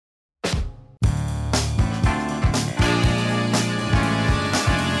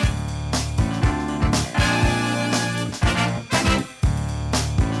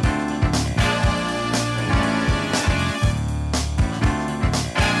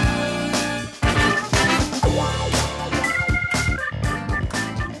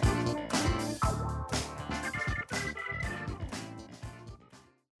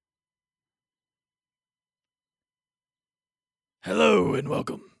Hello and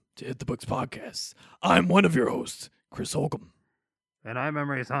welcome to Hit the Books Podcast. I'm one of your hosts, Chris Holcomb, And I'm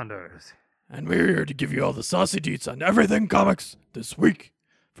Emery Saunders. and we're here to give you all the saucy deets on everything comics this week.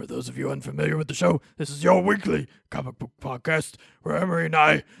 For those of you unfamiliar with the show, this is your weekly comic book podcast where Emery and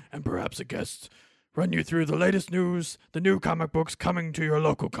I, and perhaps a guest, run you through the latest news, the new comic books coming to your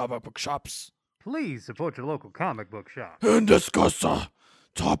local comic book shops, Please support your local comic book shop. and discuss a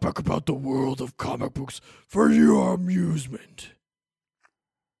topic about the world of comic books for your amusement.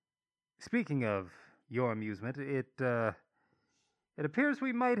 Speaking of your amusement, it appears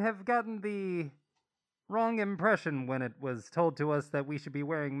we might have gotten the wrong impression when it was told to us that we should be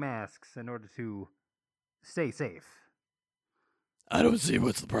wearing masks in order to stay safe. I don't see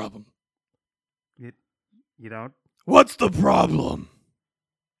what's the problem. You don't? What's the problem?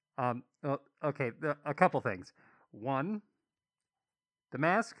 Okay, a couple things. One, the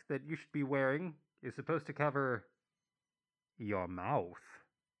mask that you should be wearing is supposed to cover your mouth.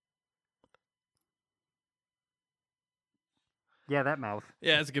 Yeah, that mouth.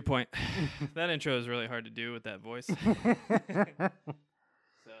 Yeah, that's a good point. That intro is really hard to do with that voice. So,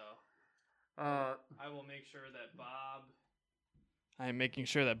 I will make sure that Bob... I am making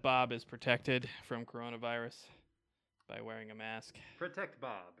sure that Bob is protected from coronavirus by wearing a mask. Protect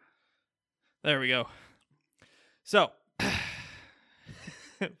Bob. There we go. So,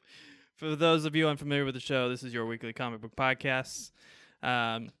 for those of you unfamiliar with the show, this is your weekly comic book podcast.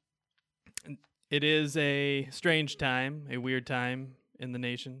 It is a strange time, a weird time in the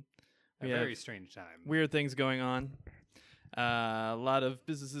nation. A very strange time. Weird things going on. A lot of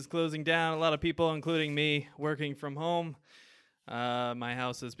businesses closing down, a lot of people, including me, working from home. My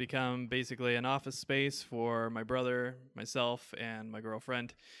house has become basically an office space for my brother, myself, and my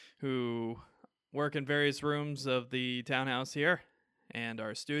girlfriend, who work in various rooms of the townhouse here and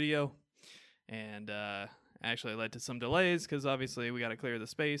our studio. And actually led to some delays because obviously we got to clear the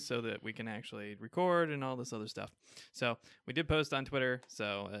space so that we can actually record and all this other stuff. So we did post on Twitter.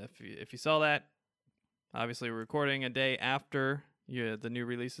 So if you saw that, obviously we're recording a day after the new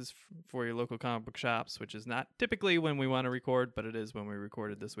releases for your local comic book shops, which is not typically when we want to record, but it is when we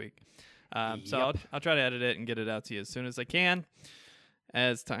recorded this week. So I'll try to edit it and get it out to you as soon as I can,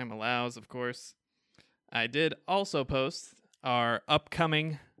 as time allows, of course. I did also post our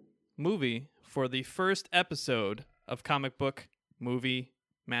upcoming movie for the first episode of Comic Book Movie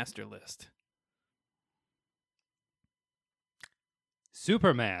Master List.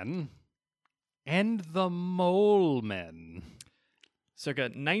 Superman and the Mole Men. Circa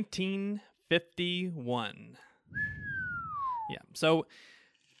 1951. Yeah, so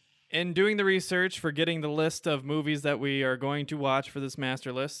in doing the research for getting the list of movies that we are going to watch for this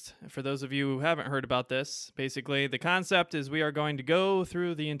master list, for those of you who haven't heard about this, basically the concept is we are going to go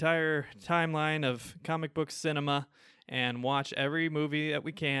through the entire timeline of comic book cinema and watch every movie that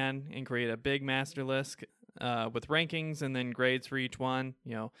we can and create a big master list with rankings and then grades for each one.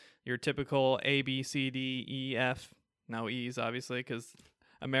 You know, your typical A, B, C, D, E, F. No E's, obviously, because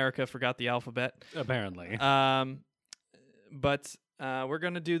America forgot the alphabet. Apparently. But we're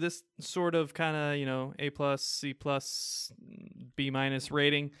going to do this sort of kind of, A+, C+, B-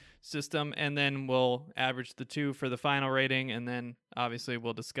 rating system, and then we'll average the two for the final rating, and then obviously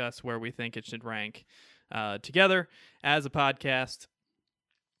we'll discuss where we think it should rank together as a podcast.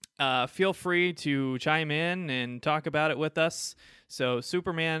 Feel free to chime in and talk about it with us. So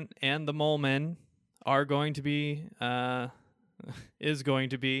Superman and the Mole Men are going to be, is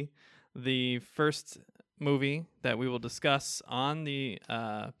going to be the first movie that we will discuss on the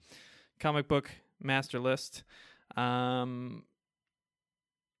comic book master list.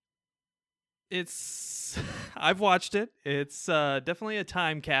 It's I've watched it. It's definitely a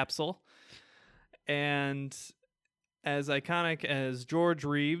time capsule, and as iconic as George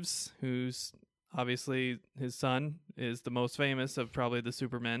Reeves, who's obviously his son is the most famous of probably the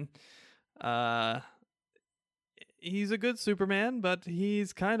Supermen. He's a good Superman, but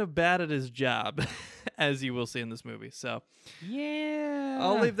he's kind of bad at his job, as you will see in this movie. So, yeah.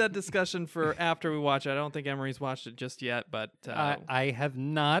 I'll leave that discussion for after we watch it. I don't think Emery's watched it just yet, but I have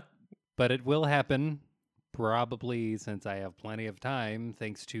not, but it will happen probably since I have plenty of time,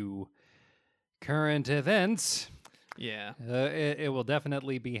 thanks to current events. Yeah. It will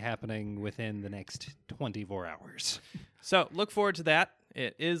definitely be happening within the next 24 hours. So, look forward to that.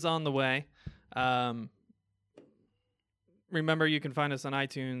 It is on the way. Remember, you can find us on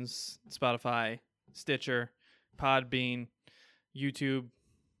iTunes, Spotify, Stitcher, Podbean, YouTube.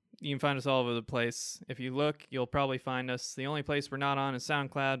 You can find us all over the place. If you look, you'll probably find us. The only place we're not on is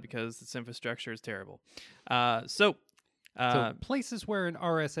SoundCloud because its infrastructure is terrible. So So places where an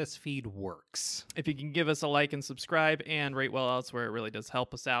RSS feed works. If you can give us a like and subscribe and rate well elsewhere, it really does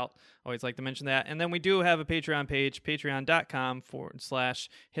help us out. Always like to mention that. And then we do have a Patreon page,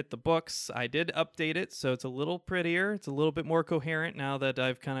 patreon.com/hitthebooks. I did update it, so it's a little prettier. It's a little bit more coherent now that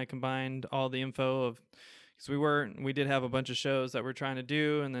I've kind of combined all the info of, because we did have a bunch of shows that we're trying to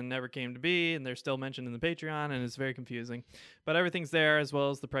do and then never came to be, and they're still mentioned in the Patreon, and it's very confusing. But everything's there, as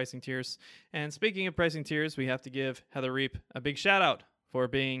well as the pricing tiers. And speaking of pricing tiers, we have to give Heather Reap a big shout out for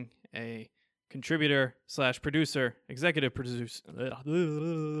being a contributor/producer, executive producer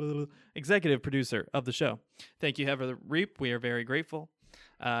of the show. Thank you, Heather Reap. We are very grateful.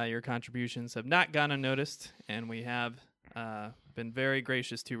 Your contributions have not gone unnoticed, and we have been very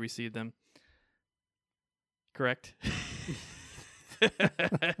gracious to receive them. Correct?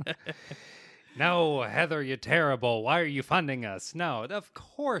 No, Heather, you're terrible. Why are you funding us? No, of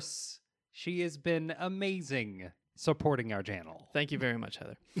course. She has been amazing supporting our channel. Thank you very much,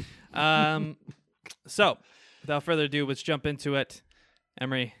 Heather. So, without further ado, let's jump into it.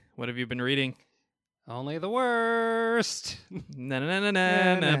 Emery, what have you been reading? Only the worst. Na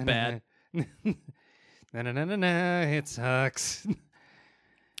bad. It sucks.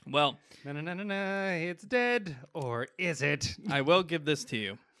 Well, it's dead, or is it? I will give this to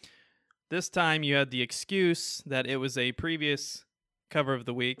you. This time you had the excuse that it was a previous cover of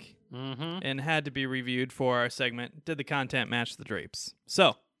the week and had to be reviewed for our segment, Did the Content Match the Drapes?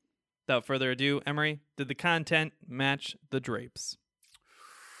 So, without further ado, Emery, did the content match the drapes?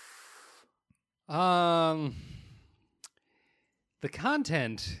 The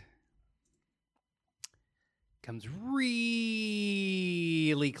content comes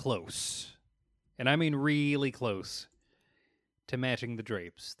really close, and I mean really close, to matching the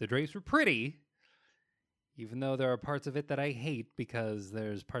drapes. The drapes were pretty, even though there are parts of it that I hate because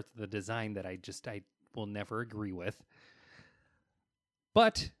there's parts of the design that I will never agree with.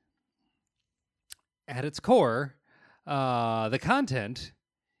 But at its core, the content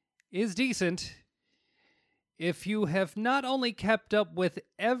is decent if you have not only kept up with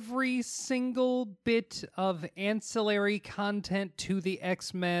every single bit of ancillary content to the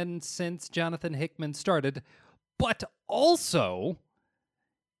X-Men since Jonathan Hickman started, but also,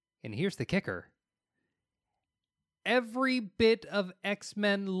 and here's the kicker, every bit of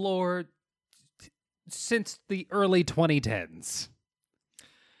X-Men lore since the early 2010s.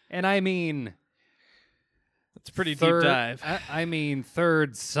 And I mean... That's a pretty deep dive. I mean,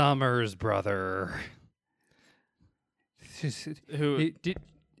 Third Summers, brother. Did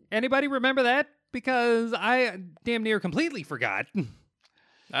anybody remember that? Because I damn near completely forgot.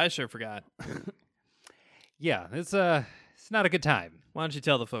 I sure forgot. Yeah, it's not a good time. Why don't you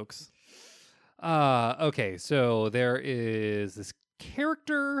tell the folks? Okay, so there is this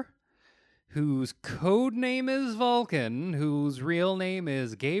character whose code name is Vulcan, whose real name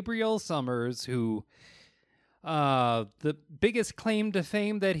is Gabriel Summers, who the biggest claim to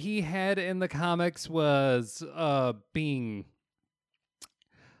fame that he had in the comics was being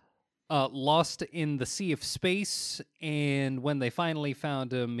lost in the sea of space, and when they finally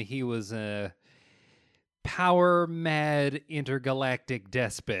found him, he was a power-mad intergalactic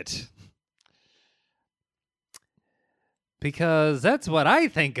despot. Because that's what I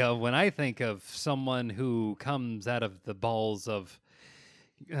think of when I think of someone who comes out of the balls of,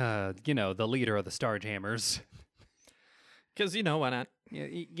 the leader of the Starjammers. Because, why not?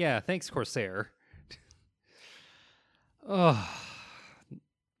 Yeah, thanks, Corsair. Oh.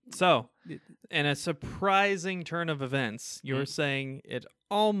 So, in a surprising turn of events, you're saying it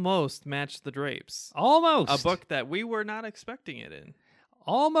almost matched the drapes. Almost. A book that we were not expecting it in.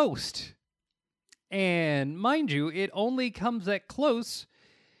 Almost. And mind you, it only comes that close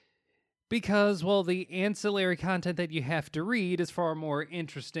because, well, the ancillary content that you have to read is far more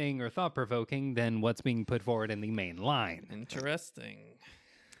interesting or thought-provoking than what's being put forward in the main line. Interesting.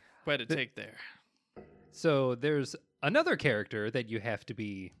 Way to take there. So there's another character that you have to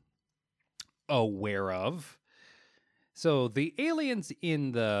be aware of. So the aliens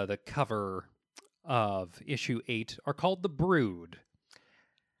in the cover of issue 8 are called the Brood.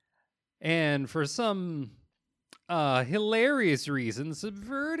 And for some hilarious reason,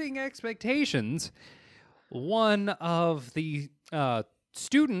 subverting expectations, one of the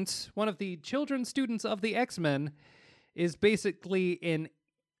children students of the X-Men is basically in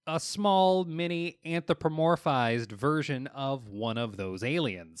a small, mini anthropomorphized version of one of those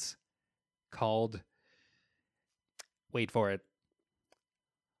aliens called, wait for it,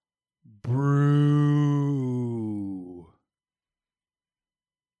 Brew.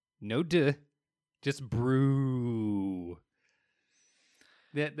 No duh. Just Brew.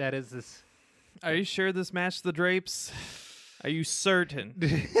 That is this. Are you sure this matched the drapes? Are you certain?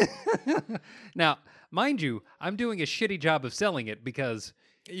 Now, mind you, I'm doing a shitty job of selling it because,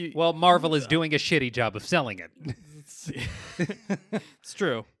 You- well, Marvel is doing a shitty job of selling it. It's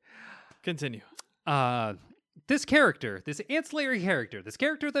true. Continue. This character, this ancillary character, this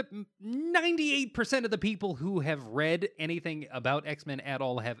character that 98% of the people who have read anything about X-Men at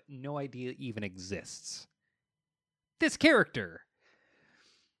all have no idea even exists. This character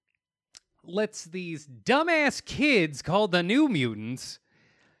lets these dumbass kids called the New Mutants,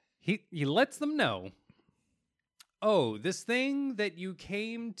 he lets them know, oh, this thing that you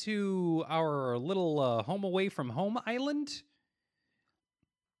came to our little home away from home island,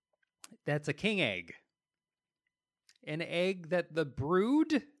 that's a king egg. An egg that the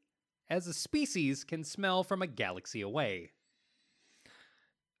brood, as a species, can smell from a galaxy away.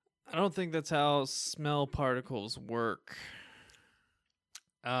 I don't think that's how smell particles work.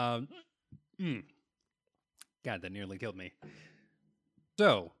 God, that nearly killed me.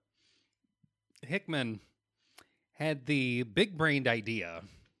 So, Hickman had the big-brained idea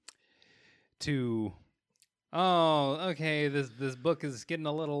to, oh, okay, this book is getting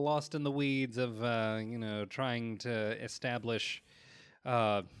a little lost in the weeds of, trying to establish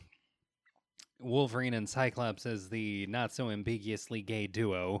Wolverine and Cyclops as the not-so-ambiguously gay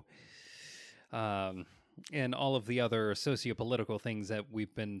duo. And all of the other socio-political things that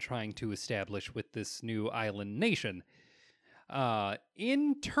we've been trying to establish with this new island nation.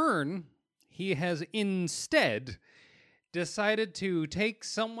 In turn, he has instead decided to take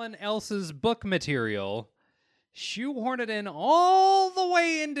someone else's book material, shoehorn it in all the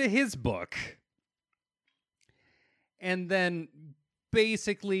way into his book, and then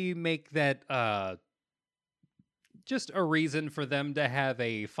basically make that just a reason for them to have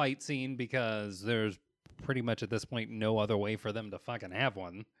a fight scene, because there's pretty much at this point no other way for them to fucking have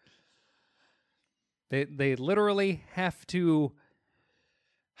one. They literally have to,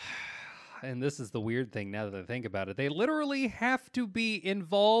 and this is the weird thing now that I think about it, they literally have to be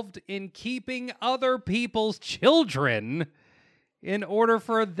involved in keeping other people's children in order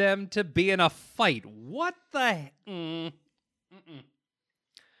for them to be in a fight. What the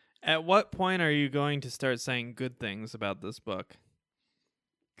At what point are you going to start saying good things about this book?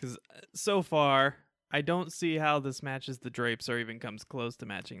 Because so far, I don't see how this matches the drapes or even comes close to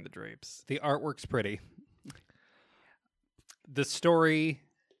matching the drapes. The artwork's pretty. The story,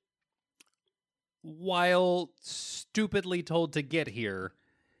 while stupidly told to get here,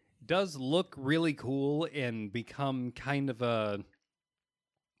 does look really cool and become kind of a,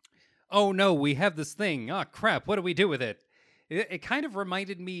 oh no, we have this thing. Oh crap, what do we do with it? It kind of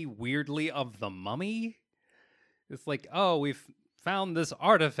reminded me weirdly of The Mummy. It's like, oh, we've found this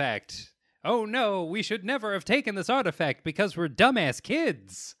artifact. Oh no, we should never have taken this artifact because we're dumbass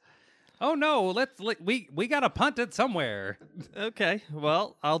kids. Oh no, we gotta punt it somewhere. Okay,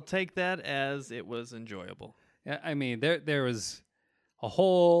 well, I'll take that as it was enjoyable. Yeah, I mean, there was a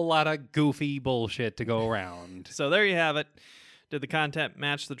whole lot of goofy bullshit to go around. So there you have it. Did the content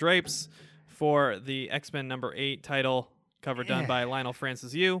match the drapes for the X-Men #8 title, cover done by Lionel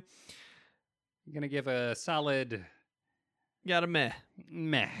Francis Yu? I'm gonna give a solid Got a meh.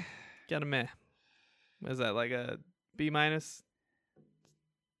 meh. Got a meh. What is that, like a B-?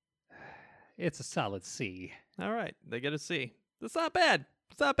 It's a solid C. All right, they get a C. That's not bad.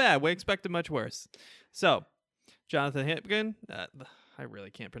 It's not bad. We expected much worse. So, Jonathan Hickman. I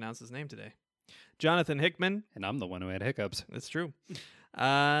really can't pronounce his name today. Jonathan Hickman. And I'm the one who had hiccups. That's true.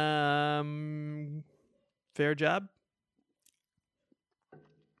 Fair job.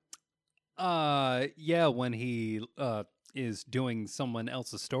 Yeah, when he is doing someone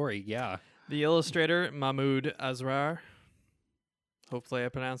else's story, yeah. The illustrator, Mahmoud Azrar. Hopefully I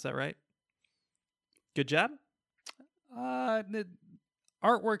pronounced that right. Good job. The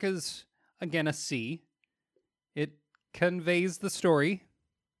artwork is, again, a C. It conveys the story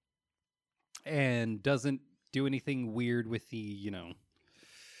and doesn't do anything weird with the,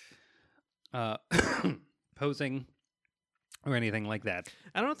 posing or anything like that.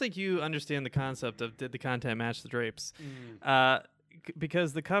 I don't think you understand the concept of did the content match the drapes.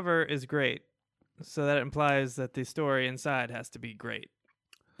 Because the cover is great. So that implies that the story inside has to be great.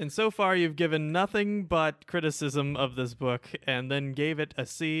 And so far, you've given nothing but criticism of this book and then gave it a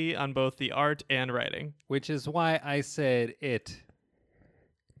C on both the art and writing. Which is why I said it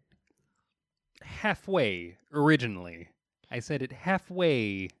halfway originally. I said it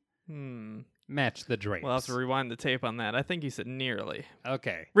halfway matched the drapes. We'll have to rewind the tape on that. I think you said nearly.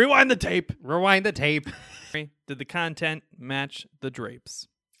 Okay. Rewind the tape! Rewind the tape. Did the content match the drapes?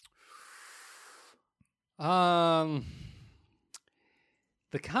 The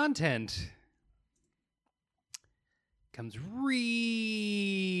content comes really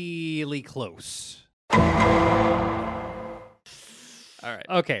close. All right.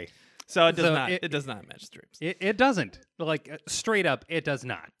 Okay. So it does So not. it- It does not match streams. It doesn't. Like, straight up, it does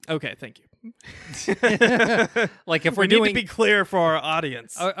not. Okay. Thank you. Like, if we we're need doing... to be clear for our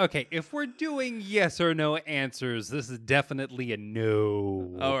audience. Okay, if we're doing yes or no answers, this is definitely a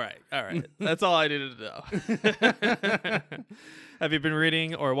no. All right. That's all I needed to know. Have you been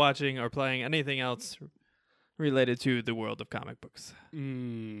reading or watching or playing anything else related to the world of comic books?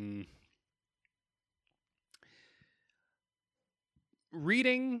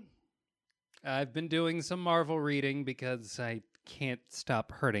 Reading. I've been doing some Marvel reading because I can't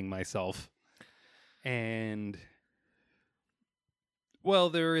stop hurting myself. And,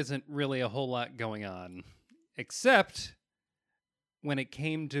 well, there isn't really a whole lot going on. Except when it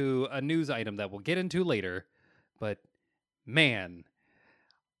came to a news item that we'll get into later. But, man,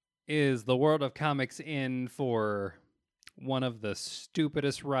 is the world of comics in for one of the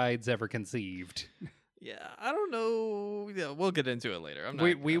stupidest rides ever conceived. Yeah, I don't know. Yeah, we'll get into it later.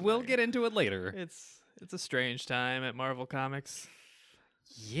 We will get into it later. It's a strange time at Marvel Comics.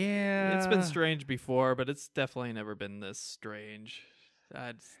 Yeah. It's been strange before, but it's definitely never been this strange.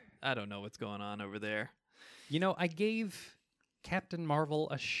 I don't know what's going on over there. You know, I gave Captain Marvel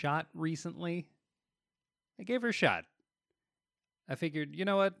a shot recently. I gave her a shot. I figured, you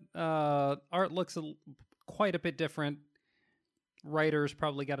know what? Art looks quite a bit different. Writers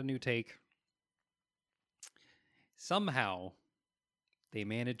probably got a new take. Somehow, they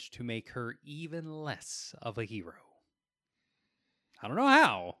managed to make her even less of a hero. I don't know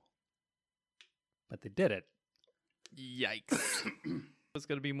how, but they did it. Yikes. Was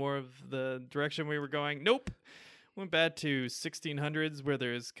going to be more of the direction we were going. Nope. Went back to 1600s where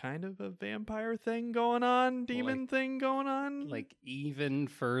there's kind of a vampire thing going on, demon thing going on. Like, even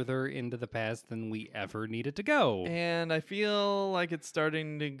further into the past than we ever needed to go. And I feel like it's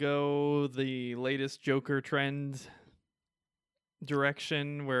starting to go the latest Joker trend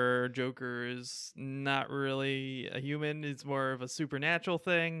direction where Joker is not really a human, it's more of a supernatural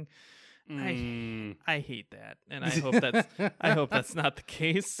thing. I hate that, and I hope that's not the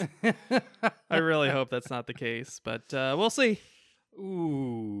case. I really hope that's not the case, but we'll see.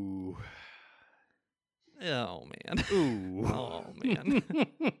 Ooh. Oh man. Ooh. Oh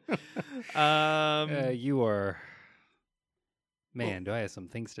man. You are... Man, do I have some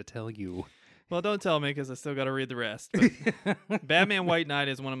things to tell you. Well, don't tell me because I still got to read the rest. But Batman White Knight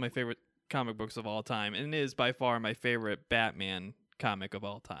is one of my favorite comic books of all time, and it is by far my favorite Batman comic of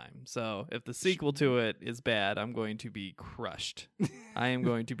all time. So if the sequel to it is bad, I'm going to be crushed. I am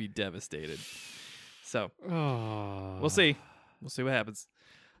going to be devastated. So we'll see. We'll see what happens.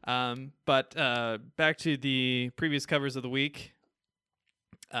 But back to the previous covers of the week.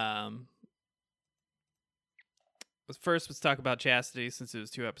 First, let's talk about Chastity since it was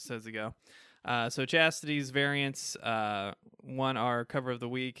 2 episodes ago. So Chastity's variants won our cover of the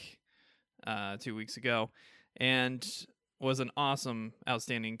week 2 weeks ago, and was an awesome,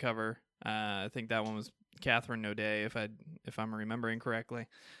 outstanding cover. I think that one was Catherine O'Day, if I'm remembering correctly.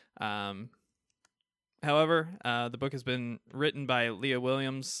 However, the book has been written by Leah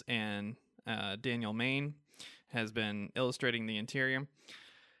Williams and Daniel Main, has been illustrating the interior,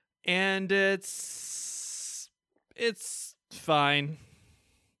 and it's fine.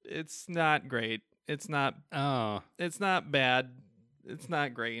 It's not great. It's not bad. It's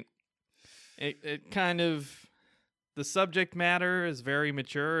not great. It kind of, the subject matter is very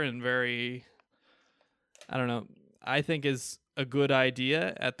mature and very, I don't know, I think is a good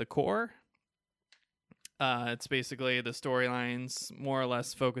idea at the core. It's basically the storylines more or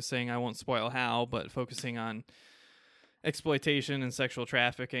less focusing, I won't spoil how, but focusing on exploitation and sexual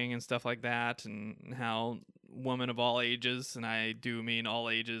trafficking and stuff like that, and how women of all ages, and I do mean all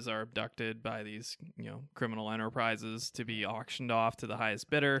ages, are abducted by these, criminal enterprises to be auctioned off to the highest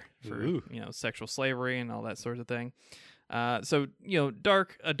bidder for, sexual slavery and all that sort of thing. So,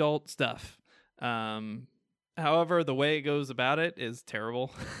 dark adult stuff. However, the way it goes about it is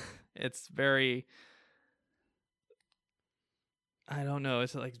terrible. It's very, I don't know,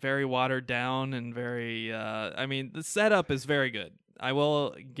 it's like very watered down and very, the setup is very good. I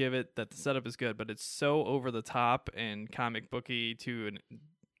will give it that the setup is good, but it's so over the top and comic booky to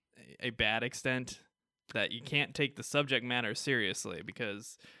a bad extent that you can't take the subject matter seriously,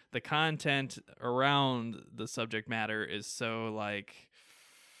 because the content around the subject matter is so like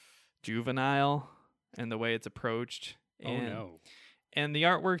juvenile and the way it's approached. And the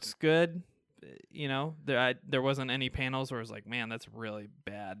artwork's good. there wasn't any panels where I was like, man, that's really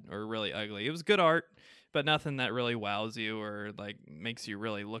bad or really ugly. It was good art, but nothing that really wows you or like makes you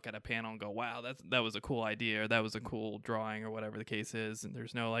really look at a panel and go, wow, that was a cool idea or that was a cool drawing or whatever the case is. And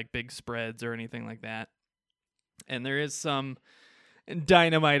there's no like big spreads or anything like that. And there is some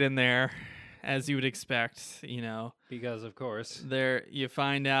dynamite in there, as you would expect, Because of course. There you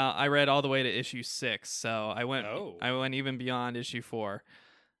find out. I read all the way to issue 6, so I went Oh. even beyond issue 4.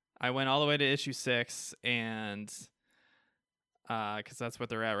 I went all the way to issue 6, and because that's what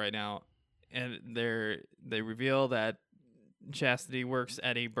they're at right now, and they reveal that Chastity works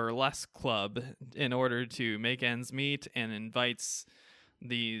at a burlesque club in order to make ends meet, and invites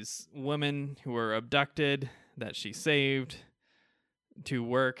these women who were abducted that she saved to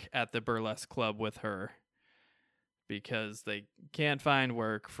work at the burlesque club with her because they can't find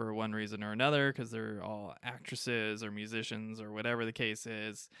work for one reason or another because they're all actresses or musicians or whatever the case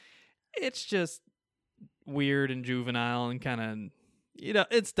is. It's just weird and juvenile and kind of,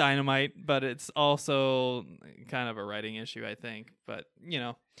 it's dynamite, but it's also kind of a writing issue, I think. But,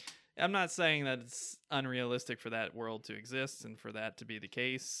 I'm not saying that it's unrealistic for that world to exist and for that to be the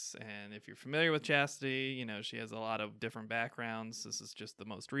case. And if you're familiar with Chastity, she has a lot of different backgrounds. This is just the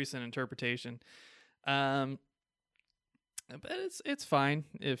most recent interpretation. But it's fine.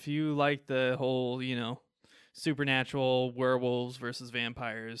 If you like the whole, supernatural werewolves versus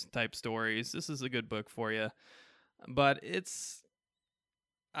vampires type stories, this is a good book for you. But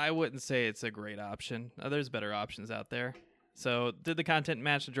I wouldn't say it's a great option. There's better options out there. So did the content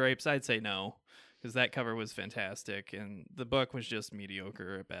match the drapes? I'd say no, because that cover was fantastic, and the book was just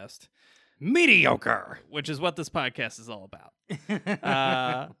mediocre at best. Mediocre! Which is what this podcast is all about.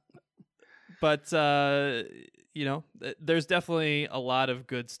 But there's definitely a lot of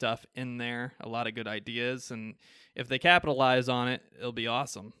good stuff in there, a lot of good ideas, and if they capitalize on it, it'll be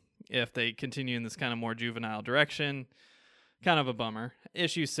awesome. If they continue in this kind of more juvenile direction, kind of a bummer.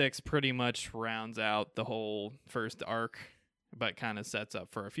 Issue 6 pretty much rounds out the whole first arc, but kind of sets up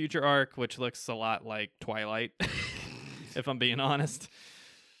for a future arc, which looks a lot like Twilight, if I'm being honest.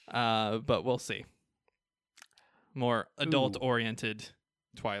 But we'll see. More adult-oriented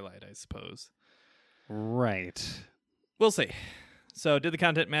Twilight, I suppose. Right. We'll see. So, did the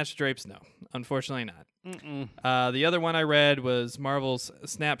content match the drapes? No. Unfortunately not. Mm-mm. The other one I read was Marvel's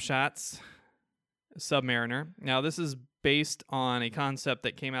Snapshots, Submariner. Now, this is based on a concept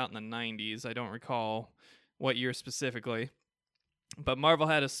that came out in the 90s. I don't recall what year specifically. But Marvel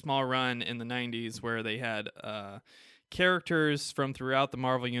had a small run in the 90s where they had characters from throughout the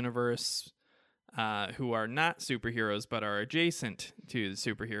Marvel Universe who are not superheroes but are adjacent to the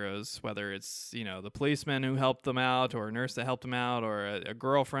superheroes, whether it's, the policeman who helped them out or a nurse that helped them out or a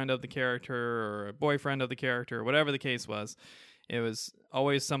girlfriend of the character or a boyfriend of the character, whatever the case was. It was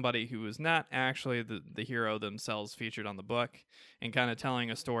always somebody who was not actually the hero themselves featured on the book and kind of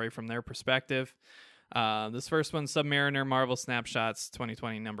telling a story from their perspective. This first one, Submariner Marvel Snapshots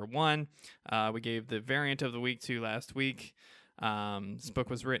 2020 #1. We gave the variant of the week to last week. This book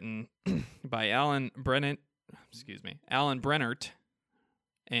was written by Alan Brennert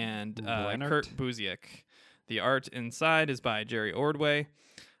and Kurt Busiek. The art inside is by Jerry Ordway.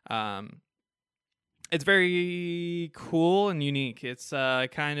 It's very cool and unique. It's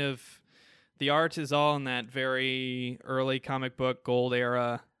kind of, the art is all in that very early comic book gold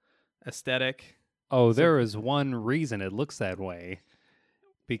era aesthetic. Oh, there is one reason it looks that way.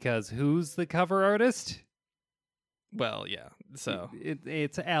 Because who's the cover artist? Well, yeah. So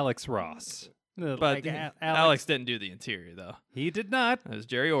it's Alex Ross. But Alex didn't do the interior, though. He did not. It was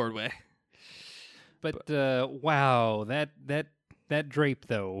Jerry Ordway. But wow, that drape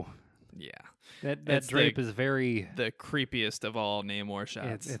though. Yeah. That drape is very the creepiest of all Namor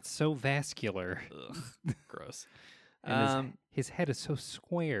shots. It's so vascular. Ugh, gross. And his head is so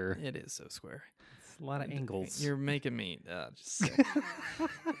square. It is so square. It's a lot of angles. You're making me just sick.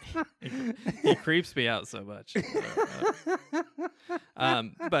 He creeps me out so much.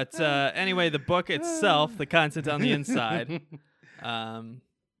 But anyway, the book itself, the content on the inside,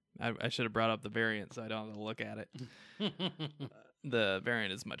 I should have brought up the variant so I don't have to look at it. The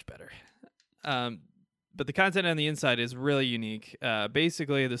variant is much better. But the content on the inside is really unique.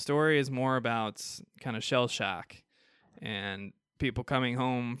 Basically, the story is more about kind of shell shock and people coming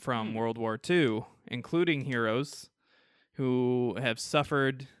home from World War II, including heroes who have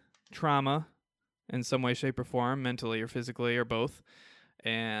suffered trauma in some way, shape, or form, mentally or physically or both,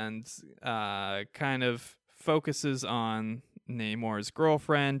 and kind of focuses on Namor's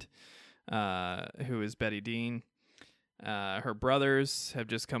girlfriend, who is Betty Dean. Her brothers have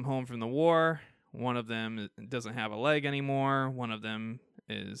just come home from the war. One of them doesn't have a leg anymore. One of them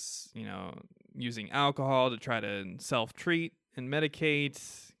is, using alcohol to try to self-treat and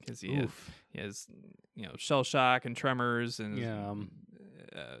medicate because he has, shell shock and tremors and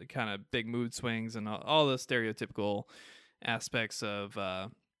kind of big mood swings and all the stereotypical aspects of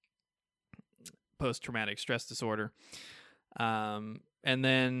post-traumatic stress disorder. And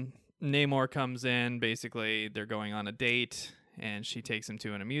then Namor comes in. Basically, they're going on a date, and she takes him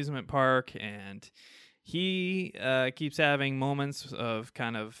to an amusement park, and he keeps having moments of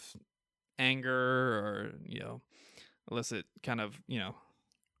kind of anger or, illicit kind of,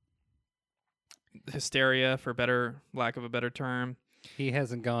 hysteria, for lack of a better term. He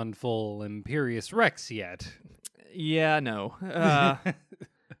hasn't gone full Imperious Rex yet. Yeah, no.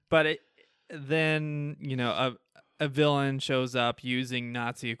 But then, a villain shows up using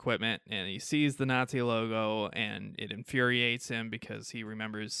Nazi equipment, and he sees the Nazi logo, and it infuriates him because he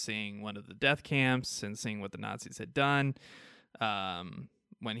remembers seeing one of the death camps and seeing what the Nazis had done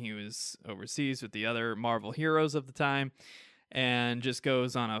when he was overseas with the other Marvel heroes of the time, and just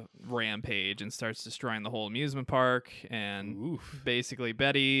goes on a rampage and starts destroying the whole amusement park. And basically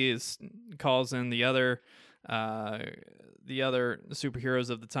Betty calls in the other superheroes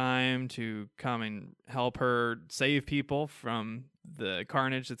of the time to come and help her save people from the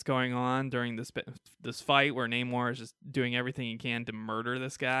carnage that's going on during this fight, where Namor is just doing everything he can to murder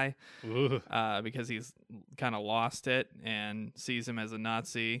this guy because he's kind of lost it and sees him as a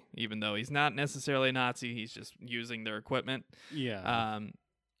Nazi, even though he's not necessarily a Nazi. He's just using their equipment. Yeah.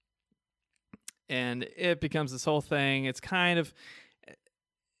 And it becomes this whole thing. It's kind of,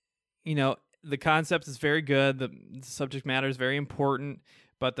 the concept is very good. The subject matter is very important,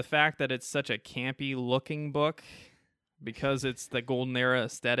 but the fact that it's such a campy looking book, because it's the Golden Era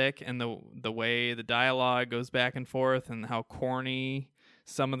aesthetic and the way the dialogue goes back and forth and how corny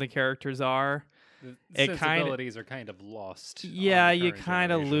some of the characters are, The sensibilities are kind of lost. Yeah, on the you current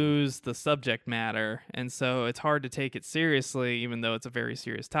kind of generation. lose the subject matter, and so it's hard to take it seriously, even though it's a very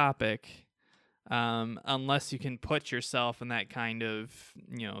serious topic. Unless you can put yourself in that kind of,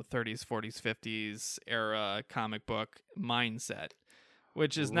 30s, 40s, 50s era comic book mindset,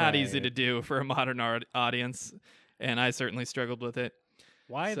 which is not easy Right. to do for a modern audience, and I certainly struggled with it.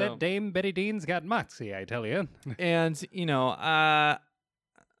 Why So- that Dame Betty Dean's got moxie, I tell you. And,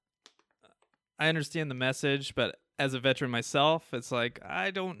 I understand the message, but as a veteran myself, it's like,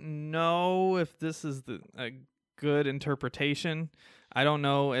 I don't know if this is a good interpretation. I don't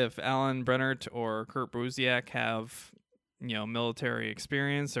know if Alan Brennert or Kurt Busiek have, military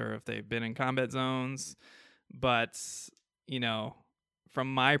experience or if they've been in combat zones. But,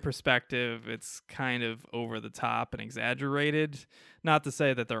 from my perspective, it's kind of over the top and exaggerated. Not to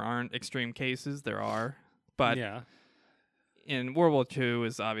say that there aren't extreme cases, there are. But yeah. in World War II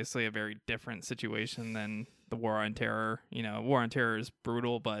is obviously a very different situation than the War on Terror. War on Terror is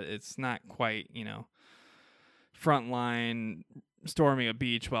brutal, but it's not quite, frontline storming a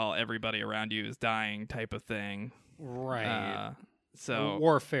beach while everybody around you is dying type of thing. Right. So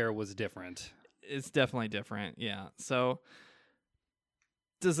Warfare was different. it's definitely different. Yeah. So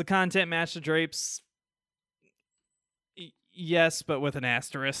does the content match the drapes? Yes, but with an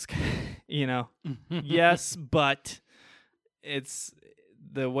asterisk. Yes, but it's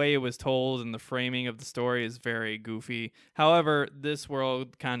the way it was told and the framing of the story is very goofy. However, this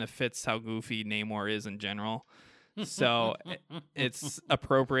world kind of fits how goofy Namor is in general. So it's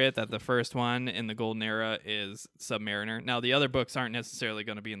appropriate that the first one in the Golden Era is Submariner. Now, the other books aren't necessarily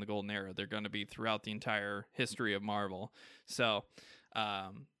going to be in the Golden Era. They're going to be throughout the entire history of Marvel. So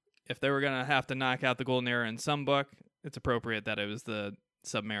if they were going to have to knock out the Golden Era in some book, it's appropriate that it was the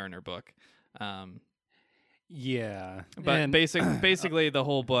Submariner book. Yeah. But And- basically the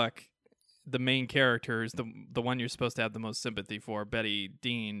whole book, the main characters, the one you're supposed to have the most sympathy for, Betty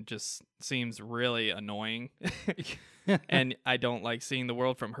Dean, just seems really annoying. And I don't like seeing the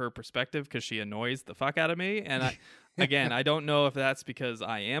world from her perspective because she annoys the fuck out of me. And I don't know if that's because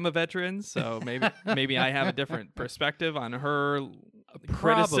I am a veteran, so maybe I have a different perspective on her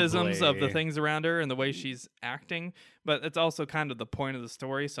criticisms of the Probably. things around her and the way she's acting. But it's also kind of the point of the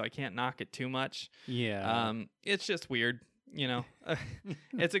story, so I can't knock it too much. Yeah. It's just weird,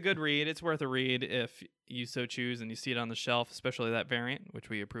 It's a good read. It's worth a read if you so choose and you see it on the shelf, especially that variant, which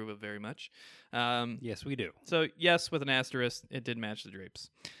we approve of very much. Yes, we do. So yes, with an asterisk, it did match the drapes.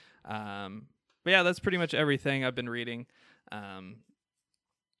 But yeah, that's pretty much everything I've been reading.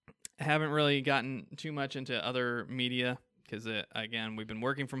 Haven't really gotten too much into other media because, again, we've been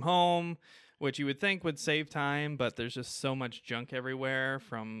working from home, which you would think would save time, but there's just so much junk everywhere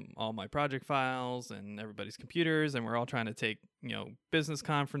from all my project files and everybody's computers, and we're all trying to take, business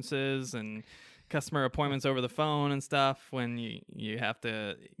conferences and customer appointments over the phone and stuff when you have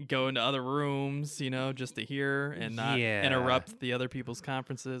to go into other rooms, just to hear and not Yeah. interrupt the other people's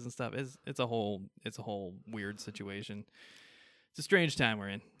conferences and stuff. It's a whole weird situation. It's a strange time we're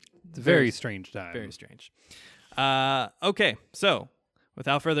in. It's a very strange time. Very strange. Okay, so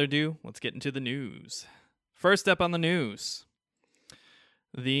without further ado, let's get into the news. First up on the news,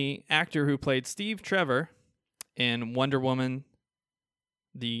 the actor who played Steve Trevor in Wonder Woman,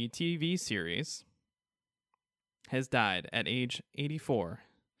 the TV series, has died at age 84.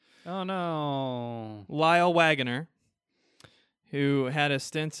 Oh, no. Lyle Waggoner, who had a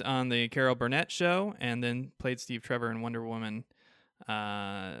stint on the Carol Burnett show and then played Steve Trevor in Wonder Woman,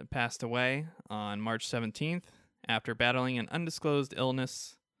 passed away on March 17th after battling an undisclosed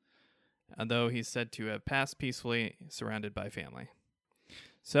illness, though he's said to have passed peacefully, surrounded by family.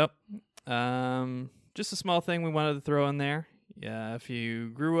 So, just a small thing we wanted to throw in there. Yeah, if you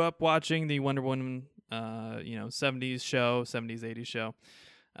grew up watching the Wonder Woman, 70s show, 70s, 80s show,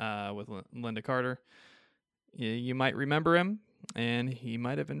 with Linda Carter, you might remember him, and he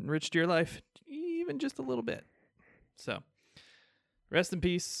might have enriched your life even just a little bit. So, rest in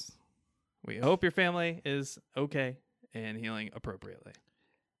peace. We hope your family is okay and healing appropriately.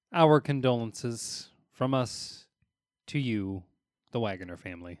 Our condolences from us to you, the Waggoner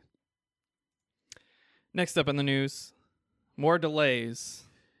family. Next up in the news, more delays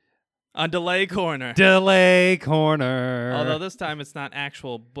on Delay Corner. Delay Corner. Although this time it's not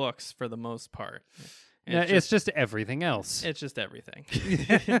actual books for the most part. It's just everything else. It's just everything.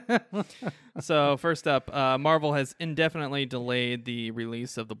 So first up, Marvel has indefinitely delayed the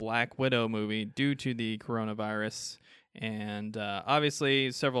release of the Black Widow movie due to the coronavirus. And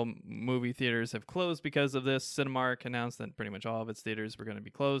obviously, several movie theaters have closed because of this. Cinemark announced that pretty much all of its theaters were going to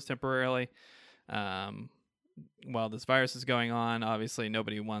be closed temporarily. While this virus is going on, obviously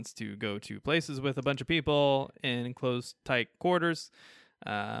nobody wants to go to places with a bunch of people in closed, tight quarters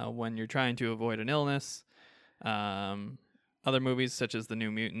when you're trying to avoid an illness. Other movies such as The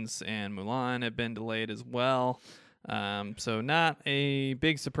New Mutants and Mulan have been delayed as well. So not a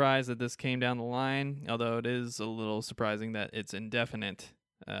big surprise that this came down the line, although it is a little surprising that it's indefinite.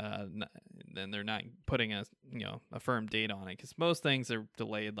 And they're not putting a firm date on it, because most things are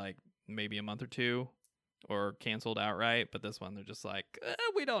delayed like maybe a month or two or canceled outright, but this one they're just like,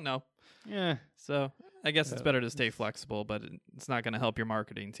 we don't know. Yeah. So I guess it's better to stay flexible, but it's not going to help your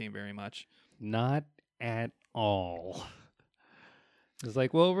marketing team very much. Not at all. It's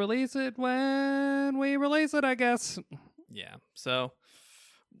like, we'll release it when we release it, I guess. Yeah. So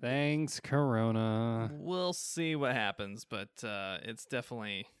Thanks, Corona. we'll see what happens, but it's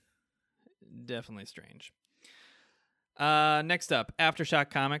definitely strange. Next up, Aftershock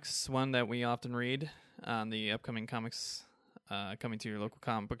Comics, one that we often read on the upcoming comics coming to your local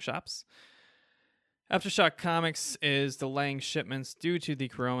comic book shops. Aftershock Comics is delaying shipments due to the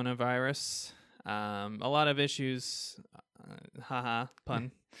coronavirus. A lot of issues,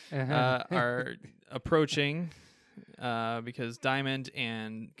 pun, are approaching because Diamond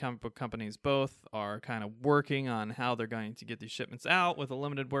and comic book companies both are kind of working on how they're going to get these shipments out with a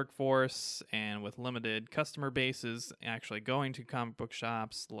limited workforce and with limited customer bases actually going to comic book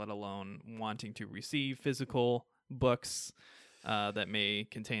shops, let alone wanting to receive physical books that may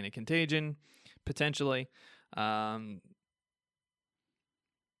contain a contagion, potentially.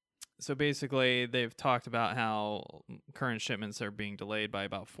 So basically, they've talked about how current shipments are being delayed by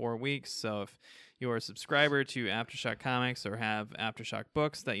about 4 weeks. So if you're a subscriber to Aftershock Comics or have Aftershock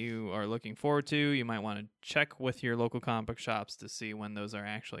books that you are looking forward to, you might want to check with your local comic book shops to see when those are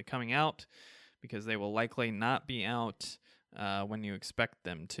actually coming out, because they will likely not be out when you expect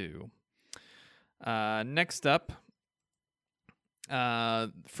them to. Next up,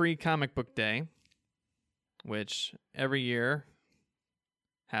 Free Comic Book Day, which every year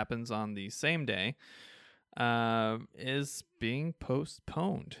happens on the same day, is being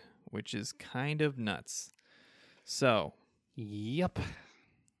postponed, which is kind of nuts. So, Yep.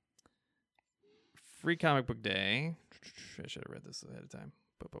 Free Comic Book Day. I should have read this ahead of time.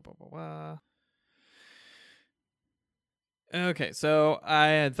 Okay, so I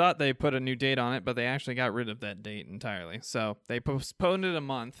had thought they put a new date on it, but they actually got rid of that date entirely. So they postponed it a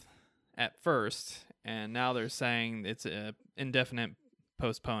month at first, and now they're saying it's an indefinite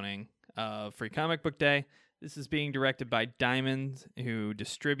postponing of Free Comic Book Day. This is being directed by Diamond, who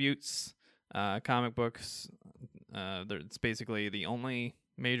distributes comic books. It's basically the only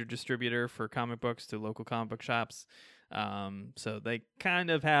major distributor for comic books to local comic book shops. So they kind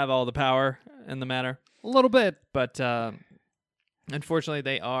of have all the power in the matter. A little bit. But unfortunately,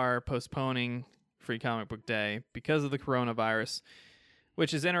 they are postponing Free Comic Book Day because of the coronavirus.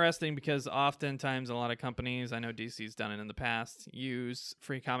 Which is interesting because oftentimes a lot of companies, I know DC's done it in the past, use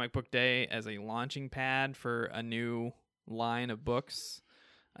Free Comic Book Day as a launching pad for a new line of books.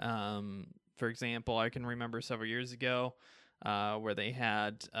 For example, I can remember several years ago where they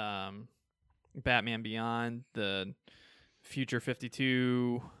had Batman Beyond, the Future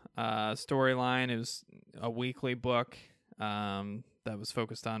 52 storyline. It was a weekly book that was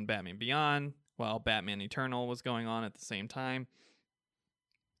focused on Batman Beyond, while Batman Eternal was going on at the same time.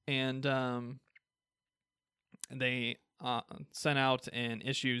 And they sent out an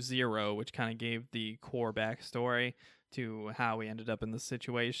issue 0, which kind of gave the core backstory to how we ended up in this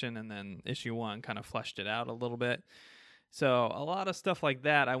situation. And then issue 1 kind of fleshed it out a little bit. So a lot of stuff like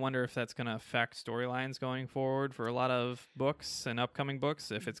that. I wonder if that's going to affect storylines going forward for a lot of books and upcoming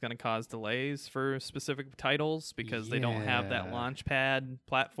books, if it's going to cause delays for specific titles because they don't have that launch pad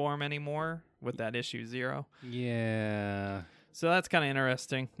platform anymore with that issue 0. Yeah. So that's kind of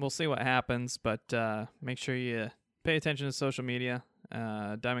interesting. We'll see what happens, but make sure you pay attention to social media.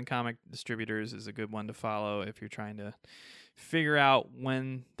 Diamond Comic Distributors is a good one to follow if you're trying to figure out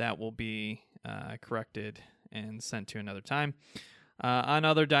when that will be corrected and sent to another time. On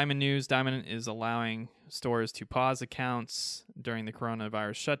other Diamond news, Diamond is allowing stores to pause accounts during the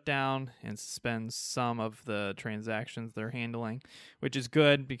coronavirus shutdown and suspend some of the transactions they're handling, which is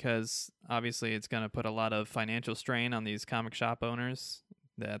good because obviously it's going to put a lot of financial strain on these comic shop owners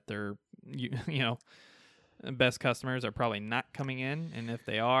that their best customers are probably not coming in. And if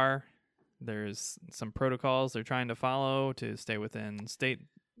they are, there's some protocols they're trying to follow to stay within state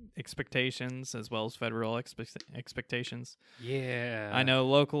expectations as well as federal expectations. Yeah. I know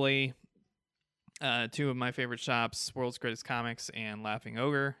locally, 2 of my favorite shops, World's Greatest Comics and Laughing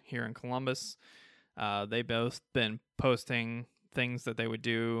Ogre here in Columbus, they both been posting things that they would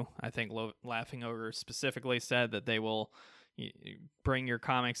do. I think Laughing Ogre specifically said that they will bring your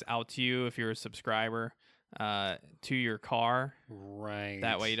comics out to you if you're a subscriber to your car. Right.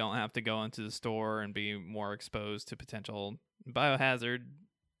 That way you don't have to go into the store and be more exposed to potential biohazard,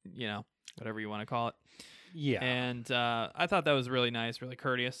 whatever you want to call it. Yeah. And I thought that was really nice, really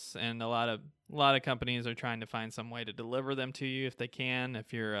courteous, and a lot of companies are trying to find some way to deliver them to you if they can,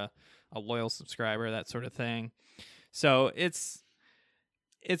 if you're a loyal subscriber, that sort of thing. So it's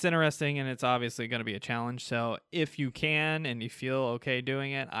interesting, and it's obviously going to be a challenge. So if you can and you feel okay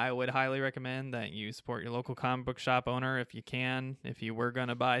doing it, I would highly recommend that you support your local comic book shop owner if you can. If you were going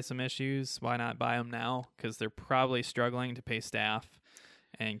to buy some issues, why not buy them now? Because they're probably struggling to pay staff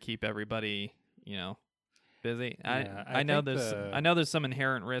and keep everybody, busy. Yeah, I know there's some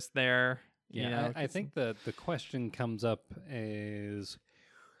inherent risk there. Yeah, I think the question comes up is,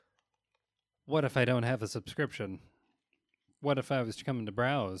 what if I don't have a subscription? What if I was coming to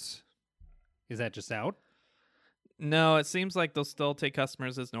browse? Is that just out? No, it seems like they'll still take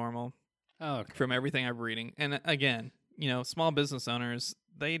customers as normal. Oh, okay. From everything I'm reading. And again, small business owners,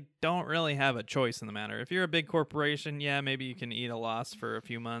 they don't really have a choice in the matter. If you're a big corporation, yeah, maybe you can eat a loss for a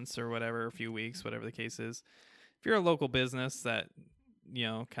few months or whatever, a few weeks, whatever the case is. If you're a local business that,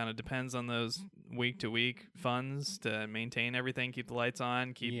 kind of depends on those week-to-week funds to maintain everything, keep the lights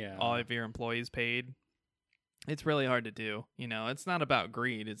on, keep all of your employees paid, it's really hard to do. It's not about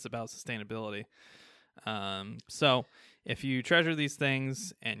greed. It's about sustainability. So if you treasure these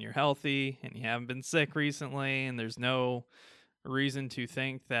things and you're healthy and you haven't been sick recently and there's no reason to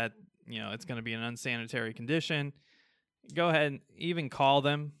think that, it's going to be an unsanitary condition, go ahead and even call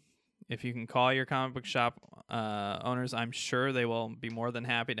them. If you can call your comic book shop owners, I'm sure they will be more than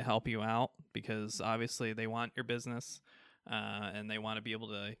happy to help you out because obviously they want your business and they want to be able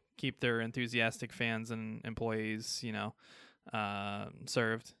to keep their enthusiastic fans and employees,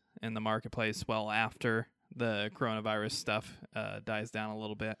 served in the marketplace well after the coronavirus stuff dies down a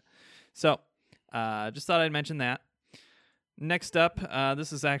little bit. So just thought I'd mention that. Next up,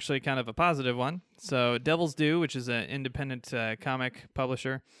 this is actually kind of a positive one. So Devil's Due, which is an independent comic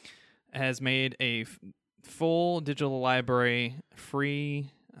publisher, has made a full digital library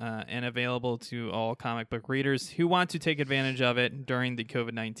free and available to all comic book readers who want to take advantage of it during the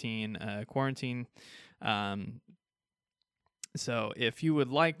COVID-19 quarantine. So if you would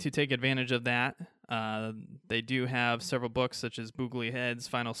like to take advantage of that, they do have several books such as Boogly Heads,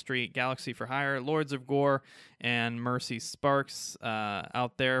 Final Street, Galaxy for Hire, Lords of Gore, and Mercy Sparks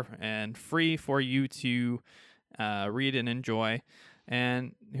out there and free for you to read and enjoy.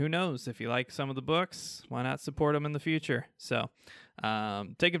 And who knows, if you like some of the books, why not support them in the future? So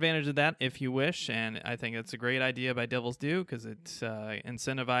take advantage of that if you wish. And I think it's a great idea by Devil's Due because it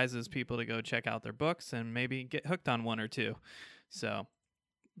incentivizes people to go check out their books and maybe get hooked on one or two. So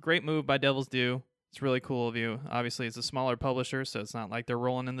great move by Devil's Due. It's really cool of you. Obviously, it's a smaller publisher, so it's not like they're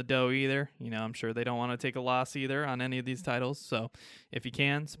rolling in the dough either. I'm sure they don't want to take a loss either on any of these titles. So if you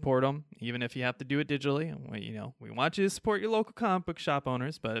can, support them, even if you have to do it digitally. We want you to support your local comic book shop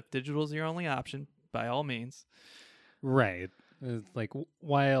owners, but if digital is your only option, by all means. Right. It's like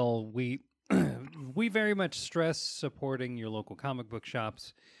while we we very much stress supporting your local comic book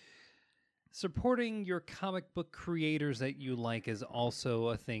shops, supporting your comic book creators that you like is also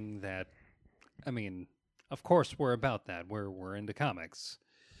a thing that, I mean, of course we're about that. We're into comics.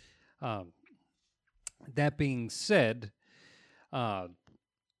 That being said,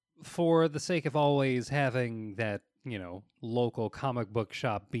 for the sake of always having that, local comic book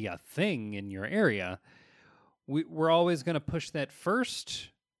shop be a thing in your area, we're always going to push that first,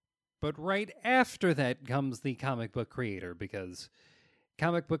 but right after that comes the comic book creator, because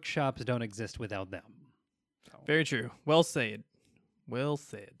comic book shops don't exist without them. So. Very true. Well said. Well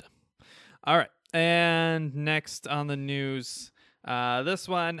said. All right. And next on the news, this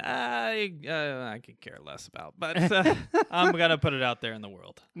one I could care less about, but I'm going to put it out there in the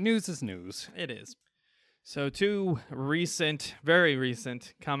world. News is news. It is. So 2 very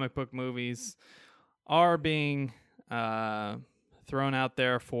recent comic book movies are being thrown out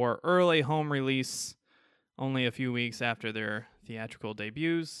there for early home release only a few weeks after their theatrical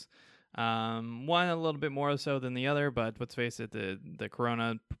debuts. One a little bit more so than the other, but let's face it, the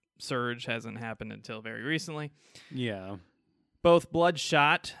corona surge hasn't happened until very recently. Yeah. Both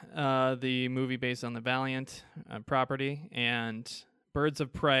Bloodshot, the movie based on the Valiant property, and Birds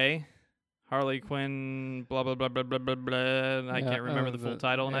of Prey, Harley Quinn, blah, blah, blah, blah, blah, blah, blah. I can't remember the full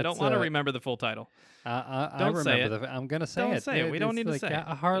title, and I don't want to remember the full title. Don't say it. I'm going to say don't it. Say it. We don't need to say it.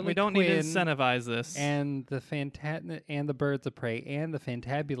 Harley we don't Quinn need to incentivize this. And the Birds of Prey and the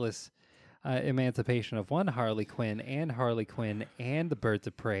fantabulous emancipation of one Harley Quinn and the Birds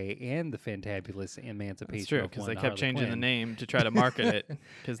of Prey and the fantabulous emancipation That's true, of one because they kept Harley changing Quinn. the name to try to market it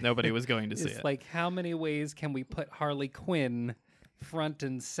because nobody was going to see It's it. like, how many ways can we put Harley Quinn front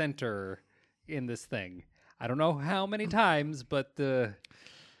and center in this thing? I don't know how many times, but Too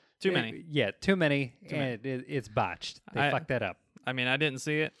many. Yeah, too many, and it's botched. They fucked that up. I mean, I didn't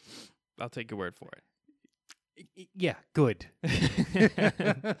see it. I'll take your word for it. Yeah, good.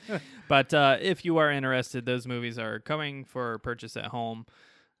 But if you are interested, those movies are coming for purchase at home,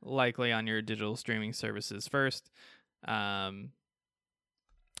 likely on your digital streaming services first.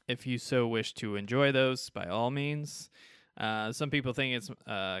 If you so wish to enjoy those, by all means. Some people think it's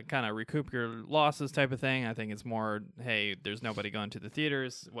kind of recoup your losses type of thing. I think it's more, hey, there's nobody going to the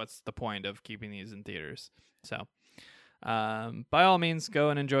theaters. What's the point of keeping these in theaters? So, by all means, go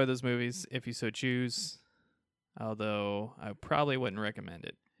and enjoy those movies if you so choose. Although I probably wouldn't recommend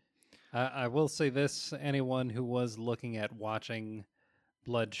it. I will say this, anyone who was looking at watching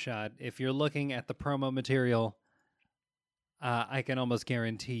Bloodshot, if you're looking at the promo material, I can almost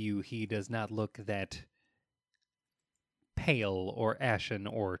guarantee you he does not look that pale or ashen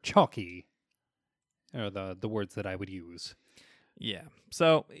or chalky, are the words that I would use. Yeah.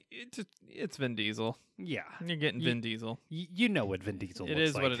 So it's Vin Diesel. Yeah. You're getting Vin Diesel. You know what Vin Diesel It looks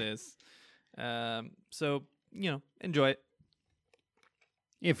is like. what it is. So, enjoy it.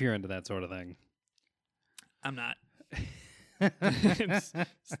 If you're into that sort of thing. I'm not. Just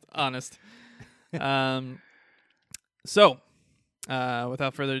honest. So,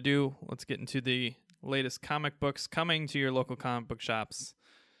 without further ado, let's get into the latest comic books coming to your local comic book shops.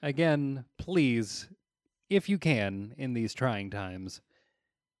 Again, please, if you can, in these trying times,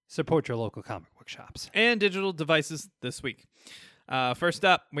 support your local comic book shops. And digital devices this week. First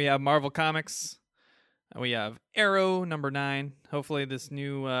up, we have Marvel Comics. We have Arrow #9. Hopefully this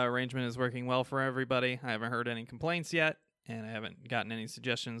new arrangement is working well for everybody. I haven't heard any complaints yet, and I haven't gotten any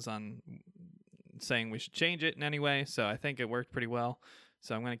suggestions on saying we should change it in any way, so I think it worked pretty well.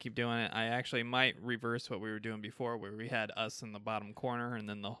 So I'm going to keep doing it. I actually might reverse what we were doing before, where we had us in the bottom corner and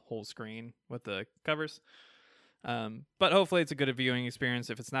then the whole screen with the covers. But hopefully it's a good viewing experience.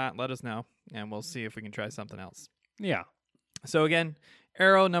 If it's not, let us know, and we'll see if we can try something else. Yeah. So again,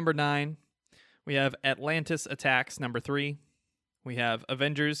 Arrow #9. We have Atlantis Attacks #3. We have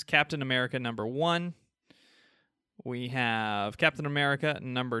Avengers Captain America #1. We have Captain America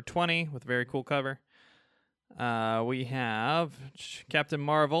 #20 with a very cool cover. We have Captain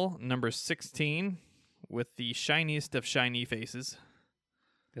Marvel #16 with the shiniest of shiny faces.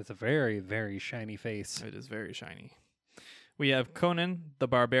 It's a very, very shiny face. It is very shiny. We have Conan the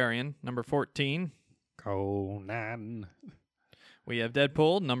Barbarian #14. Conan. We have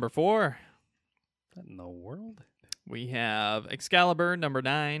Deadpool #4. What in the world? We have Excalibur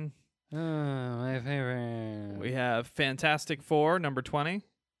 #9. Oh, my favorite. We have Fantastic Four #20.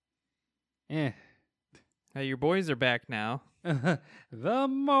 Eh. Hey, your boys are back now. The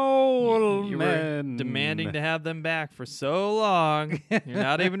Mole You were Men. demanding to have them back for so long. You're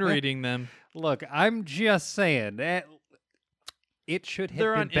not even reading them. Look, I'm just saying that it should have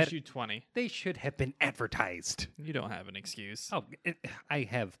They're been on better. issue 20. They should have been advertised. You don't have an excuse. Oh, I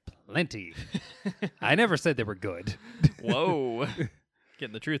have plenty. I never said they were good. Whoa.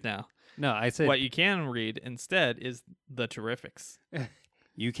 Getting the truth now. No, I said What you can read instead is The Terrifics.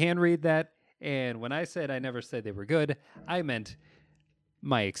 you can read that. And when I said I never said they were good, I meant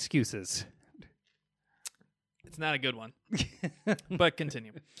my excuses. It's not a good one. But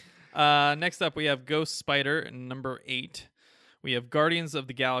continue. Next up, we have Ghost Spider, number 8. We have Guardians of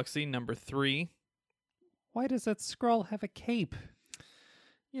the Galaxy, number 3. Why does that scroll have a cape?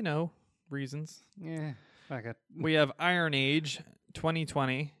 You know, reasons. Yeah, fuck it. We have Iron Age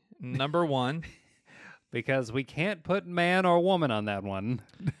 2020, number 1. Because we can't put man or woman on that one.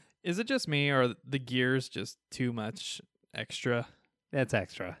 Is it just me, or are the gears just too much extra? That's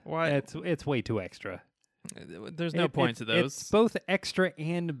extra. Why? It's way too extra. There's no point to those. It's both extra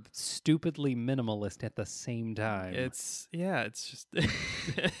and stupidly minimalist at the same time. It's just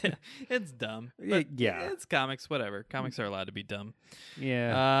it's dumb. But yeah. it's comics. Whatever. Comics are allowed to be dumb.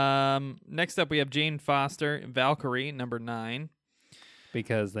 Yeah, Next up, we have Jane Foster, Valkyrie, number 9.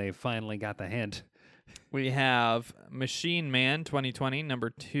 because they finally got the hint. We have Machine Man 2020, number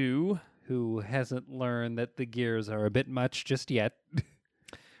 2. Who hasn't learned that the gears are a bit much just yet?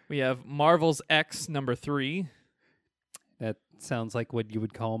 We have Marvel's X, number 3. That sounds like what you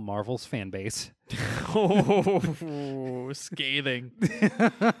would call Marvel's fan base. Oh, scathing.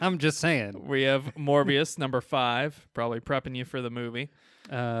 I'm just saying. We have Morbius, number 5. Probably prepping you for the movie.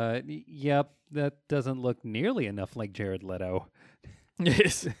 Yep, that doesn't look nearly enough like Jared Leto.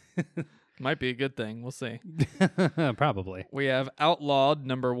 Yes. Might be a good thing. We'll see. Probably. We have Outlawed,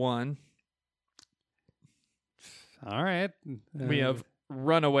 number 1. All right. We have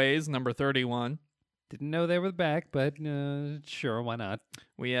Runaways, number 31. Didn't know they were back, but sure, why not?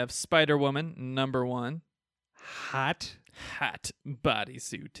 We have Spider-Woman, number 1. Hot Hot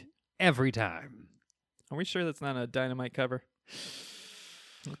bodysuit. every time. Are we sure that's not a Dynamite cover?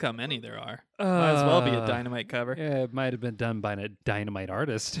 Look how many there are. Might as well be a Dynamite cover. Yeah, it might have been done by a Dynamite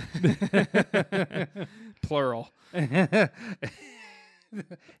artist. Plural.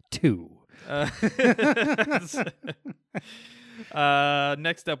 2.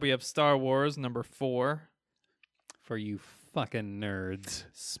 Next up, we have Star Wars, number 4. For you fucking nerds.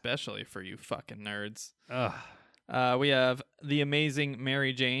 Especially for you fucking nerds. Ugh. We have The Amazing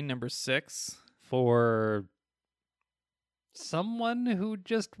Mary Jane, number 6. For someone who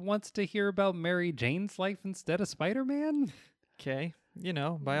just wants to hear about Mary Jane's life instead of Spider-Man? Okay. You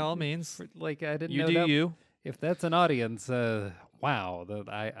know, by all means. Like, I didn't You know do that. you. If that's an audience, wow.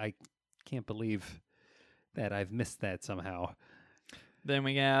 I can't believe that I've missed that somehow. Then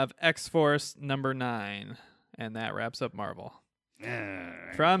we have X-Force, number 9. And that wraps up Marvel.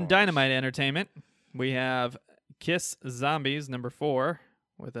 From Dynamite Entertainment, we have Kiss Zombies, number 4,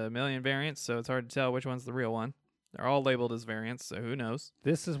 with a million variants, so it's hard to tell which one's the real one. They're all labeled as variants, so who knows?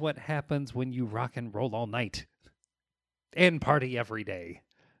 This is what happens when you rock and roll all night. And party every day.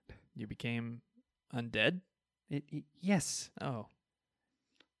 You became undead? Yes. Oh.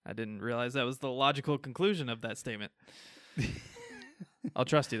 I didn't realize that was the logical conclusion of that statement. I'll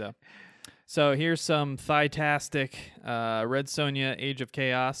trust you, though. So here's some Thigh-tastic Red Sonja, Age of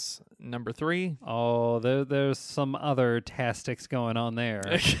Chaos, number 3. Oh, there's some other tastics going on there.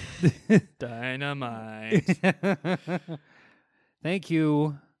 Dynamite. Thank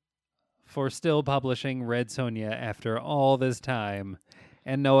you for still publishing Red Sonja after all this time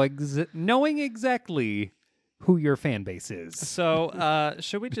and knowing exactly who your fan base is. So,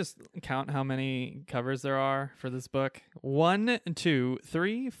 should we just count how many covers there are for this book? 1, 2,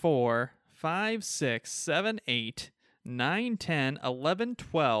 3, 4, 5, 6, 7, 8, 9, 10, 11,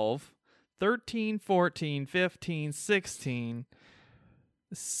 12, 13, 14, 15, 16,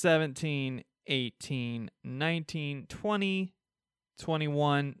 17, 18, 19, 20,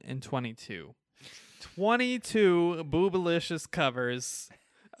 21, and 22. 22 boobalicious covers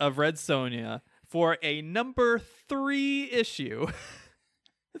of Red Sonja for a number 3 issue.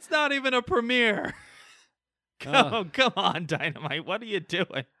 It's not even a premiere. Come on, Dynamite. What are you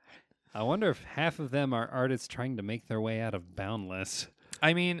doing? I wonder if half of them are artists trying to make their way out of Boundless.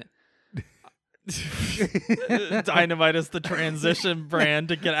 I mean, Dynamite is the transition brand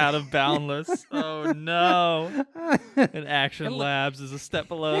to get out of Boundless. Oh, no. And Action Labs is a step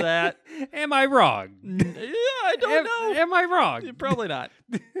below that. Am I wrong? Yeah, I don't know. Am I wrong? Probably not.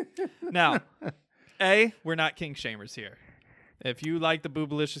 Now, A, we're not king shamers here. If you like the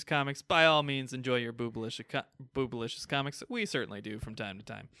Boobalicious comics, by all means, enjoy your Boobalicious comics. We certainly do from time to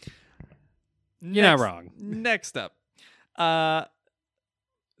time. You're not wrong. Next up.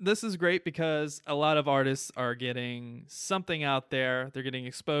 This is great because a lot of artists are getting something out there. They're getting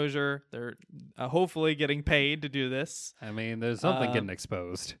exposure. They're hopefully getting paid to do this. I mean, there's something getting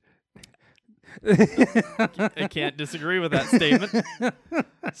exposed. I can't disagree with that statement.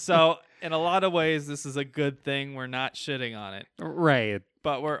 So, in a lot of ways, this is a good thing. We're not shitting on it. Right.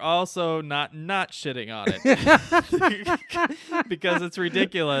 But we're also not shitting on it. Because it's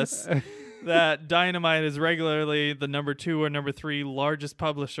ridiculous that Dynamite is regularly the number 2 or number 3 largest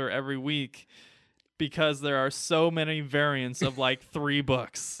publisher every week because there are so many variants of like 3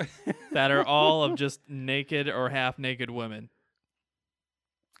 books that are all of just naked or half-naked women.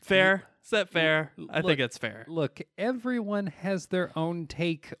 Fair? Is that fair? I think it's fair. Look, everyone has their own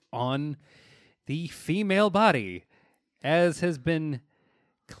take on the female body, as has been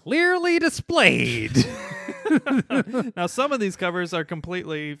clearly displayed. Now, some of these covers are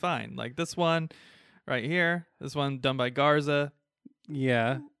completely fine. Like this one right here, this one done by Garza,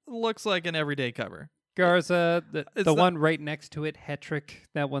 Yeah. looks like an everyday cover. Garza, It's the not- one right next to it, Hetrick,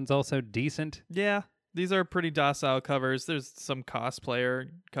 that one's also decent. Yeah, these are pretty docile covers. There's some cosplayer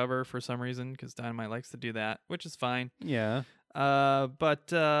cover for some reason because Dynamite likes to do that, which is fine. Yeah. But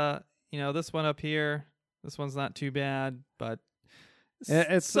this one up here, this one's not too bad, but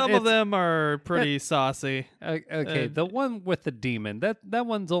some of them are pretty saucy. Okay, the one with the demon, that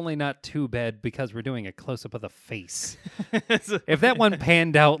one's only not too bad because we're doing a close-up of the face. If that one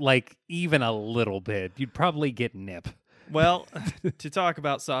panned out like even a little bit, you'd probably get nip. Well, to talk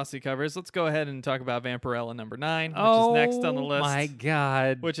about saucy covers, let's go ahead and talk about Vampirella number 9, which is next on the list. Oh my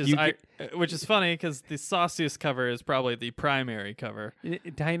god. Which is funny because the sauciest cover is probably the primary cover.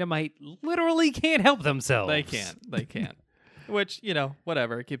 Dynamite literally can't help themselves. They can't. Which,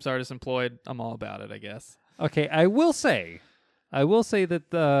 whatever. It keeps artists employed. I'm all about it, I guess. Okay, I will say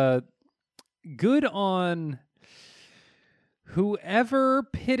that good on whoever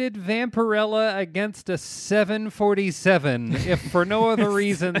pitted Vampirella against a 747, if for no other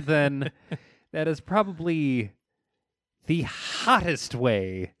reason than that is probably the hottest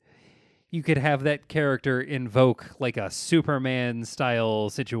way you could have that character invoke like a Superman style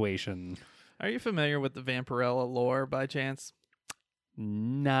situation. Are you familiar with the Vampirella lore by chance?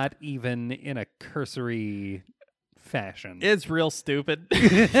 Not even in a cursory fashion. It's real stupid.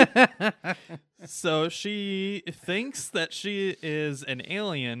 So she thinks that she is an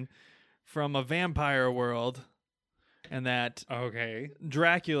alien from a vampire world and that Okay.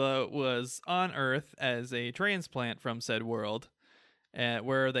 Dracula was on Earth as a transplant from said world,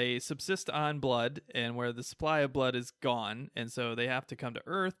 where they subsist on blood and where the supply of blood is gone, and so they have to come to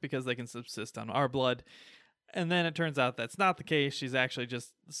Earth because they can subsist on our blood. And then it turns out that's not the case. She's actually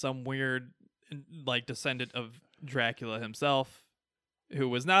just some weird, descendant of Dracula himself, who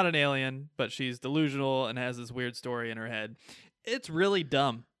was not an alien, but she's delusional and has this weird story in her head. It's really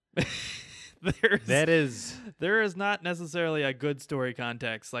dumb. There is not necessarily a good story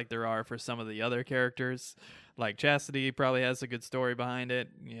context like there are for some of the other characters. Like Chastity probably has a good story behind it,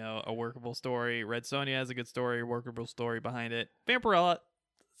 a workable story. Red Sonja has a good story, workable story behind it. Vampirella,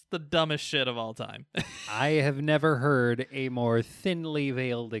 it's the dumbest shit of all time. I have never heard a more thinly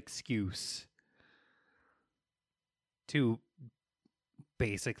veiled excuse to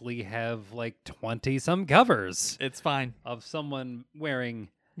basically have like 20 some covers It's fine. of someone wearing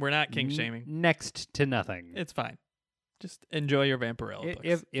We're not kink shaming. next to nothing. It's fine. Just enjoy your Vampirella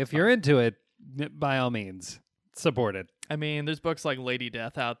books. If you're into it, by all means, support it. I mean, there's books like Lady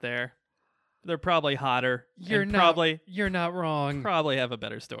Death out there. They're probably hotter. You're and not wrong. probably have a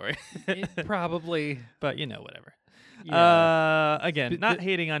better story. Probably. But whatever. Yeah. Again, But not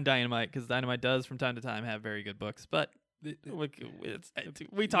hating on Dynamite because Dynamite does from time to time have very good books, but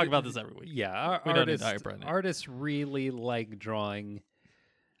we talk about this every week. Yeah, We don't need to hype on it. artists really like drawing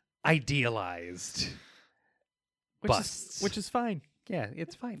idealized busts. Which is fine, Yeah,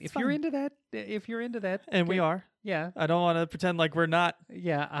 it's fine. It's If you're fine. into that, and we good. are. Yeah, I don't want to pretend like we're not,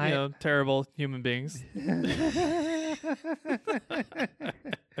 yeah. terrible human beings.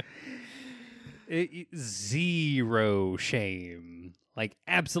 Zero shame, like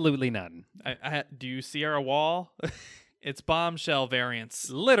absolutely none. Do you see our wall? It's bombshell variants.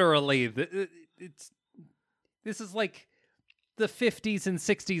 Literally, this is like the 50s and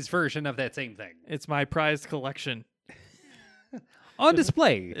 60s version of that same thing It's my prized collection. on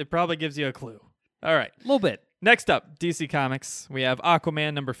display. It probably gives you a clue. All right. A little bit. Next up, DC Comics. We have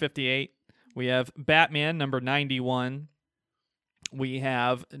Aquaman number 58. We have Batman number 91. We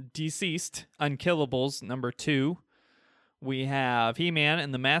have Deceased Unkillables number 2. We have He-Man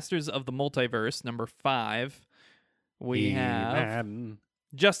and the Masters of the Multiverse, number 5. We have He-Man.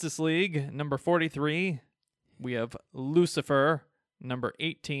 Justice League, number 43. We have Lucifer, number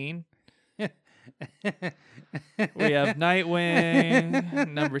 18. We have Nightwing,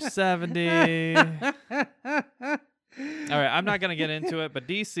 number 70. All right, I'm not going to get into it, but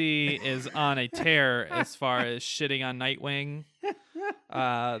DC is on a tear as far as shitting on Nightwing.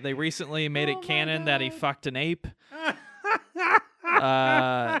 They recently made it canon that he fucked an ape.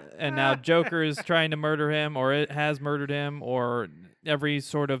 And now Joker is trying to murder him, or it has murdered him, or every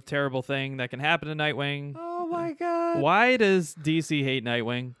sort of terrible thing that can happen to Nightwing. Oh my god. Why does DC hate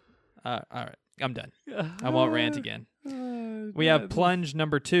Nightwing? All right, I'm done. I won't rant again. We have Plunge,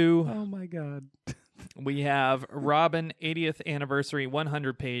 number 2. Oh my god. We have Robin 80th Anniversary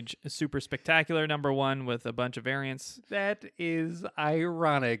 100-page Super Spectacular, number 1, with a bunch of variants. That is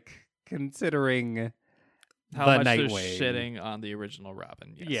ironic, considering How the much they're Nightwing. shitting on the original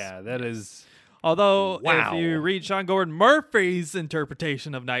Robin. Yes. Yeah, that is. Although, Wow. if you read Sean Gordon Murphy's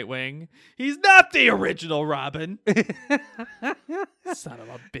interpretation of Nightwing, he's not the original Robin. Son of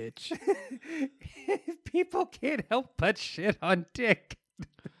a bitch. People can't help but shit on Dick.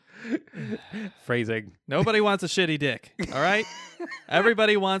 Phrasing. Nobody wants a shitty dick, all right?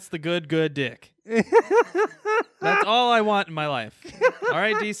 Everybody wants the good dick. That's all I want in my life. All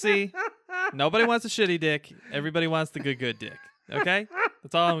right, DC? Nobody wants a shitty dick. Everybody wants the good dick, okay?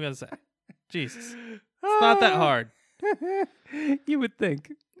 That's all I'm going to say. Jesus. It's not that hard. You would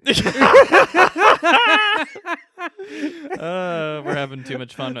think. We're having too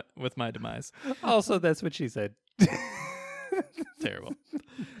much fun with my demise. Also, that's what she said. Terrible.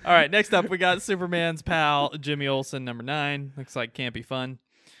 All right, next up, we got Superman's pal, Jimmy Olsen, number 9. Looks like can't be fun.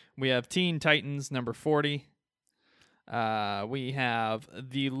 We have Teen Titans, number 40. We have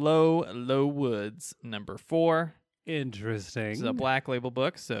The Low Woods, number 4. Interesting. It's a Black Label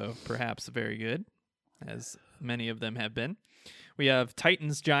book, so perhaps very good, as many of them have been. We have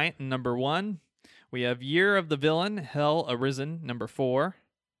Titans Giant, number 1. We have Year of the Villain, Hell Arisen, number 4.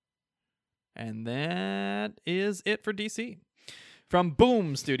 And that is it for DC. From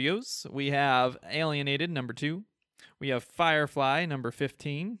Boom Studios, we have Alienated, number 2. We have Firefly, number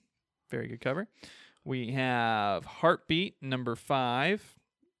 15. Very good cover. We have Heartbeat, number 5.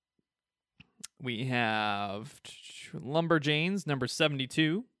 We have Lumberjanes, number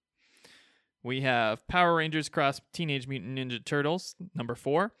 72. We have Power Rangers Cross Teenage Mutant Ninja Turtles, number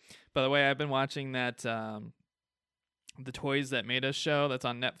 4. By the way, I've been watching that The Toys That Made Us show that's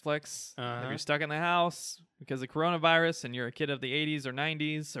on Netflix. If you're stuck in the house because of coronavirus and you're a kid of the 80s or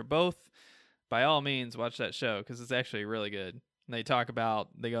 90s or both, by all means, watch that show because it's actually really good. And they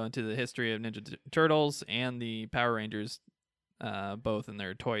go into the history of Ninja Turtles and the Power Rangers, both in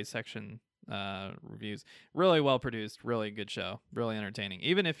their toy section reviews. Really well produced, really good show, really entertaining.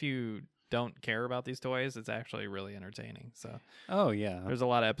 Even if you don't care about these toys, it's actually really entertaining. So Oh, yeah. there's a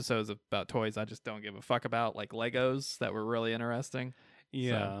lot of episodes about toys I just don't give a fuck about, like Legos, that were really interesting.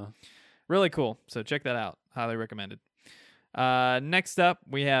 Yeah. Really cool. So check that out. Highly recommended. Next up,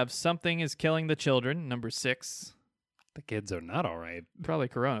 we have Something is Killing the Children, number 6. The kids are not all right. Probably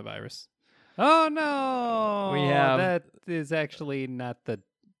coronavirus. Oh, no. We have- That is actually not the...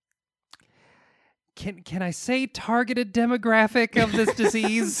 Can I say targeted demographic of this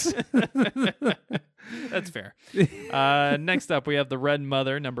disease? That's fair. Next up, we have The Red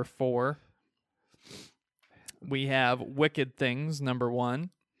Mother, number 4. We have Wicked Things, number 1.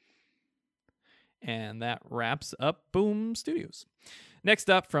 And that wraps up Boom Studios. Next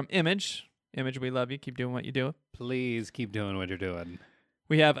up, from Image. Image, we love you. Keep doing what you do. Please keep doing what you're doing.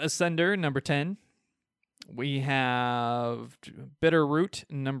 We have Ascender, number 10. We have Bitter Root,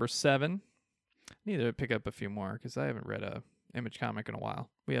 number 7. Need to pick up a few more because I haven't read a Image comic in a while.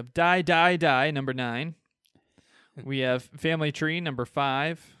 We have Die, Die, Die, number 9. We have Family Tree, number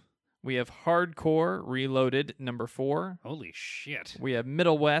 5. We have Hardcore Reloaded, number 4. Holy shit. We have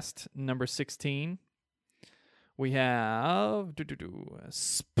Middle West, number 16. We have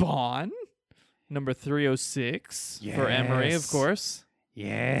Spawn, number 306, for Emery, of Yes. course.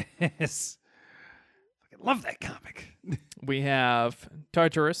 Yes. I love that comic. We have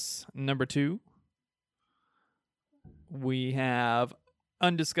Tartarus, number 2. We have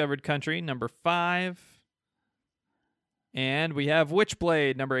Undiscovered Country, number 5. And we have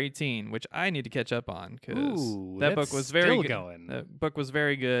Witchblade, number 18, which I need to catch up on because Ooh, that book that's was very still good. going. The book was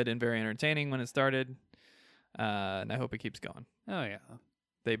very good and very entertaining when it started, and I hope it keeps going. Oh, yeah.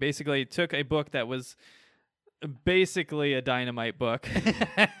 They basically took a book that was basically a Dynamite book.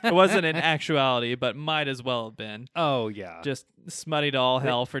 It wasn't in actuality, but might as well have been. Oh yeah. Just smutty to all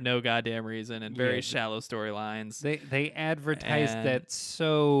hell for no goddamn reason and very Yeah. shallow storylines. They advertised And- that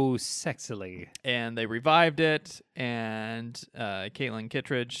so sexily. And they revived it, and Caitlin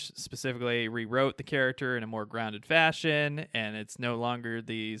Kittredge specifically rewrote the character in a more grounded fashion, and it's no longer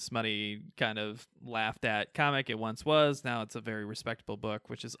the smutty kind of laughed at comic it once was. Now it's a very respectable book,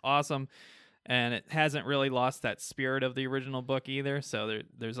 which is awesome. And it hasn't really lost that spirit of the original book either, so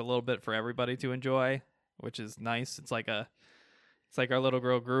there's a little bit for everybody to enjoy, which is nice. It's like our little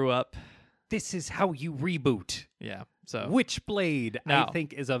girl grew up. This is how you reboot. Yeah. So Witchblade, Now- I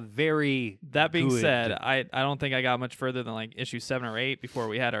think, is a very that being good- said, I don't think I got much further than like issue 7 or 8 before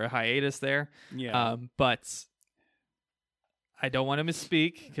we had our hiatus there. yeah. But I don't want to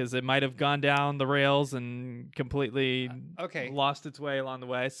misspeak because it might have gone down the rails and completely okay. lost its way along the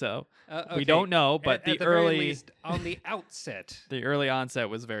way. So we Okay. don't know, but At the very early least, on the outset, the early onset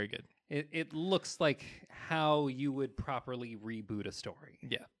was very good. it looks like how you would properly reboot a story.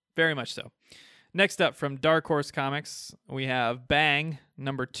 Yeah, very much so. Next up from Dark Horse Comics, we have Bang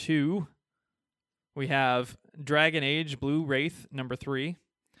number 2. We have Dragon Age Blue Wraith number 3.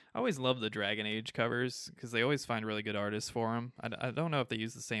 I always love the Dragon Age covers because they always find really good artists for them. I don't know if they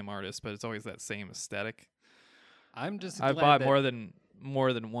use the same artist, but it's always that same aesthetic. I'm just I've glad bought that-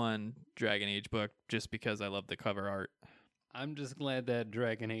 more than one Dragon Age book just because I love the cover art. I'm just glad that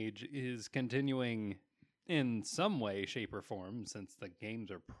Dragon Age is continuing in some way, shape, or form, since the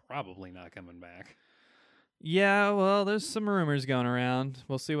games are probably not coming back. Yeah, well, there's some rumors going around.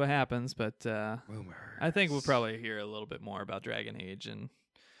 We'll see what happens, but Rumors. I think we'll probably hear a little bit more about Dragon Age in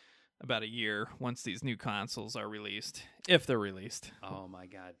about a year once these new consoles are released, if they're released. Oh my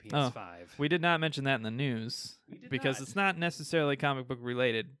God, Oh, PS5. We did not mention that in the news We did because not. it's not necessarily comic book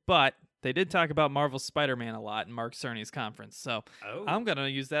related, but they did talk about Marvel Spider-Man a lot in Mark Cerny's conference. So Oh, I'm going to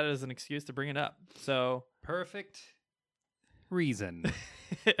use that as an excuse to bring it up. So perfect reason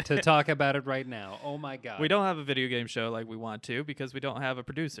to talk about it right now. Oh my God. we don't have a video game show like we want to because we don't have a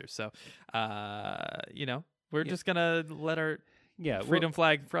producer. So, we're Yeah. just going to let our Yeah, freedom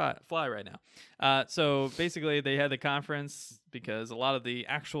flag fly right now. So basically, they had the conference because a lot of the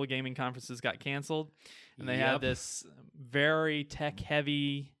actual gaming conferences got canceled, and they had Yep. this very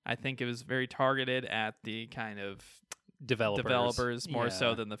tech-heavy. I think it was very targeted at the kind of developers more so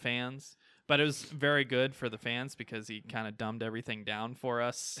Yeah. than the fans. But it was very good for the fans because he kind of dumbed everything down for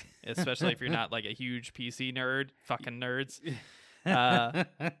us, especially if you're not like a huge PC nerd, fucking nerds.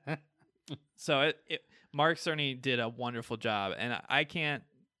 So Mark Cerny did a wonderful job, and I can't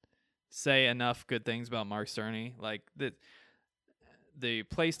say enough good things about Mark Cerny. Like the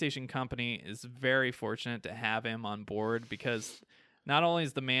PlayStation company is very fortunate to have him on board because not only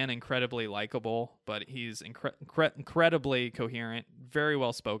is the man incredibly likable, but he's incredibly coherent, very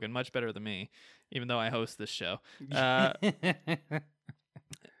well spoken, much better than me, even though I host this show.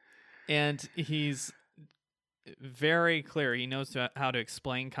 And he's very clear. He knows how to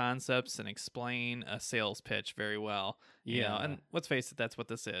explain concepts and explain a sales pitch very well. You know, Yeah. and let's face it, that's what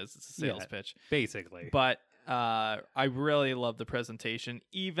this is. It's a sales Yeah. pitch. Basically. But I really love the presentation,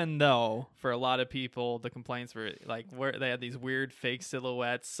 even though for a lot of people the complaints were like where they had these weird fake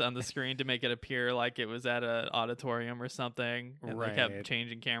silhouettes on the screen to make it appear like it was at an auditorium or something, and they kept Right.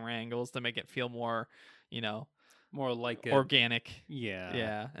 changing camera angles to make it feel more, More like a, organic. yeah.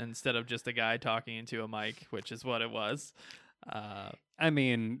 Yeah, instead of just a guy talking into a mic, which is what it was. I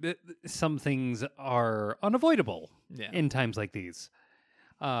mean, some things are unavoidable Yeah. in times like these.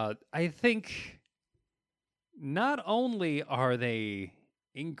 I think not only are they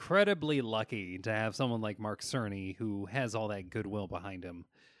incredibly lucky to have someone like Mark Cerny who has all that goodwill behind him,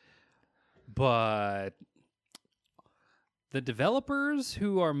 but the developers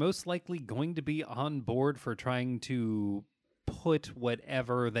who are most likely going to be on board for trying to put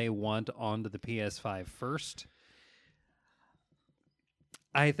whatever they want onto the PS5 first,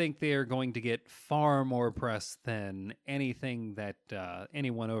 I think they are going to get far more press than anything that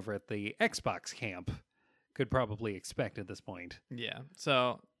anyone over at the Xbox camp could probably expect at this point. Yeah.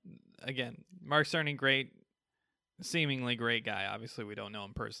 So again, Mark Cerny, great, seemingly great guy. Obviously, we don't know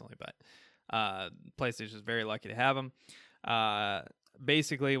him personally, but PlayStation is very lucky to have him.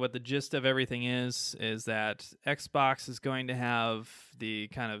 Basically, what the gist of everything is that Xbox is going to have the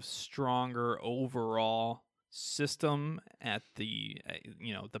kind of stronger overall system at the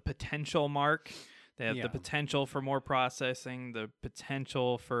the potential mark. They have Yeah. the potential for more processing, the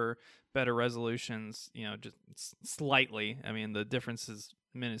potential for better resolutions, just slightly. I mean, the difference is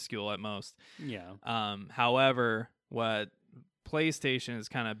minuscule at most. Yeah. However, what PlayStation is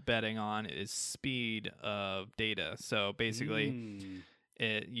kind of betting on is speed of data. So basically,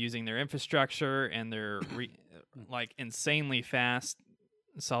 using their infrastructure and their like insanely fast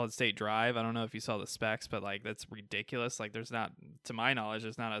solid state drive. I don't know if you saw the specs, but like that's ridiculous. Like there's not, to my knowledge,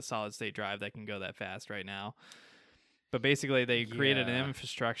 there's not a solid state drive that can go that fast right now. But basically, they created an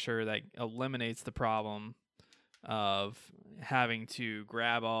infrastructure that eliminates the problem of having to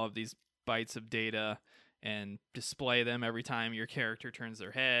grab all of these bytes of data and display them every time your character turns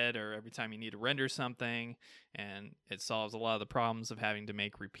their head or every time you need to render something. And it solves a lot of the problems of having to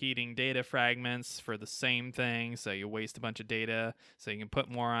make repeating data fragments for the same thing. So you waste a bunch of data, so you can put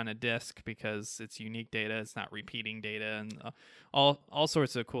more on a disk because it's unique data. It's not repeating data, and all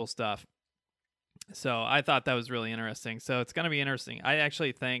sorts of cool stuff. So I thought that was really interesting. So it's going to be interesting. I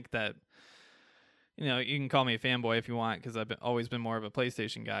actually think that, you know, you can call me a fanboy if you want, because I've always been more of a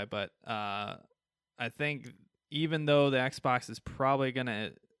PlayStation guy, but I think even though the Xbox is probably going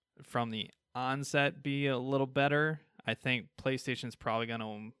to, from the onset, be a little better, I think PlayStation's probably going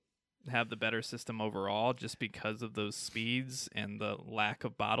to have the better system overall just because of those speeds and the lack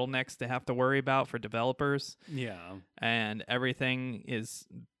of bottlenecks to have to worry about for developers. Yeah. And everything is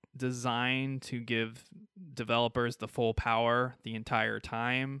designed to give developers the full power the entire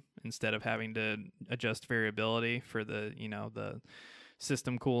time instead of having to adjust variability for the, you know, the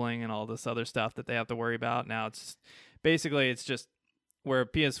system cooling and all this other stuff that they have to worry about. Now it's just where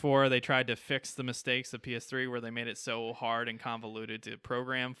PS4, they tried to fix the mistakes of PS3 where they made it so hard and convoluted to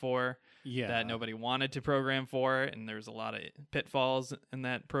program for that nobody wanted to program for it, and there's a lot of pitfalls in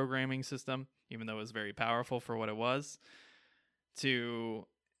that programming system, even though it was very powerful for what it was, to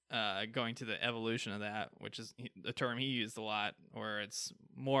going to the evolution of that, which is a term he used a lot, where it's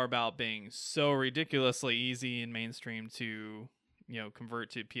more about being so ridiculously easy and mainstream to, you know, convert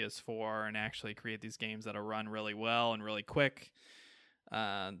to PS4 and actually create these games that'll run really well and really quick,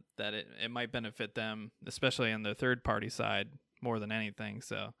 that it might benefit them, especially on the third-party side, more than anything.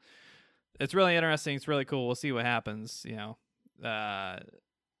 So it's really interesting. It's really cool. We'll see what happens. You know,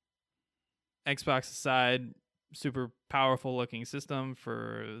 Xbox aside, super powerful-looking system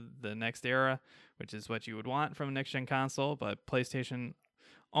for the next era, which is what you would want from a next-gen console, but PlayStation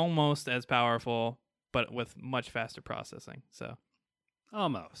almost as powerful, but with much faster processing. So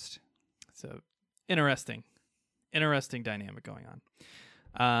Almost. So interesting dynamic going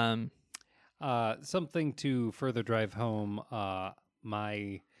on. Something to further drive home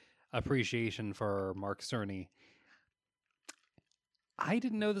my appreciation for Mark Cerny. I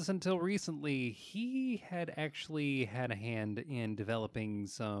didn't know this until recently. He had actually had a hand in developing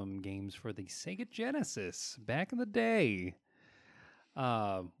some games for the Sega Genesis back in the day.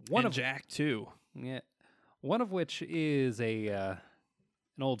 Jack too. Yeah, one of which is an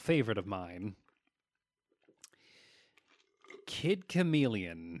old favorite of mine, Kid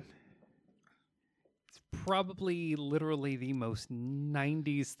Chameleon. It's probably literally the most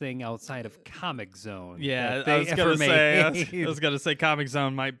 90s thing outside of Comic Zone. Yeah, that I they was ever gonna say. made. I was gonna say Comic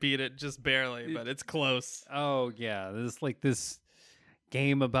Zone might beat it just barely, but it's close. Oh yeah, there's like this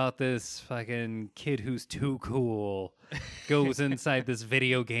game about this fucking kid who's too cool, goes inside this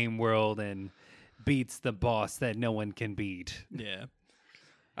video game world and beats the boss that no one can beat. Yeah.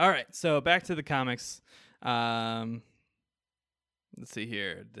 All right, so back to the comics. Let's see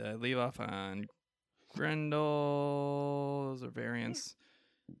here. Did I leave off on Grendel? Those are variants.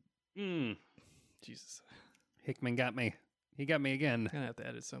 Jesus. Hickman got me. He got me again. I'm going to have to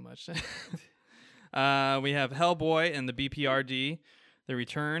edit so much. We have Hellboy and the BPRD, The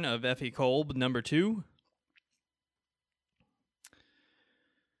Return of Effie Kolb, number 2.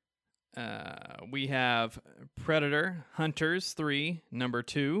 We have Predator Hunters 3, number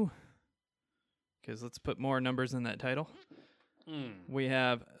 2. Because let's put more numbers in that title. We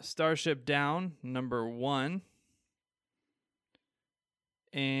have Starship Down, number 1.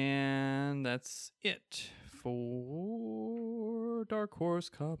 And that's it for Dark Horse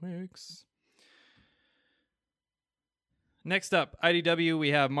Comics. Next up, IDW,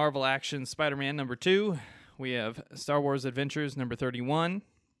 we have Marvel Action Spider-Man number 2. We have Star Wars Adventures number 31.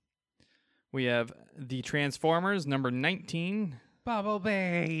 We have The Transformers number 19.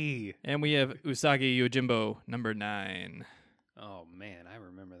 Bumblebee. And we have Usagi Yojimbo number 9. Oh man, I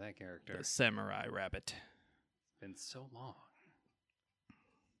remember that character. The Samurai Rabbit. It's been so long.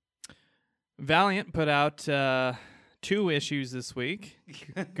 Valiant put out 2 issues this week.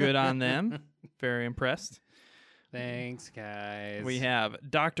 Good on them. Very impressed. Thanks, guys. We have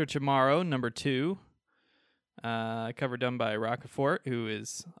Dr. Tomorrow, number 2. Cover done by Rockefort, who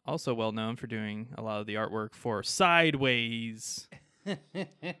is also well known for doing a lot of the artwork for Sideways.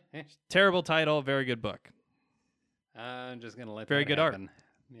 Terrible title, very good book. I'm just gonna let Very that good art. happen.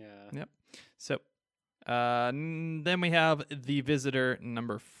 Yeah. Yep. So then we have The Visitor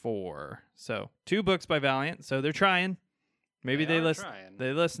number 4. So 2 books by Valiant. So they're trying. Maybe they are listen. trying.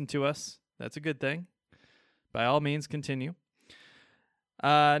 They listen to us. That's a good thing. By all means, continue.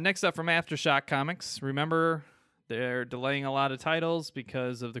 Next up from Aftershock Comics. Remember, they're delaying a lot of titles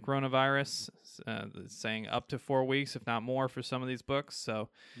because of the coronavirus. It's saying up to 4 weeks, if not more, for some of these books. So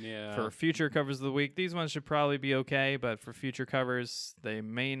Yeah. for future covers of the week, these ones should probably be okay. But for future covers, they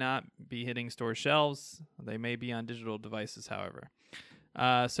may not be hitting store shelves. They may be on digital devices, however.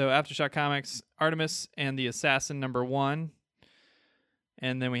 So Aftershock Comics, Artemis and the Assassin number 1.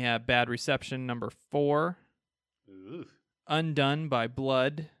 And then we have Bad Reception number 4. Ooh. Undone by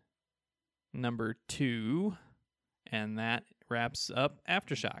Blood number 2. And that wraps up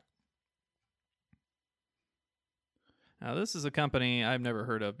Aftershock. Now, this is a company I've never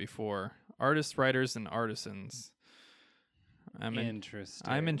heard of before. Artists, Writers, and Artisans. Interesting.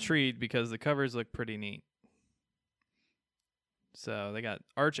 I'm intrigued because the covers look pretty neat. So they got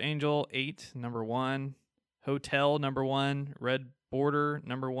Archangel 8, number 1. Hotel, number 1. Red Border,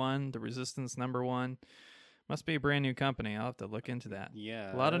 number 1. The Resistance, number 1. Must be a brand new company. I'll have to look into that.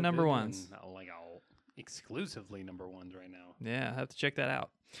 Yeah. A lot of number they're ones. doing, like exclusively number 1s right now. Yeah, I have to check that out.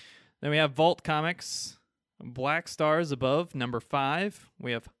 Then we have Vault Comics, Black Stars Above, number 5.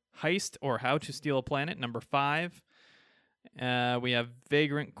 We have Heist or How to Steal a Planet, number 5. We have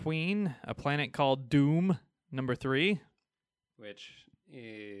Vagrant Queen, A Planet Called Doom, number 3. Which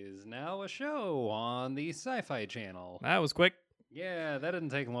is now a show on the Sci-Fi Channel. That was quick. Yeah, that didn't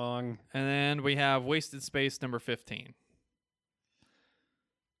take long. And then we have Wasted Space, number 15.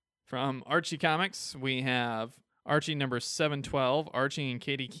 From Archie Comics, we have Archie number 712, Archie and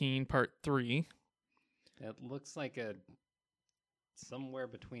Katie Keene, part 3. It looks like somewhere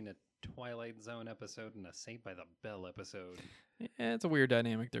between a Twilight Zone episode and a Saved by the Bell episode. Yeah, it's a weird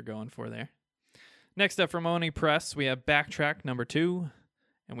dynamic they're going for there. Next up from Oni Press, we have Backtrack number 2,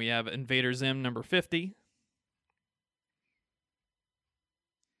 and we have Invader Zim number 50.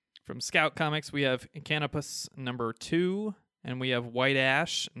 From Scout Comics, we have Canopus number 2, and we have White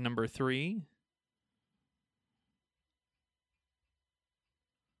Ash number 3.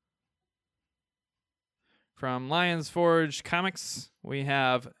 From Lions Forge Comics, we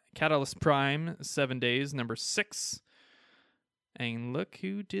have Catalyst Prime 7 Days number 6. And look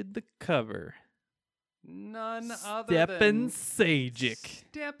who did the cover. None other Stepan than Sajic.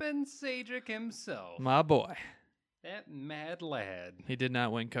 Stepan Sajic himself. My boy. That mad lad. He did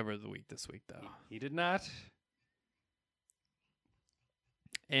not win cover of the week this week, though. He did not.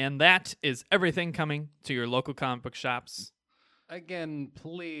 And that is everything coming to your local comic book shops. Again,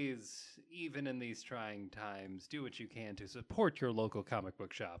 please, even in these trying times, do what you can to support your local comic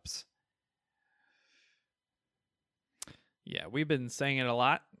book shops. Yeah, we've been saying it a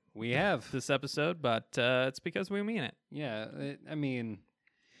lot We have. this episode, but it's because we mean it. Yeah, I mean,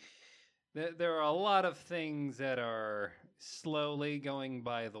 there are a lot of things that are slowly going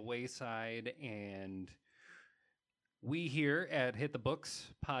by the wayside, and we here at Hit the Books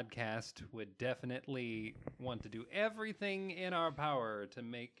podcast would definitely want to do everything in our power to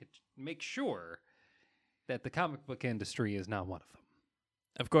make sure that the comic book industry is not one of them.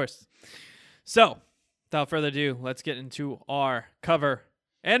 Of course. So, without further ado, let's get into our cover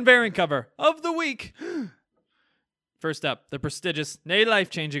and variant cover of the week. First up, the prestigious, nay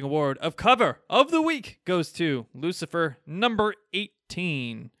life-changing award of cover of the week goes to Lucifer number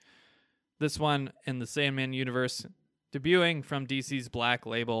 18. This one in the Sandman universe, debuting from DC's Black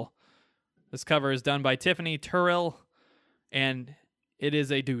Label. This cover is done by Tiffany Turrell, and it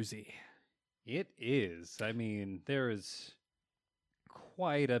is a doozy. It is. I mean, there is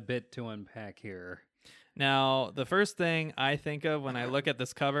quite a bit to unpack here. Now, the first thing I think of when I look at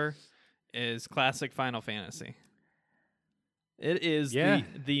this cover is classic Final Fantasy. It is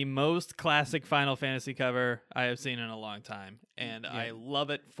the most classic Final Fantasy cover I have seen in a long time, and I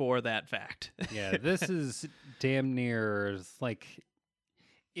love it for that fact. Yeah, this is damn near like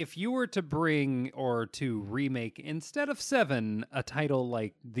if you were to bring or to remake instead of 7 a title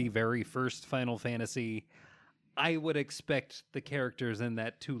like the very first Final Fantasy, I would expect the characters in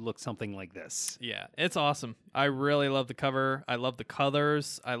that to look something like this. Yeah, it's awesome. I really love the cover. I love the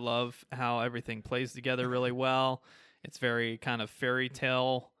colors. I love how everything plays together really well. It's very kind of fairy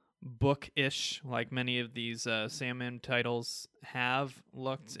tale book-ish, like many of these Sandman titles have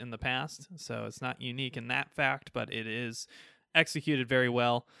looked in the past. So it's not unique in that fact, but it is executed very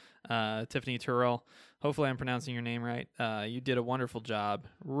well. Tiffany Turrell, hopefully I'm pronouncing your name right. You did a wonderful job.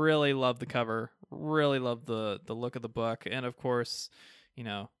 Really love the cover. Really love the look of the book. And of course, you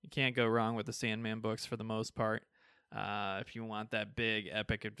know, you can't go wrong with the Sandman books for the most part. If you want that big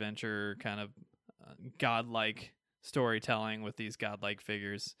epic adventure kind of godlike storytelling with these godlike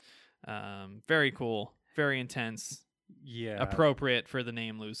figures, very cool, very intense, Yeah. appropriate for the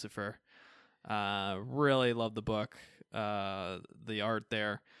name Lucifer. Really love the book, the art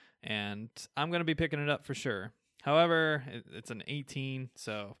there, and I'm going to be picking it up for sure. However, it's an 18,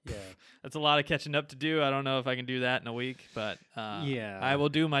 so Yeah. that's a lot of catching up to do. I don't know if I can do that in a week, but Yeah. I will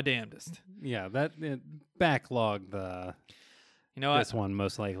do my damnedest. Yeah, that backlog the You know what? this one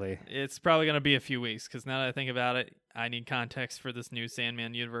most likely. It's probably going to be a few weeks because now that I think about it, I need context for this new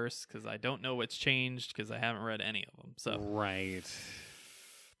Sandman universe because I don't know what's changed because I haven't read any of them. So Right.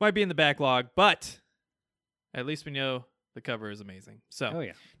 might be in the backlog, but at least we know the cover is amazing. So Oh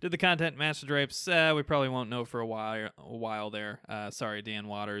yeah. did the content match the drapes? We probably won't know for a while there. Sorry, Dan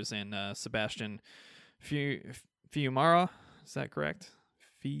Waters and Sebastian Fiumara. Is that correct?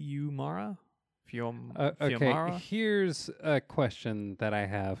 Fiumara? Okay, Fiumara? here's a question that I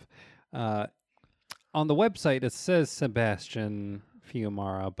have. On the website, it says Sebastian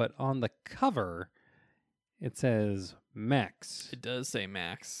Fiumara, but on the cover, it says Max It does say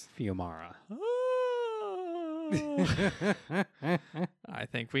Max. Fiumara. I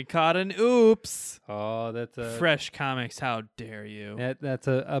think we caught an oops. Oh, that's a Fresh Comics, how dare you? that's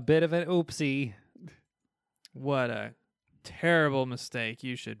a bit of an oopsie. What a terrible mistake.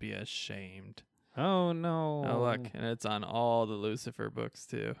 You should be ashamed. Oh no! Oh, look, and it's on all the Lucifer books,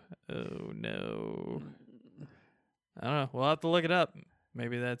 too. Oh, no. I don't know. We'll have to look it up.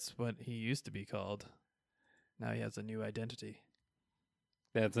 Maybe that's what he used to be called. Now he has a new identity.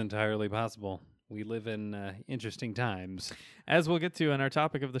 That's entirely possible. We live in interesting times. As we'll get to in our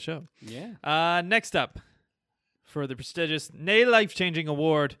topic of the show. Yeah. Next up, for the prestigious Nay Life-Changing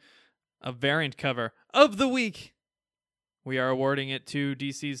Award of Variant Cover of the Week, we are awarding it to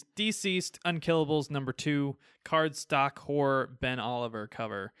DC's Deceased Unkillables #2 cardstock horror Ben Oliver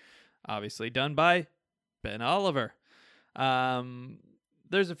cover. Obviously done by Ben Oliver.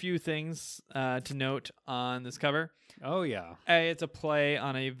 There's a few things to note on this cover. Oh yeah. It's a play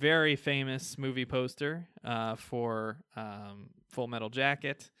on a very famous movie poster for Full Metal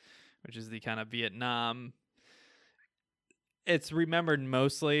Jacket, which is the kind of Vietnam. It's remembered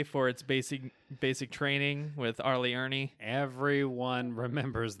mostly for its basic training with Arlie Ernie. Everyone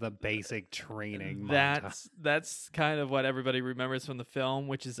remembers the basic training. montage. That's kind of what everybody remembers from the film,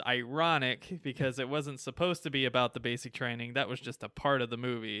 which is ironic because it wasn't supposed to be about the basic training. That was just a part of the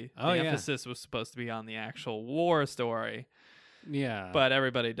movie. Oh, the yeah. emphasis was supposed to be on the actual war story. Yeah. But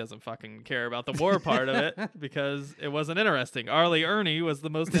everybody doesn't fucking care about the war part of it because it wasn't interesting. Arlie Ernie was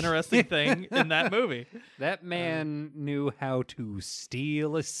the most interesting thing in that movie. that man knew how to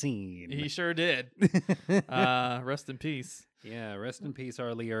steal a scene. He sure did. Rest in peace. Yeah, rest in peace,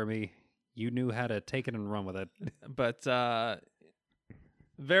 Arlie Ermy. You knew how to take it and run with it. But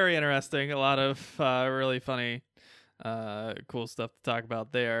very interesting. A lot of really funny, cool stuff to talk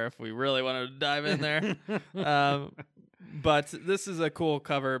about there if we really wanted to dive in there. But this is a cool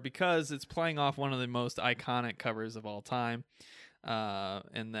cover because it's playing off one of the most iconic covers of all time.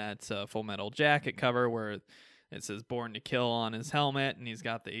 In that Full Metal Jacket cover where it says Born to Kill on his helmet, and he's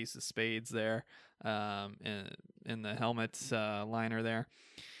got the Ace of Spades there in the helmet liner there.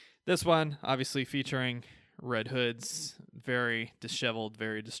 This one, obviously featuring Red Hood's very disheveled,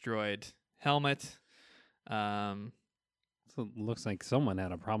 very destroyed helmet. So it looks like someone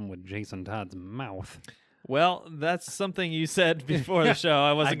had a problem with Jason Todd's mouth. Well, that's something you said before the show.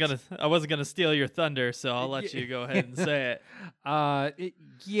 I wasn't gonna steal your thunder, so I'll let you go ahead and say it.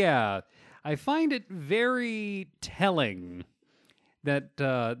 Yeah, I find it very telling that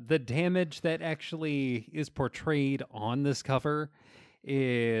the damage that actually is portrayed on this cover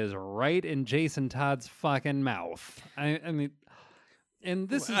is right in Jason Todd's fucking mouth. I mean, and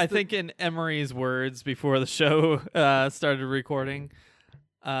this is I think in Emery's words before the show started recording,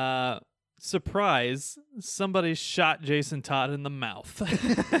 surprise, somebody shot Jason Todd in the mouth.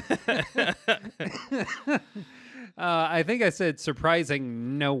 I think I said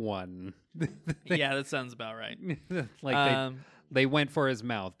surprising no one. Yeah, that sounds about right. Like they went for his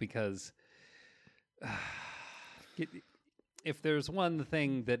mouth because if there's one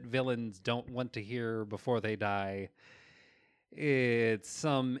thing that villains don't want to hear before they die, it's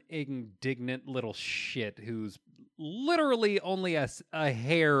some indignant little shit who's literally only a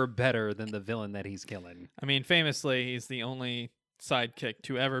hair better than the villain that he's killing. I mean, famously, he's the only sidekick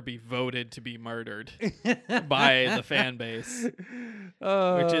to ever be voted to be murdered by the fan base,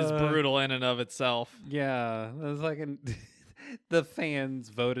 which is brutal in and of itself. Yeah, it was like the fans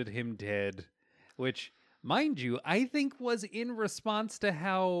voted him dead, which mind you, I think was in response to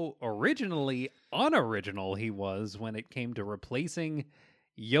how originally unoriginal he was when it came to replacing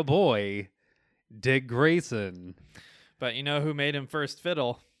ya boy, Dick Grayson. But you know who made him first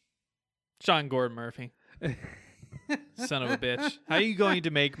fiddle? Sean Gordon Murphy. Son of a bitch. How are you going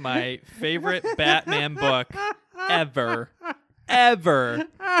to make my favorite Batman book ever,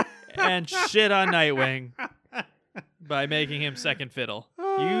 and shit on Nightwing by making him second fiddle?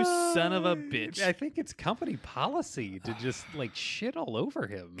 You son of a bitch. I think it's company policy to just like shit all over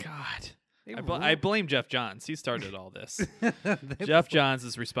him. God. They I blame Jeff Johns. He started all this. They- Jeff Johns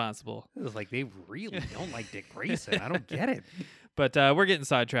is responsible. It was like they really don't like Dick Grayson. I don't get it. But we're getting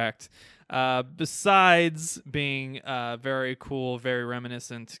sidetracked. Besides being a very cool, very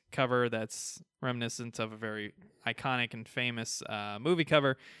reminiscent cover that's reminiscent of a very iconic and famous movie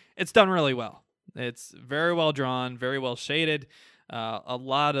cover, it's done really well. It's very well drawn, very well shaded, a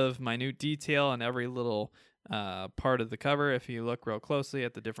lot of minute detail on every little part of the cover. If you look real closely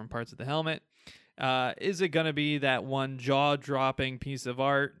at the different parts of the helmet, is it going to be that one jaw-dropping piece of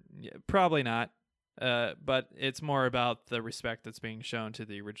art? Yeah, probably not. But it's more about the respect that's being shown to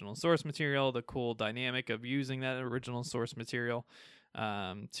the original source material, the cool dynamic of using that original source material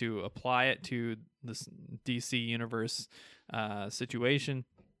to apply it to this DC universe situation.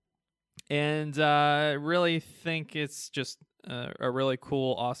 And I really think it's just a really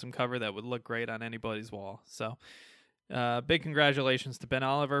cool, awesome cover that would look great on anybody's wall. So big congratulations to Ben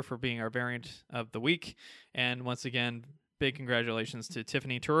Oliver for being our variant of the week. And once again, big congratulations to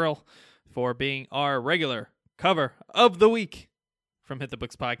Tiffany Turrell for being our regular cover of the week from Hit the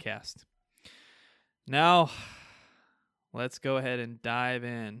Books Podcast. Now, let's go ahead and dive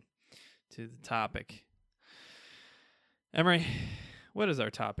in to the topic. Emery, what is our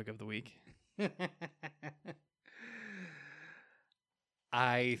topic of the week?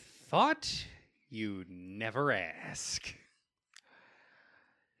 I thought you'd never ask.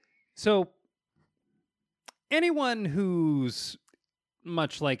 So, anyone who's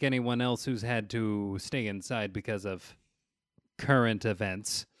much like anyone else who's had to stay inside because of current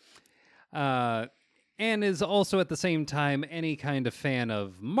events, and is also at the same time any kind of fan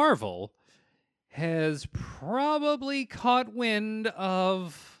of Marvel, has probably caught wind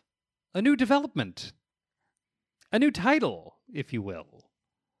of a new development, a new title, if you will.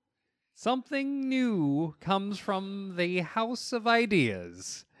 Something new comes from the House of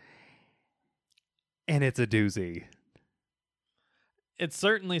Ideas, and it's a doozy. It's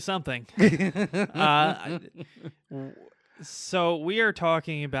certainly something. So we are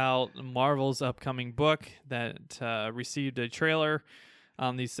talking about Marvel's upcoming book that received a trailer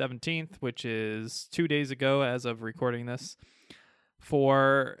on the 17th, which is 2 days ago as of recording this,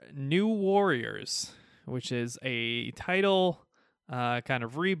 for New Warriors, which is a title kind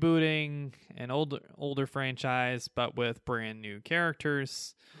of rebooting an older franchise, but with brand new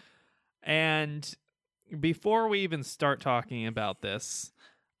characters. And before we even start talking about this,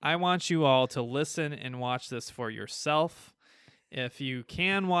 I want you all to listen and watch this for yourself. If you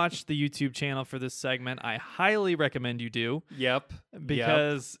can watch the YouTube channel for this segment, I highly recommend you do. Yep.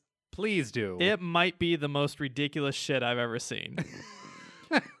 Because please do. it might be the most ridiculous shit I've ever seen.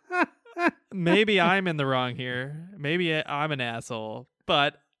 Maybe I'm in the wrong here. Maybe I'm an asshole.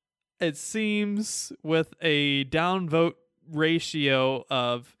 But it seems with a downvote ratio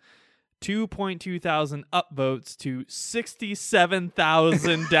of 2.2 thousand upvotes to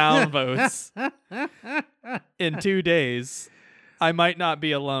 67,000 downvotes in 2 days, I might not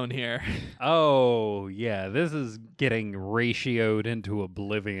be alone here. Oh, yeah, this is getting ratioed into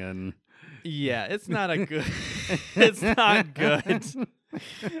oblivion. Yeah, it's not a good. It's not good.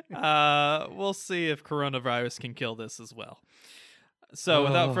 We'll see if coronavirus can kill this as well. So,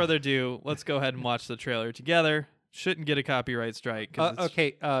 without further ado, let's go ahead and watch the trailer together. Shouldn't get a copyright strike.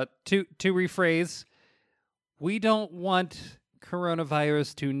 Okay, to rephrase, we don't want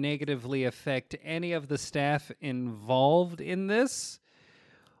coronavirus to negatively affect any of the staff involved in this.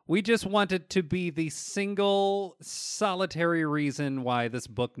 We just want it to be the single solitary reason why this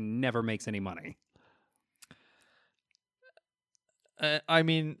book never makes any money. I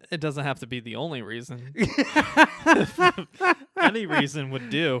mean, it doesn't have to be the only reason. Any reason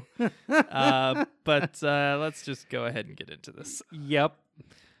would do. But let's just go ahead and get into this. Yep.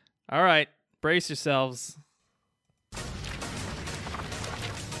 All right. Brace yourselves.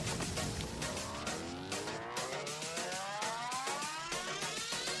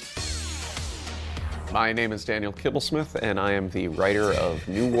 My name is Daniel Kibblesmith, and I am the writer of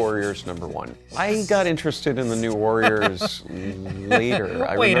New Warriors #1. I got interested in the New Warriors later.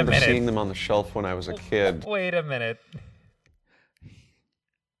 I Wait a remember minute. seeing them on the shelf when I was a kid. Wait a minute.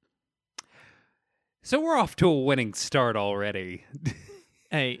 So we're off to a winning start already.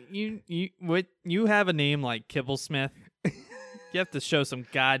 Hey, you have a name like Kibblesmith. You have to show some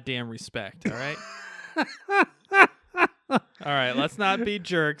goddamn respect, all right? All right, let's not be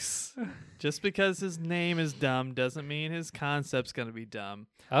jerks. Just because his name is dumb doesn't mean his concept's going to be dumb.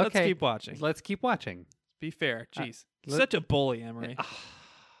 Okay. Let's keep watching. Let's keep watching. Be fair. Jeez. let- Such a bully, Emery.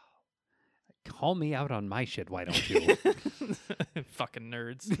 Call me out on my shit, why don't you? Fucking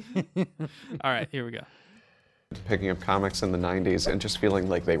nerds. All right, here we go. Picking up comics in the 90s and just feeling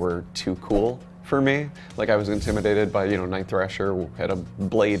like they were too cool for me. Like I was intimidated by, Night Thrasher who had a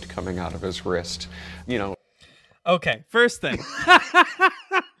blade coming out of his wrist. Okay, first thing.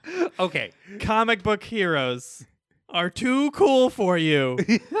 Okay. Comic book heroes are too cool for you.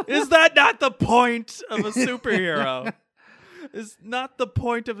 Is that not the point of a superhero? Is not the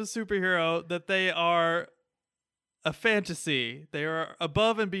point of a superhero that they are a fantasy? They are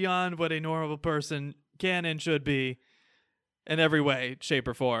above and beyond what a normal person can and should be in every way, shape,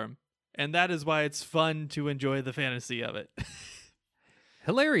 or form. And that is why it's fun to enjoy the fantasy of it.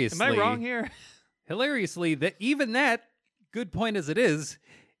 Hilariously. Am I wrong here? Hilariously, that even that, good point as it is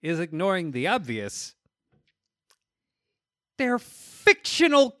ignoring the obvious. They're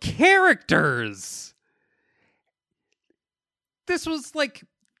fictional characters. This was like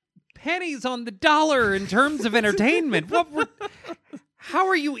pennies on the dollar in terms of entertainment. How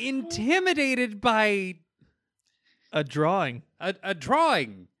are you intimidated by A drawing. a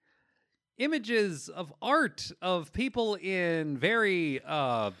drawing? Images of art of people in very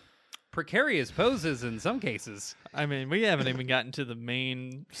precarious poses in some cases. I mean, we haven't even gotten to the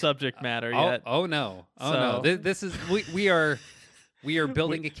main subject matter yet. Oh no. Oh So- no. This is we are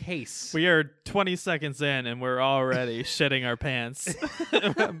building a case. We are 20 seconds in and we're already shitting our pants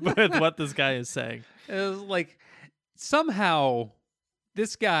with what this guy is saying. It was like somehow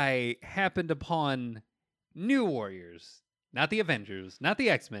this guy happened upon New Warriors, not the Avengers, not the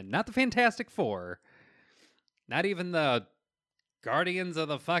X-Men, not the Fantastic Four, not even the Guardians of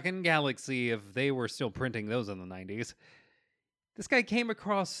the fucking Galaxy if they were still printing those in the 90s. This guy came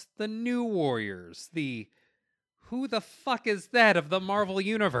across the New Warriors, the who the fuck is that of the Marvel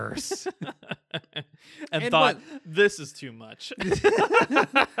Universe? and And thought, this is too much.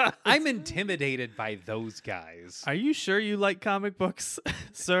 I'm intimidated by those guys. Are you sure you like comic books,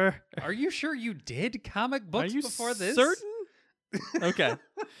 sir? Are you sure you did comic books Are you before this? certain? Okay.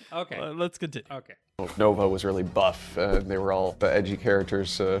 Okay. Let's continue. Okay. Nova was really buff. They were all the edgy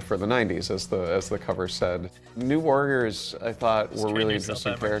characters for the 90s, as the cover said. New Warriors, I thought, were really yourself,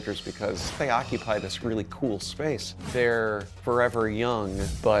 interesting Emery. characters because they occupy this really cool space. They're forever young,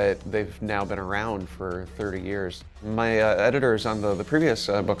 but they've now been around for 30 years. My editors on the previous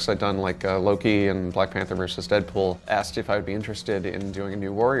books I'd done, like Loki and Black Panther versus Deadpool, asked if I would be interested in doing a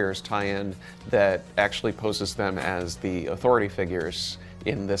New Warriors tie-in that actually poses them as the authority figures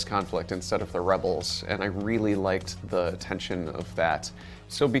in this conflict instead of the rebels, and I really liked the tension of that.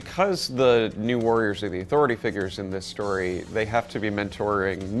 So because the New Warriors are the authority figures in this story, they have to be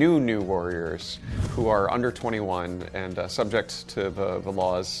mentoring New Warriors who are under 21 and subject to the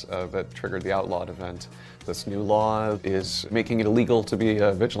laws that triggered the Outlawed event. This new law is making it illegal to be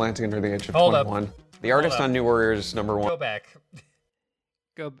a vigilante under the age of Hold up. 21. The artist up. on New Warriors #1. Go back.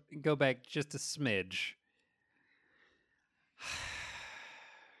 Go back just a smidge.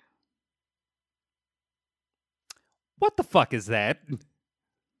 What the fuck is that?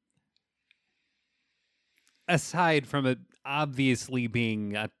 Aside from it obviously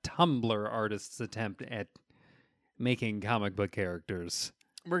being a Tumblr artist's attempt at making comic book characters.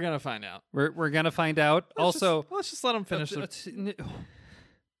 We're going to find out. We're gonna find out. Also, let's just let him finish. We'll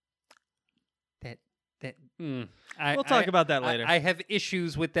talk about that later. I have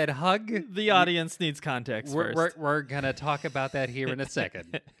issues with that hug. The audience needs context first. We're gonna talk about that here in a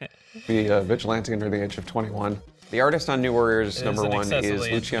second. Be a vigilante under the age of 21. The artist on New Warriors It is an #1 is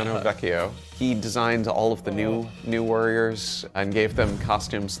excessively Luciano intimate Vecchio. He designed all of the new Warriors and gave them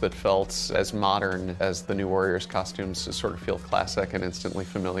costumes that felt as modern as the New Warriors costumes to sort of feel classic and instantly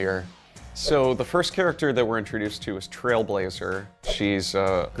familiar. So the first character that we're introduced to is Trailblazer. She's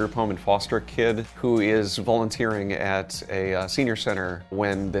a group home and foster kid who is volunteering at a senior center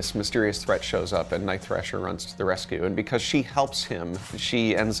when this mysterious threat shows up and Night Thrasher runs to the rescue. And because she helps him,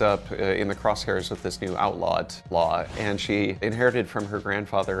 she ends up in the crosshairs of this new outlawed law. And she inherited from her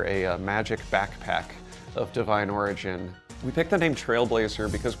grandfather a magic backpack of divine origin. We picked the name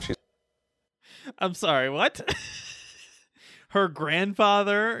Trailblazer because she's I'm sorry, what? Her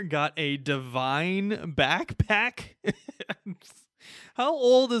grandfather got a divine backpack? How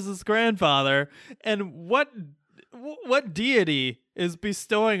old is this grandfather? And what deity is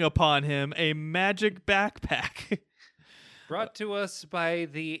bestowing upon him a magic backpack. Brought to us by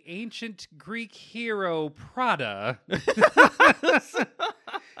the ancient Greek hero Prada.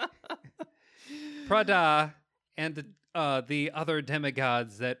 Prada and the other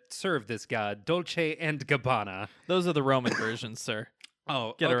demigods that serve this god, Dolce and Gabbana. Those are the Roman versions, sir.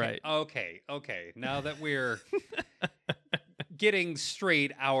 Oh, Get it okay, right. Okay. Now that we're getting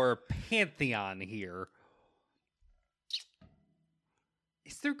straight our pantheon here,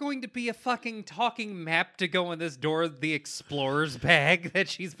 is there going to be a fucking talking map to go in this Dora the Explorer's bag that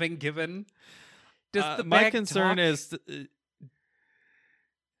she's been given? Does the my bag concern talk? is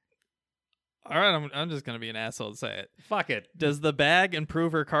all right, I'm just gonna be an asshole and say it. Fuck it. Does the bag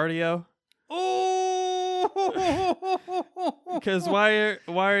improve her cardio? Oh! Because why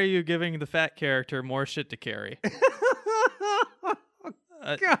are you giving the fat character more shit to carry?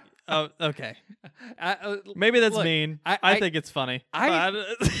 God. Oh, okay. Maybe that's look, mean. I- I think it's funny.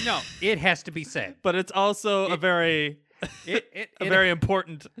 No, it has to be said. But it's also a very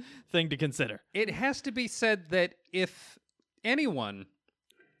important thing to consider. It has to be said that if anyone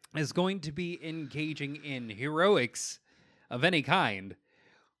is going to be engaging in heroics of any kind,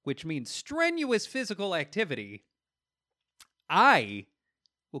 which means strenuous physical activity, I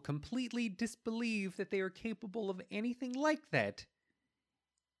will completely disbelieve that they are capable of anything like that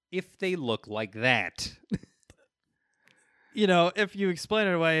if they look like that. You know, if you explain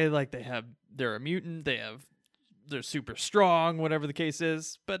it away, like they're a mutant, they're super strong, whatever the case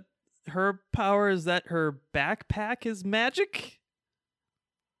is, but her power is that her backpack is magic?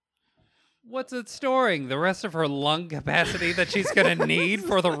 What's it storing? The rest of her lung capacity that she's going to need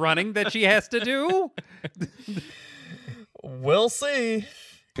for the running that she has to do? We'll see.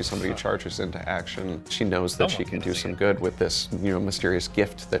 She's somebody who charges into action. She knows that she can do some good with this, mysterious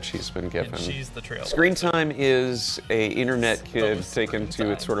gift that she's been given. And she's the trail. Screen Time is a internet kid taken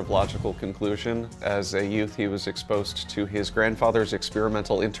to its sort of logical conclusion. As a youth, he was exposed to his grandfather's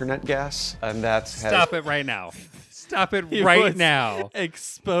experimental internet gas, and that's Stop it right now. Stop it He right was now.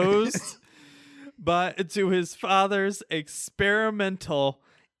 Exposed to his father's experimental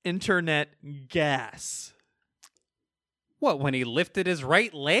internet gas. What, when he lifted his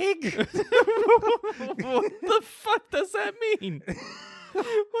right leg? What the fuck does that mean?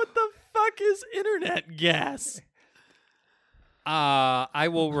 What the fuck is internet gas? I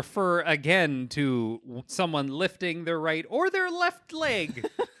will refer again to someone lifting their right or their left leg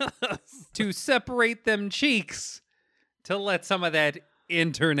to separate them cheeks to let some of that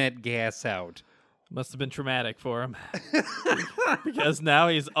internet gas out. Must have been traumatic for him. Because now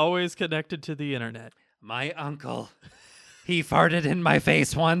he's always connected to the internet. My uncle, he farted in my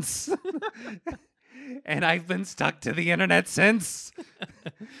face once. And I've been stuck to the internet since.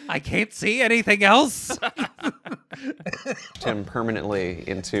 I can't see anything else. him permanently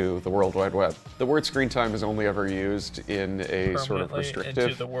into the World Wide Web. The word screen time is only ever used in a sort of Permanently into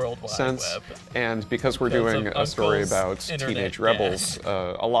restrictive the World Wide sense. Web. And because we're Because doing of a story Uncle's about internet teenage rebels,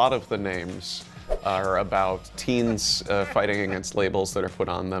 a lot of the names are about teens fighting against labels that are put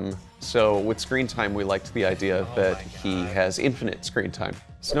on them. So with screen time, we liked the idea that he has infinite screen time.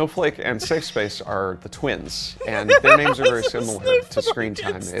 Snowflake and Safe Space are the twins, and their names are very similar to screen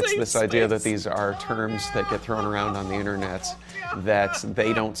time. It's this idea that these are terms that get thrown around on the internet that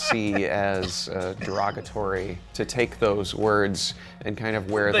they don't see as derogatory, to take those words and kind of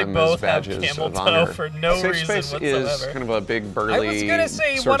wear They them as both have badges camel of toe honor. for no Safe reason Space is whatsoever. kind of a big, burly, I was gonna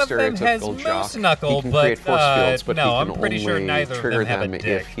say sort one of of them has stereotypical moose jock. knuckle, He can but, create force fields, but no, he I'm can pretty sure only neither of trigger them have a if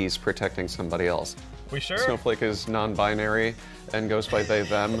dick. he's protecting somebody else. We sure? Snowflake is non-binary and goes by they,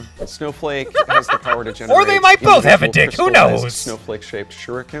 them. Snowflake has the power to generate Or they might both have a individual dick, who crystallized knows? Snowflake-shaped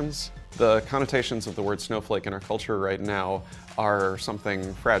shurikens. The connotations of the word snowflake in our culture right now are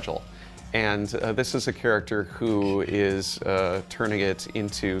something fragile. And this is a character who is turning it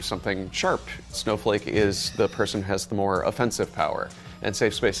into something sharp. Snowflake is the person who has the more offensive power, and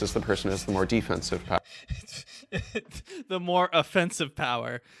Safe Space is the person who has the more defensive power. The more offensive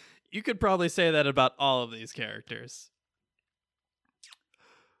power. You could probably say that about all of these characters.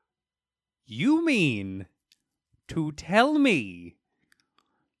 You mean to tell me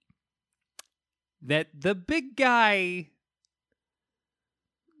that the big guy,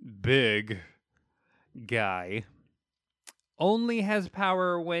 only has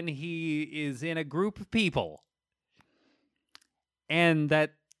power when he is in a group of people, and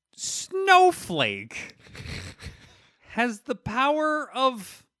that Snowflake has the power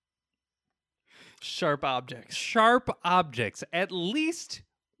of Sharp objects. sharp objects, at least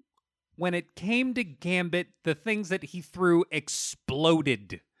when it came to Gambit, the things that he threw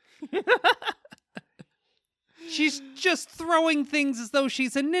exploded. She's just throwing things as though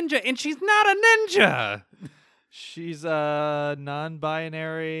she's a ninja, and she's not a ninja. She's a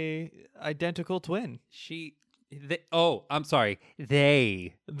non-binary identical twin. I'm sorry.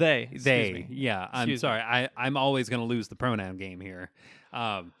 They. Excuse me. Yeah, I'm Excuse sorry. I'm always going to lose the pronoun game here.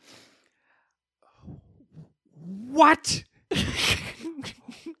 What?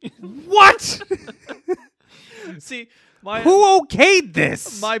 What? See, Who okayed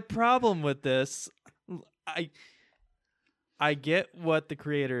this? my problem with this, I get what the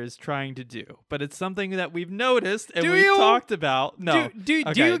creator is trying to do, but it's something that we've noticed and Do we've you? talked about. No, Do you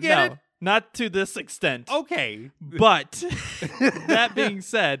Okay, get no, it? Not to this extent. Okay. But that being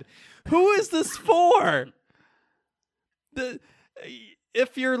said, who is this for?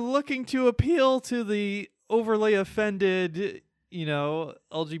 If you're looking to appeal to the overly offended,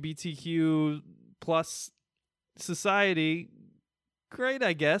 LGBTQ plus society, great,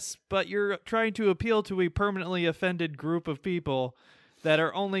 I guess, but you're trying to appeal to a permanently offended group of people that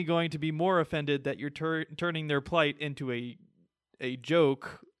are only going to be more offended that you're turning their plight into a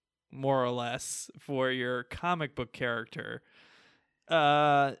joke, more or less, for your comic book character.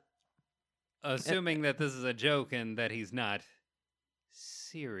 Assuming that this is a joke and that he's not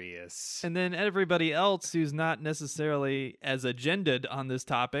serious. And then everybody else who's not necessarily as agendaed on this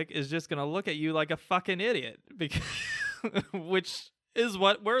topic is just going to look at you like a fucking idiot, because which is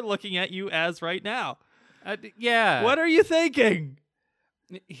what we're looking at you as right now. Yeah. What are you thinking?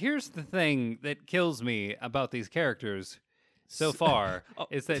 Here's the thing that kills me about these characters so far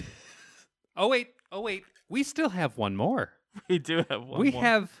is that Oh wait. We still have one more. We do have one We more.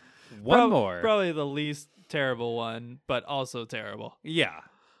 have one more. Probably the least terrible one, but also terrible. Yeah.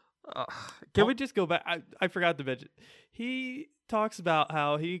 Can we just go back? I forgot to mention. He talks about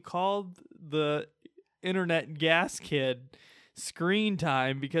how he called the internet gas kid screen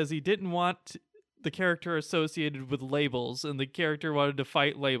time because he didn't want the character associated with labels, and the character wanted to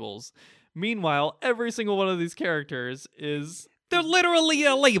fight labels. Meanwhile, every single one of these characters is They're literally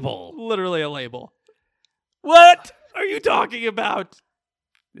a label. literally a label. What are you talking about?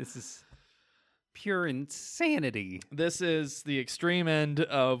 This is pure insanity. This is the extreme end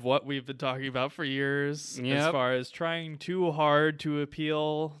of what we've been talking about for years, as Yep. far as trying too hard to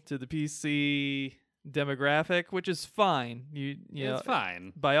appeal to the PC demographic, which is fine. You know, It's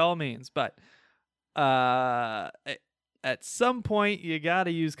fine. by all means, but at some point you got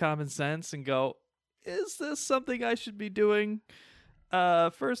to use common sense and go, is this something I should be doing?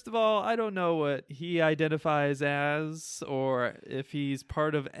 First of all, I don't know what he identifies as or if he's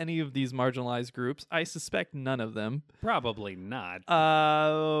part of any of these marginalized groups. I suspect none of them. Probably not.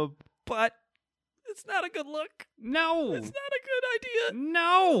 But it's not a good look. No. It's not a good idea.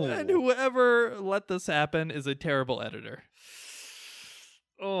 No. And whoever let this happen is a terrible editor.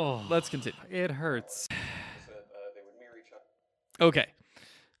 Oh, Let's continue. it hurts. Okay,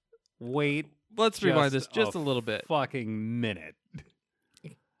 Wait. let's rewind this just a little bit. Fucking minute.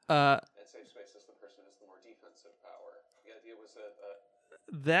 safe space is the person has the more defensive power. The idea was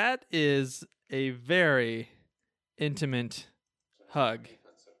that That is a very intimate hug.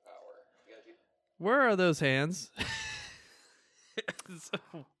 defensive power. The idea Where are those hands?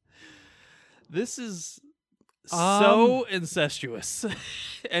 This is so incestuous.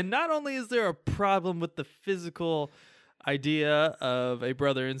 And not only is there a problem with the physical idea of a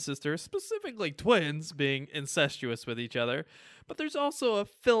brother and sister, specifically twins, being incestuous with each other, but there's also a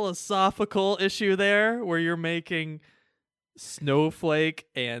philosophical issue there where you're making Snowflake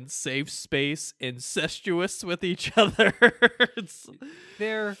and Safe Space incestuous with each other.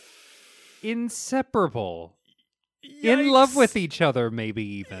 They're inseparable. In love with each other, maybe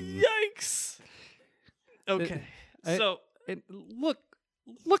even. Yikes. Okay. I- So And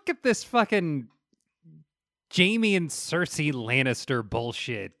look at this fucking Jaime and Cersei Lannister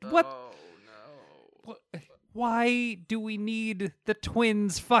bullshit. What? Oh no. Why do we need the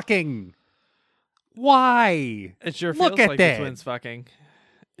twins fucking? Why? it sure Look feels at like that. the twins fucking.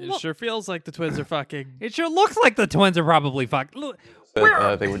 It Look- sure feels like the twins are fucking. It sure looks like the twins are probably fucked. Look,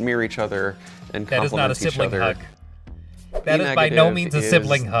 That, they would mirror each other and That is not a complement each sibling other. hug. That is by no means a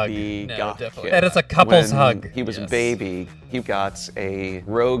sibling hug. No, Goth definitely kid. That is a couple's When hug. He was Yes. a baby. He got a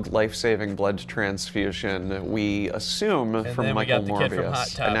rogue life-saving blood transfusion. We assume then from we Michael got the kid from Hot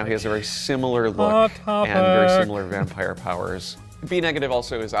Morbius, and now he Topic. has a very similar Hot look and very Topic. similar vampire powers. B negative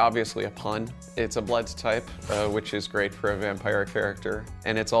also is obviously a pun. It's a blood type, which is great for a vampire character,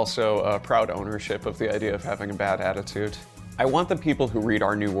 and it's also a proud ownership of the idea of having a bad attitude. I want the people who read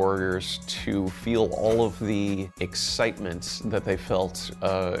Our New Warriors to feel all of the excitement that they felt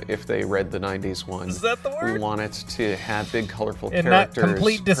if they read the 90s one. Is that the word? We want it to have big, colorful And not characters,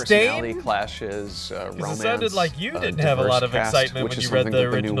 complete disdain? personality clashes, romance. It sounded like you didn't have a diverse lot of cast, excitement which when is you read something the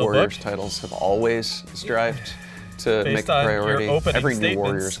that the New original Warriors book. titles have always strived to Based make a on your priority. opening Every New statements.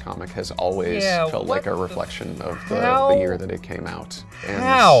 Warriors comic has always Yeah, felt what like a the- reflection of How? the year that it came out. And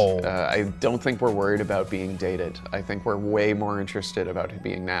How? I don't think we're worried about being dated. I think we're way more interested about it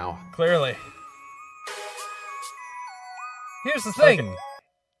being now. Clearly. Here's the thing.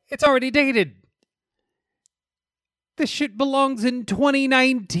 It's already dated. This shit belongs in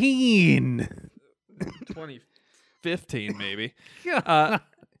 2019. 2015, maybe. Yeah.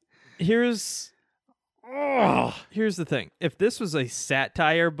 Here's the thing. If this was a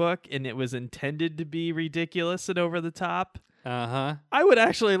satire book and it was intended to be ridiculous and over the top, Uh-huh. I would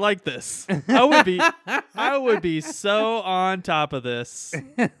actually like this. I would be so on top of this.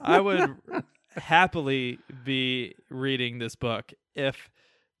 I would happily be reading this book if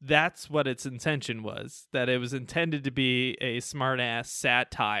that's what its intention was, that it was intended to be a smart-ass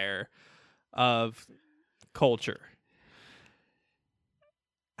satire of culture.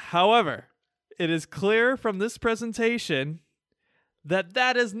 However, it is clear from this presentation that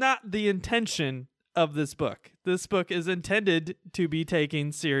that is not the intention of this book. This book is intended to be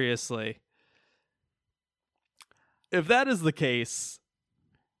taken seriously. If that is the case,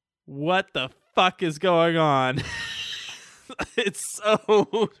 what the fuck is going on? It's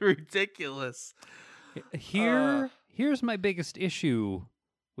so ridiculous. Here's my biggest issue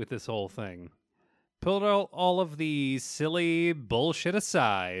with this whole thing. Put all of the silly bullshit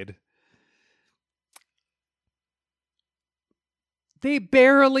aside. They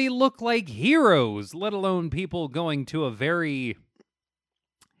barely look like heroes, let alone people going to a very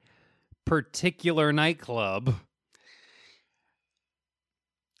particular nightclub.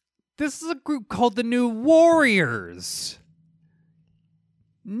 This is a group called the New Warriors.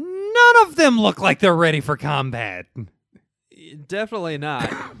 None of them look like they're ready for combat. Definitely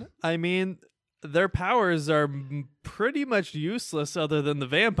not. I mean, their powers are pretty much useless other than the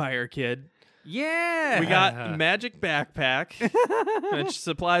vampire kid. Yeah. We got Magic Backpack, which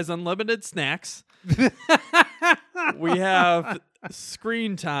supplies unlimited snacks. We have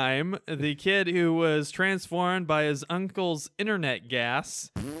Screen Time, the kid who was transformed by his uncle's internet gas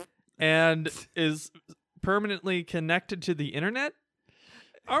and is permanently connected to the internet.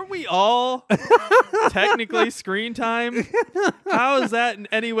 Aren't we all technically Screen Time? How is that in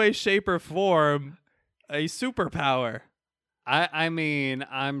any way, shape, or form a superpower? I mean,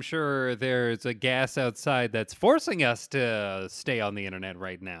 I'm sure there's a gas outside that's forcing us to stay on the internet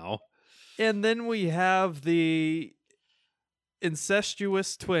right now. And then we have the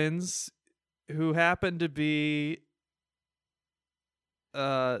incestuous twins who happen to be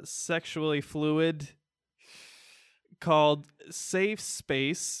sexually fluid, called Safe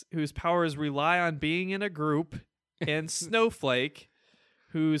Space, whose powers rely on being in a group, and Snowflake,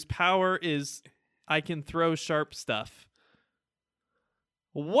 whose power is I can throw sharp stuff.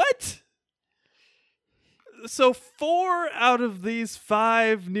 What? So 4 out of these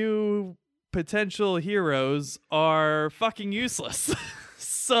 5 new potential heroes are fucking useless.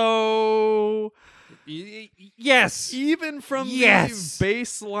 So Yes. even from Yes. the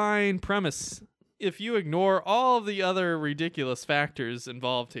baseline premise, if you ignore all of the other ridiculous factors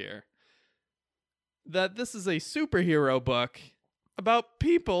involved here, that this is a superhero book about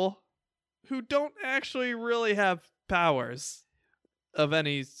people who don't actually really have powers of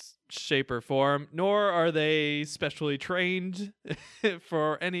any shape or form, nor are they specially trained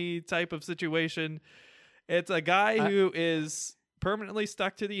for any type of situation. It's a guy who is permanently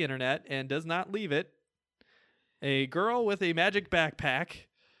stuck to the internet and does not leave it, a girl with a magic backpack,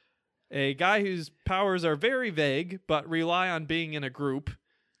 a guy whose powers are very vague but rely on being in a group,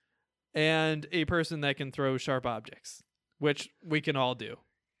 and a person that can throw sharp objects, which we can all do.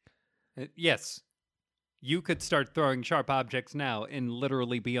 Yes. You could start throwing sharp objects now and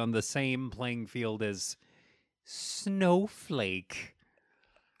literally be on the same playing field as Snowflake.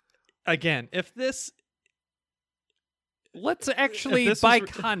 Again, if this... Let's actually, this by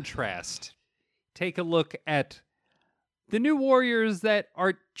was contrast, take a look at the New Warriors that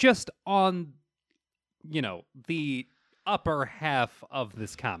are just on, the upper half of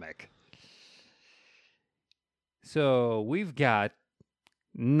this comic. So we've got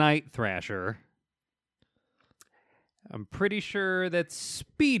Night Thrasher. I'm pretty sure that's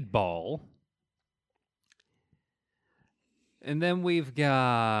Speedball. And then we've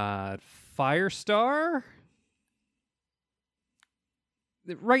got Firestar.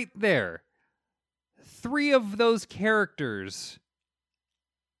 Right there. 3 of those characters,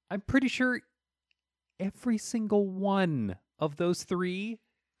 I'm pretty sure every single one of those 3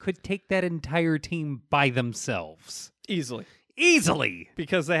 could take that entire team by themselves. Easily. Easily.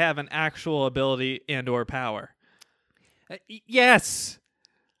 Because they have an actual ability and or power. Yes.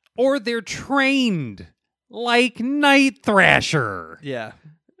 Or they're trained like Night Thrasher. Yeah.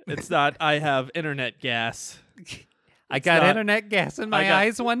 It's not, I have internet gas. I got not- internet gas in my got-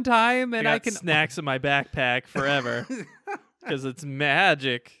 eyes one time, and I I got can. snacks in my backpack forever. Because it's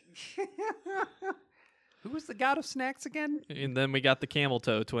magic. Who was the god of snacks again? And then we got the camel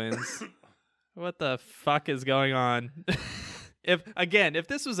toe twins. What the fuck is going on? if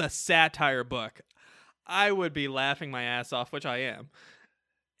this was a satire book, I would be laughing my ass off, which I am.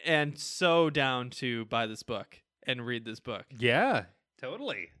 And so down to buy this book and read this book. Yeah,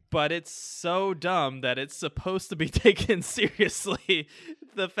 totally. But it's so dumb that it's supposed to be taken seriously.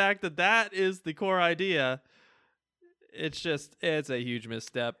 The fact that that is the core idea, it's a huge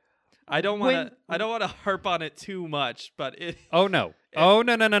misstep. I don't want to harp on it too much, but it. Oh no! Oh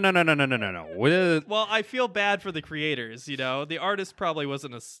no! With- Well, I feel bad for the creators. The artist probably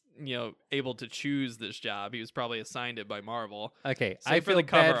wasn't able to choose this job. He was probably assigned it by Marvel. Okay, Same I for feel the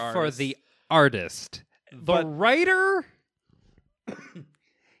cover bad for artist. the artist. The But- writer.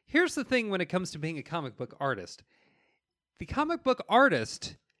 Here's the thing: when it comes to being a comic book artist, the comic book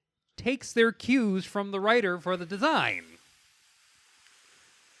artist takes their cues from the writer for the design.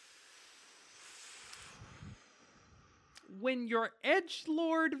 When your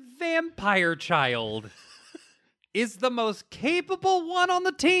edgelord vampire child is the most capable one on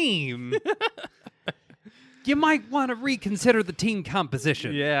the team, you might want to reconsider the team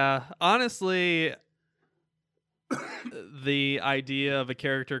composition. Yeah, honestly, the idea of a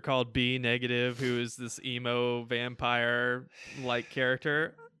character called B Negative, who is this emo vampire-like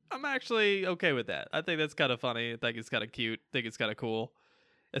character, I'm actually okay with that. I think that's kind of funny. I think it's kind of cute. I think it's kind of cool,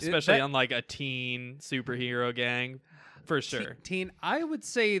 especially on like a teen superhero gang, for sure. Teen, I would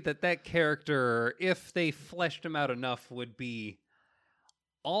say that character, if they fleshed him out enough, would be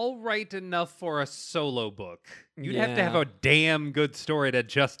all right enough for a solo book. You'd have to have Yeah. a damn good story to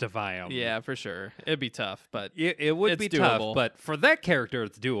justify him. Yeah, for sure. It'd be tough, but It would It's be doable. tough, but for that character,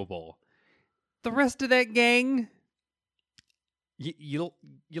 it's doable. The rest of that gang, you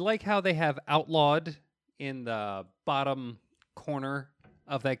like how they have outlawed in the bottom corner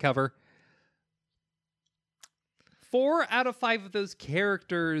of that cover? 4 out of 5 of those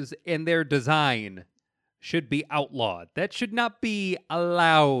characters and their design should be outlawed. That should not be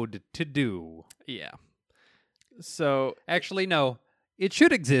allowed to do. yeah. So Actually, no. It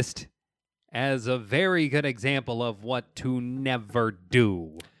should exist as a very good example of what to never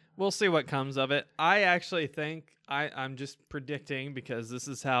do. we'll see what comes of it. I actually think I'm just predicting because this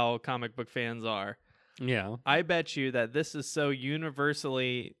is how comic book fans are. Yeah. I bet you that this is so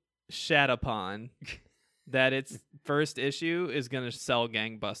universally shat upon that its first issue is going to sell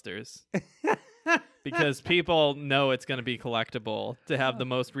gangbusters. Because people know it's going to be collectible to have the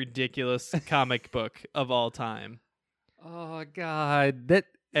most ridiculous comic book of all time. Oh God, that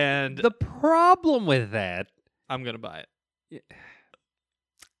And the problem with that. I'm going to buy it.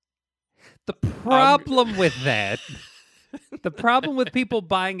 The problem with that. The problem with people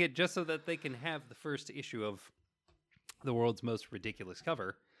buying it just so that they can have the first issue of the world's most ridiculous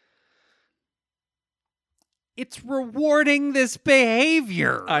cover. It's rewarding this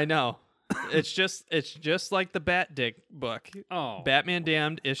behavior. I know. It's just like the Bat Dick book. oh, Batman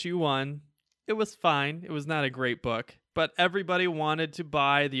Damned issue 1. It was fine. It was not a great book, but everybody wanted to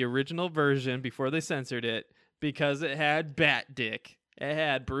buy the original version before they censored it because it had Bat Dick. It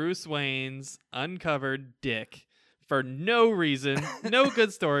had Bruce Wayne's uncovered dick for no reason, no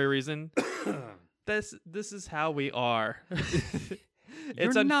good story reason. This is how we are. It's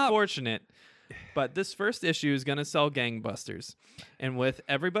You're not- unfortunate. But this first issue is going to sell gangbusters. And with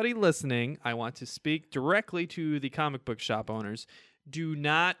everybody listening, I want to speak directly to the comic book shop owners. Do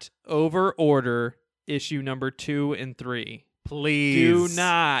not over-order issue number 2 and 3. please Do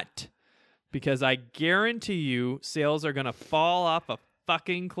not. Because I guarantee you sales are going to fall off a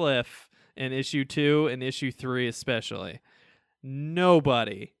fucking cliff in issue 2 and issue 3 especially.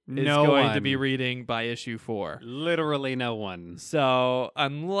 Nobody is No going to be one. reading by issue 4. Literally no one. So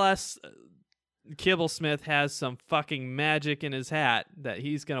unless Kibblesmith has some fucking magic in his hat that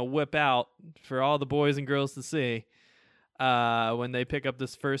he's gonna whip out for all the boys and girls to see when they pick up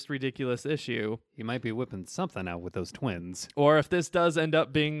this first ridiculous issue, He might be whipping something out with those twins. or if this does end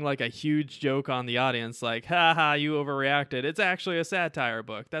up being like a huge joke on the audience, like, haha, you overreacted. It's actually a satire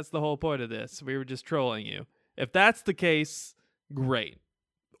book. That's the whole point of this. We were just trolling you. If that's the case, great.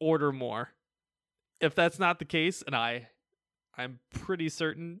 Order more. if that's not the case, and I'm pretty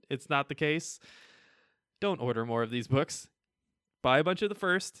certain it's not the case, don't order more of these books. Buy a bunch of the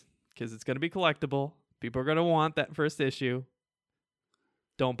first, because it's going to be collectible. People are going to want that first issue.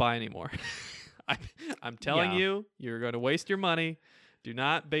 Don't buy any more. I'm telling you, you're going to waste your money. Do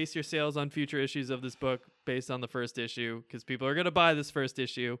not base your sales on future issues of this book based on the first issue, because people are going to buy this first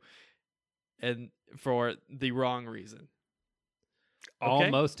issue and for the wrong reason. Okay?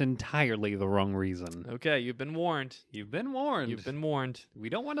 Almost entirely the wrong reason. Okay, you've been warned. You've been warned. You've been warned. We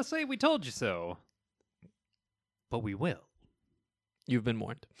don't want to say we told you so, but we will. You've been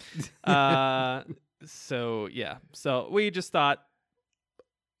warned. So, yeah. So we just thought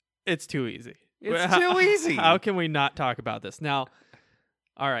it's too easy. It's too easy. How can we not talk about this? Now,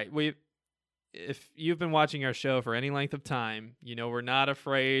 all right, if you've been watching our show for any length of time, you know we're not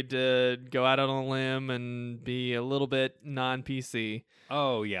afraid to go out on a limb and be a little bit non-PC.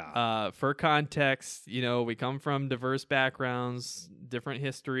 Oh, yeah. For context, you know, we come from diverse backgrounds, different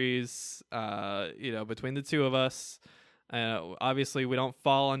histories, you know, between the two of us. Obviously, we don't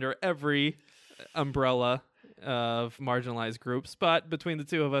fall under every umbrella of marginalized groups, but between the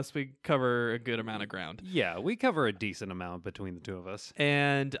two of us, we cover a good amount of ground. Yeah, we cover a decent amount between the two of us.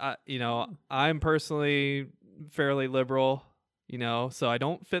 And, you know, I'm personally fairly liberal, you know, so I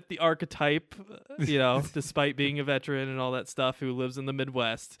don't fit the archetype, you know, despite being a veteran and all that stuff who lives in the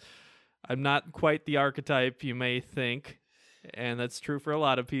Midwest. I'm not quite the archetype you may think, and that's true for a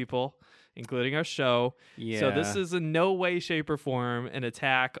lot of people, including our show. Yeah. So this is in no way, shape, or form an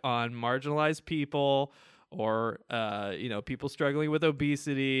attack on marginalized people or, you know, people struggling with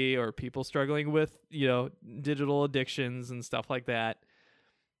obesity or people struggling with, you know, digital addictions and stuff like that.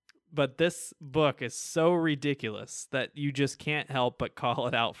 But this book is so ridiculous that you just can't help but call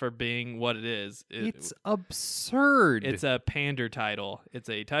it out for being what it is. It's absurd. It's a pander title. It's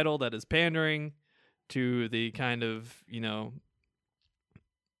a title that is pandering to the kind of, you know,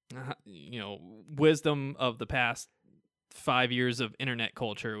 wisdom of the past 5 years of internet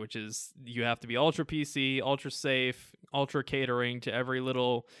culture, which is you have to be ultra PC, ultra safe, ultra catering to every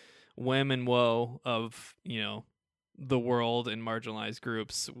little whim and woe of, you know, the world and marginalized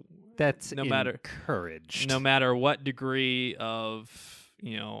groups. That's No encouraged. matter what degree of,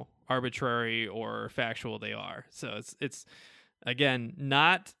 you know, arbitrary or factual they are. So it's again,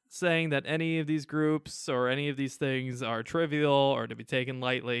 not saying that any of these groups or any of these things are trivial or to be taken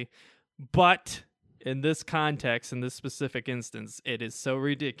lightly, but in this context, in this specific instance, it is so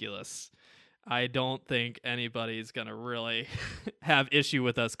ridiculous. I don't think anybody's going to really have issue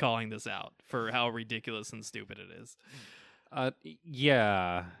with us calling this out for how ridiculous and stupid it is.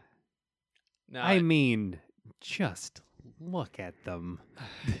 Yeah. Now, I mean, just look at them.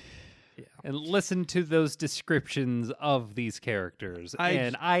 Yeah. And listen to those descriptions of these characters.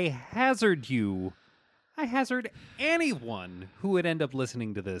 I hazard anyone who would end up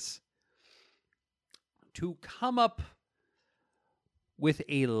listening to this to come up with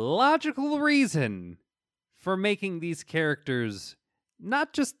a logical reason for making these characters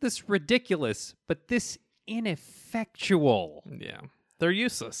not just this ridiculous, but this ineffectual. yeah. They're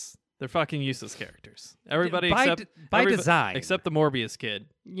useless. They're fucking useless characters. Everybody by design. except the Morbius kid.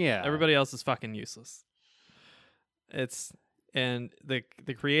 Yeah. Everybody else is fucking useless. And the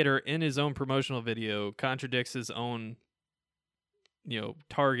creator in his own promotional video contradicts his own, you know,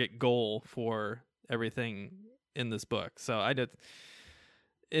 target goal for everything in this book. So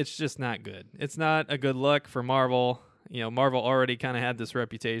it's just not good. It's not a good look for Marvel. You know, Marvel already kind of had this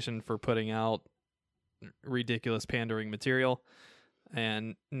reputation for putting out ridiculous pandering material,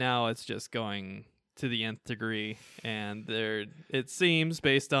 and now it's just going to the nth degree. And it seems,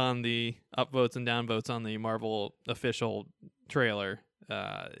 based on the upvotes and downvotes on the Marvel official trailer,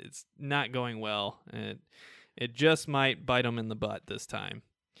 it's not going well. And it just might bite them in the butt this time,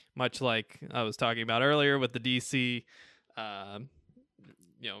 much like I was talking about earlier with the DC,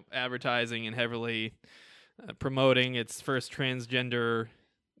 you know, advertising and heavily promoting its first transgender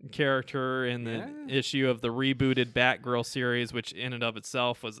character in the issue of the rebooted Batgirl series, which in and of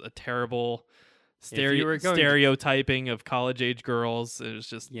itself was a terrible stereotyping of college-age girls. It was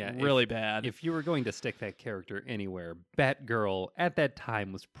just really bad. If you were going to stick that character anywhere, Batgirl at that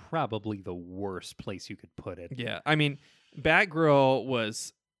time was probably the worst place you could put it. Yeah, I mean, Batgirl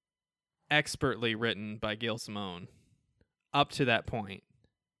was expertly written by Gail Simone up to that point.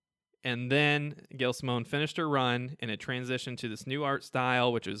 And then Gail Simone finished her run, and it transitioned to this new art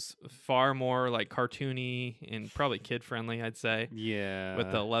style, which is far more like cartoony and probably kid-friendly, I'd say, Yeah.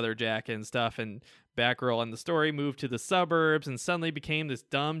 with the leather jacket and stuff. And Batgirl in the story moved to the suburbs and suddenly became this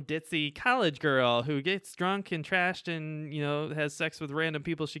dumb, ditzy college girl who gets drunk and trashed and, has sex with random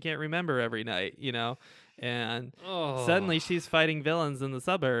people she can't remember every night, And suddenly she's fighting villains in the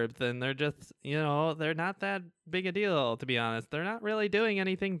suburbs, and they're just, they're not that big a deal, to be honest. They're not really doing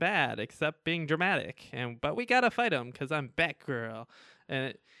anything bad except being dramatic. But we gotta fight them because I'm Batgirl.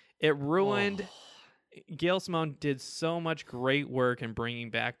 And it ruined. Gail Simone did so much great work in bringing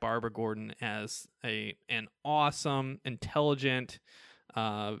back Barbara Gordon as an awesome, intelligent,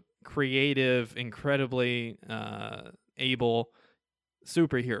 creative, incredibly able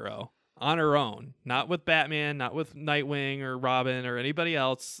superhero on her own, not with Batman, not with Nightwing or Robin or anybody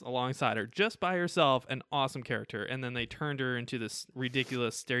else alongside her, just by herself, an awesome character. And then they turned her into this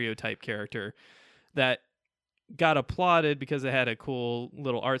ridiculous stereotype character that got applauded because it had a cool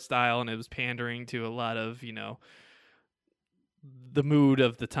little art style and it was pandering to a lot of, the mood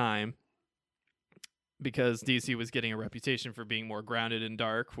of the time, because DC was getting a reputation for being more grounded and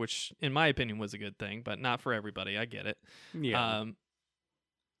dark, which in my opinion was a good thing, but not for everybody. I get it. Yeah.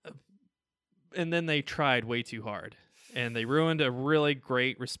 And then they tried way too hard, and they ruined a really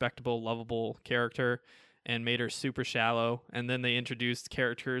great, respectable, lovable character and made her super shallow. And then they introduced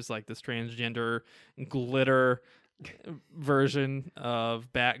characters like this transgender glitter version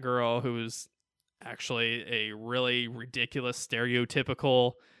of Batgirl, who's actually a really ridiculous,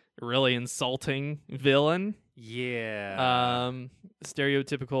 stereotypical, really insulting villain. Yeah.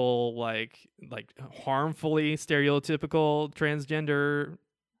 Stereotypical, like harmfully stereotypical transgender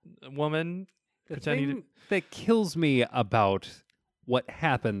woman. The pretending thing that kills me about what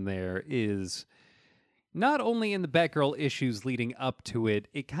happened there is not only in the Batgirl issues leading up to it,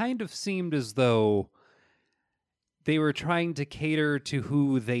 it kind of seemed as though they were trying to cater to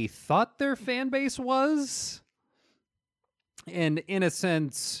who they thought their fan base was. And in a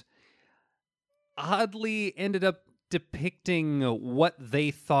sense, oddly ended up depicting what they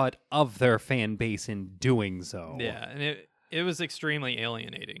thought of their fan base in doing so. Yeah, and it was extremely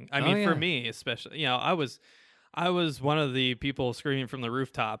alienating. I Oh, mean, for yeah. me especially, I was one of the people screaming from the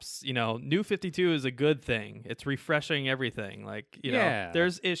rooftops, New 52 is a good thing. It's refreshing everything. Like, Yeah.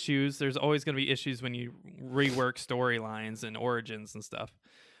 there's issues. There's always going to be issues when you rework storylines and origins and stuff.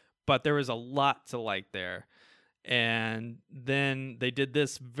 But there was a lot to like there. And then they did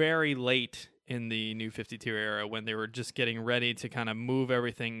this very late in the New 52 era when they were just getting ready to kind of move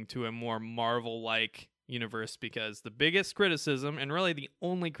everything to a more Marvel-like universe, because the biggest criticism, and really the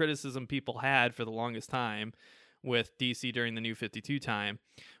only criticism people had for the longest time with DC during the New 52 time,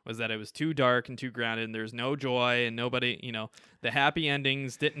 was that it was too dark and too grounded, and there's no joy, and nobody, the happy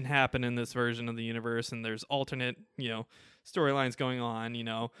endings didn't happen in this version of the universe, and there's alternate, storylines going on,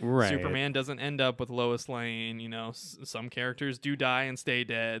 Right. Superman doesn't end up with Lois Lane, some characters do die and stay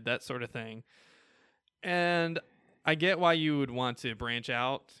dead, that sort of thing. And I get why you would want to branch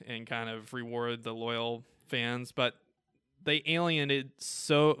out and kind of reward the loyal fans, but they alienated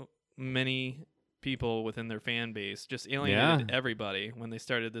so many people within their fan base, just alienated everybody when they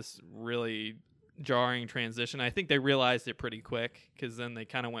started this really jarring transition. I think they realized it pretty quick, because then they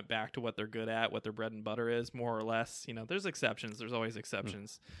kind of went back to what they're good at, what their bread and butter is, more or less. There's exceptions. There's always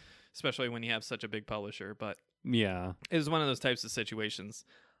exceptions, especially when you have such a big publisher. But Yeah. it was one of those types of situations.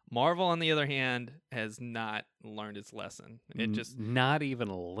 Marvel, on the other hand, has not learned its lesson. It just not even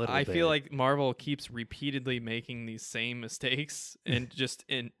a little I bit. feel like Marvel keeps repeatedly making these same mistakes, and just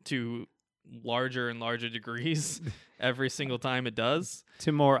into larger and larger degrees every single time it does.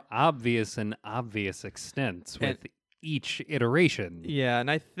 to more obvious and obvious extents with each iteration. Yeah, and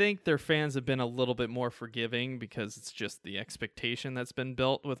I think their fans have been a little bit more forgiving, because it's just the expectation that's been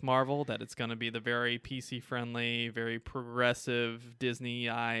built with Marvel, that it's going to be the very PC-friendly, very progressive,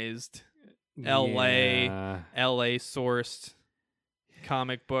 Disney-ized, Yeah. LA-sourced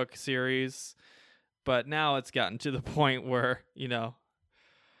comic book series. But now it's gotten to the point where,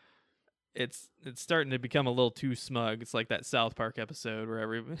 it's starting to become a little too smug. It's like that South Park episode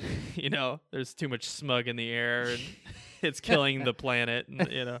where there's too much smug in the air and it's killing the planet, and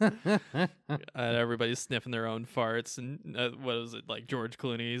and everybody's sniffing their own farts, and what was it, like George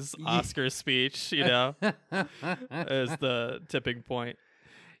Clooney's Oscar speech, is the tipping point.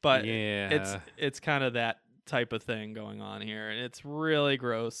 But it's kind of that type of thing going on here, and it's really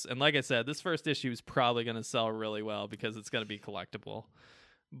gross. And like I said, this first issue is probably going to sell really well because it's going to be collectible.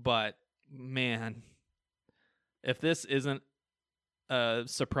 But man, if this isn't a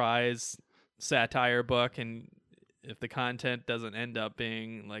surprise satire book and if the content doesn't end up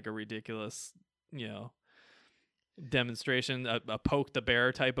being like a ridiculous, demonstration, a poke the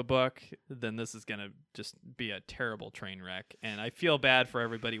bear type of book, then this is going to just be a terrible train wreck. And I feel bad for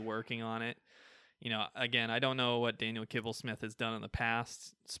everybody working on it. Again, I don't know what Daniel Kibblesmith has done in the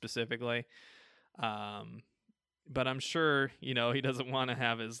past specifically. But I'm sure, he doesn't want to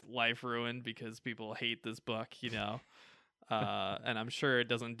have his life ruined because people hate this book, and I'm sure it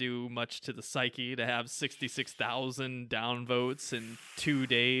doesn't do much to the psyche to have 66,000 downvotes in 2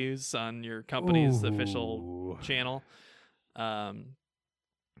 days on your company's official channel. Yeah,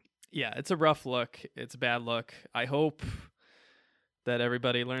 it's a rough look. It's a bad look. I hope that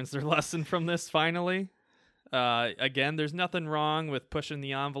everybody learns their lesson from this finally. Again, there's nothing wrong with pushing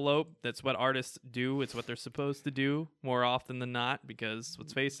the envelope. That's what artists do. It's what they're supposed to do more often than not, because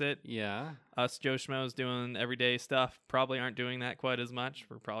let's face it, us Joe Schmoes doing everyday stuff probably aren't doing that quite as much.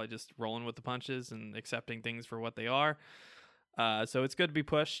 We're probably just rolling with the punches and accepting things for what they are. So it's good to be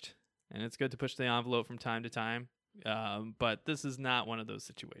pushed, and it's good to push the envelope from time to time. But this is not one of those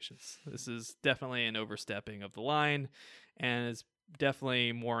situations. This is definitely an overstepping of the line, and it's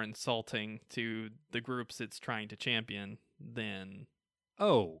definitely more insulting to the groups it's trying to champion than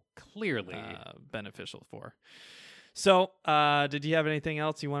clearly beneficial for. So, did you have anything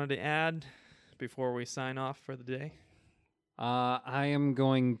else you wanted to add before we sign off for the day? I am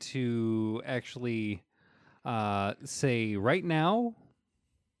going to actually say right now,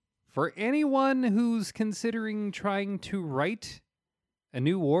 for anyone who's considering trying to write a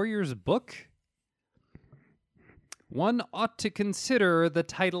new Warriors book, one ought to consider the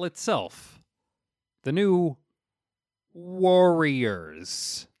title itself. The New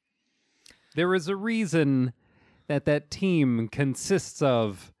Warriors. There is a reason that team consists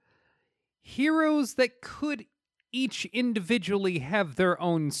of heroes that could each individually have their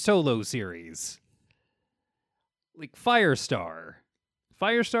own solo series. Like Firestar.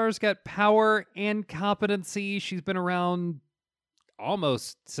 Firestar's got power and competency. She's been around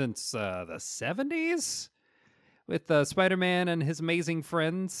almost since the 70s? With Spider-Man and his amazing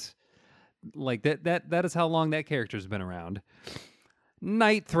friends. Like that is how long that character's been around.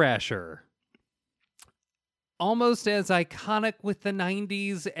 Night Thrasher. Almost as iconic with the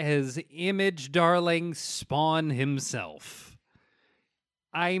 90s as Image darling Spawn himself.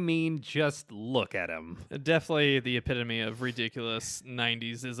 I mean, just look at him. Definitely the epitome of ridiculous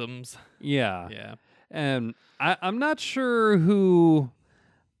 90s isms. Yeah. Yeah. And I'm not sure who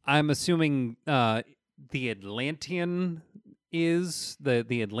I'm assuming the Atlantean is,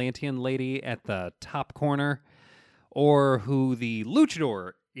 the Atlantean lady at the top corner, or who the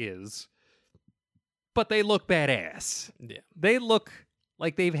luchador is, but they look badass. Yeah. They look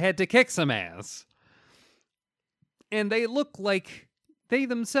like they've had to kick some ass. And they look like they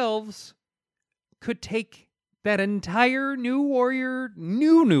themselves could take that entire new warrior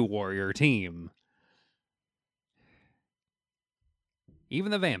team. Even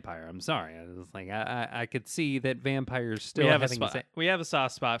the vampire. I'm sorry. I was like, I could see that vampires still we have a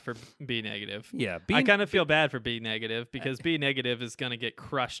soft spot for B negative. Yeah, I kind of feel bad for B negative because B negative is going to get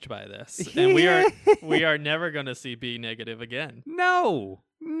crushed by this, and we are never going to see B negative again. No.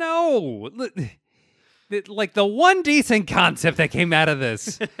 Like the one decent concept that came out of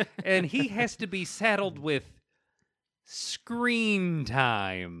this, and he has to be saddled with screen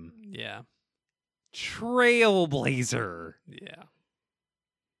time. Yeah. Trailblazer. Yeah.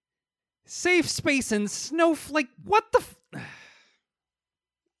 Safe space and snowflake. What the?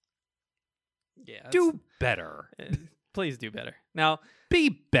 Yeah. Do better. Please do better. Now, be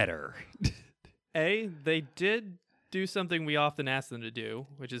better. They did do something we often ask them to do,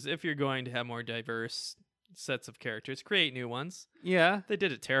 which is if you're going to have more diverse sets of characters, create new ones. Yeah. They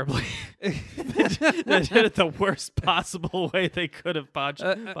did it terribly. They did it the worst possible way they could have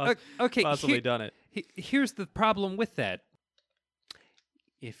possibly done it. Here's the problem with that.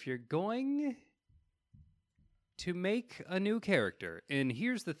 If you're going to make a new character, and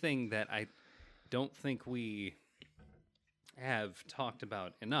here's the thing that I don't think we have talked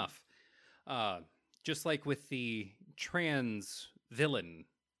about enough. Just like with the trans villain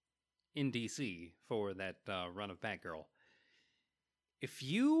in DC for that run of Batgirl. If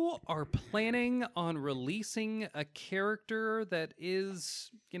you are planning on releasing a character that is,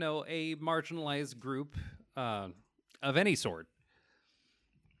 a marginalized group of any sort,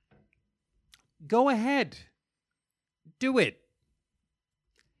 go ahead. Do it.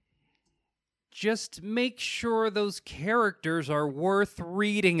 Just make sure those characters are worth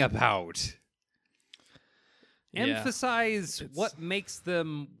reading about. Yeah. Emphasize what makes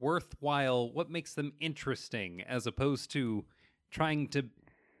them worthwhile, what makes them interesting, as opposed to trying to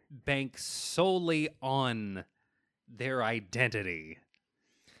bank solely on their identity.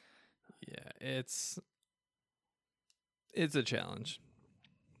 Yeah, it's a challenge.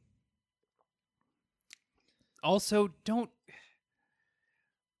 Also, don't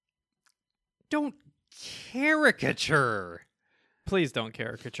caricature. Please don't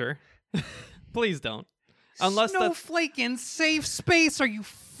caricature. Please don't. Unless that's Snowflake in safe space. Are you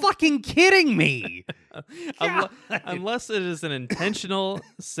fucking kidding me? unless it is an intentional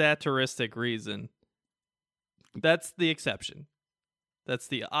satiristic reason. That's the exception. That's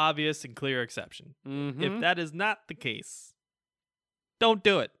the obvious and clear exception. If that is not the case, don't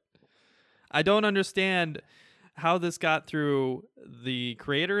do it. I don't understand how this got through the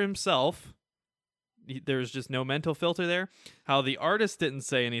creator himself. There's just no mental filter there. How the artist didn't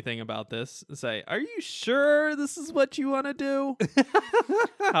say anything about this. Say, are you sure this is what you want to do?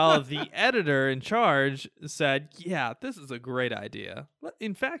 How the editor in charge said, yeah, this is a great idea.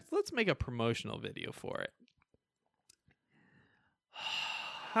 In fact, let's make a promotional video for it.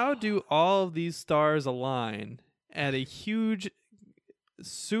 How do all of these stars align at a huge,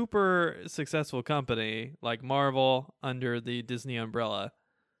 super successful company like Marvel under the Disney umbrella?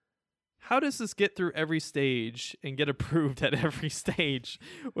 How does this get through every stage and get approved at every stage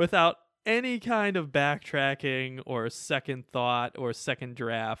without any kind of backtracking or second thought or second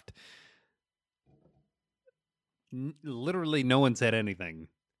draft? Literally, no one said anything.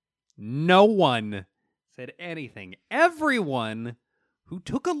 No one said anything. Everyone who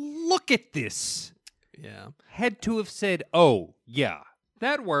took a look at this Yeah. had to have said, oh, yeah,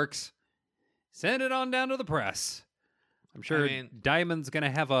 that works. Send it on down to the press. I'm sure Diamond's going to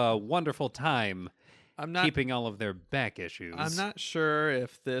have a wonderful time keeping all of their back issues. I'm not sure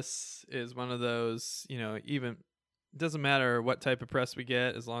if this is one of those, even doesn't matter what type of press we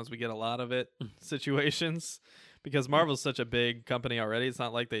get as long as we get a lot of it situations, because Marvel's such a big company already. It's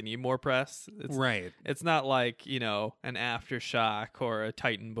not like they need more press. Right. It's not like, an Aftershock or a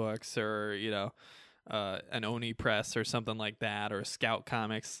Titan Books or, an Oni Press or something like that, or Scout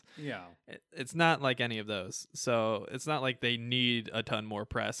Comics. Yeah. It's not like any of those. So it's not like they need a ton more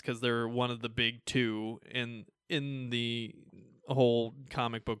press because they're one of the big two in the whole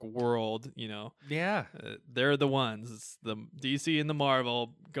comic book world, Yeah. They're the ones. It's the DC and the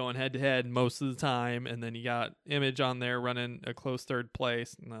Marvel going head to head most of the time, and then you got Image on there running a close third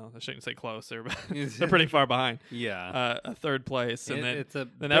place. No, I shouldn't say closer, but they're pretty far behind. Yeah. A third place, and it's a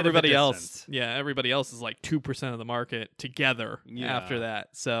then bit of a everybody else. distance. Yeah, everybody else is like 2% of the market together Yeah. after that.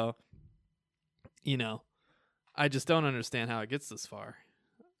 So, I just don't understand how it gets this far.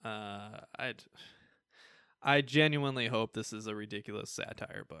 I genuinely hope this is a ridiculous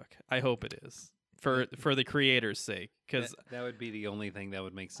satire book. I hope it is for the creator's sake, because that would be the only thing that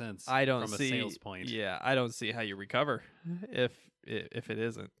would make sense. I don't from see a sales point. Yeah, I don't see how you recover if it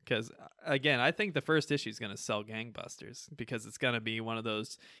isn't. Because again, I think the first issue is going to sell gangbusters because it's going to be one of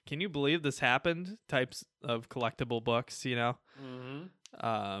those "can you believe this happened" types of collectible books, Mm-hmm.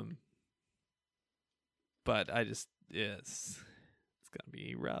 But I just it's going to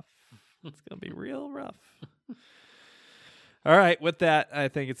be rough. It's going to be real rough. All right, with that, I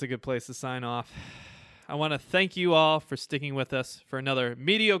think it's a good place to sign off. I want to thank you all for sticking with us for another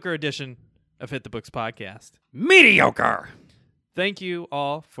mediocre edition of Hit the Books podcast. Mediocre. Thank you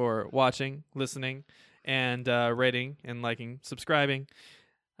all for watching, listening, and rating and liking, subscribing.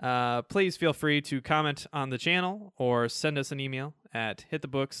 Please feel free to comment on the channel or send us an email at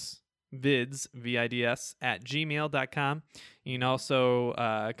hitthebooksvids, VIDS, @gmail.com. You can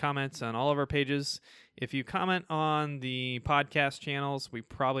also comment on all of our pages. If you comment on the podcast channels, we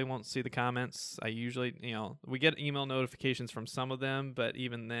probably won't see the comments. I usually, we get email notifications from some of them, but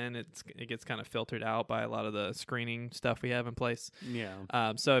even then it gets kind of filtered out by a lot of the screening stuff we have in place.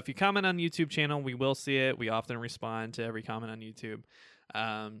 Yeah. So if you comment on YouTube channel, we will see it. We often respond to every comment on YouTube.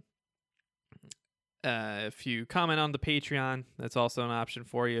 If you comment on the Patreon, that's also an option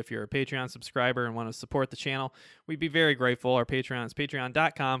for you. If you're a Patreon subscriber and want to support the channel, we'd be very grateful. Our Patreon is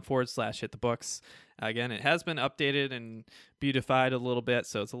patreon.com/hitthebooks. Again, it has been updated and beautified a little bit,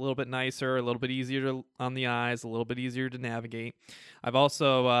 so it's a little bit nicer, a little bit easier on the eyes, a little bit easier to navigate. I've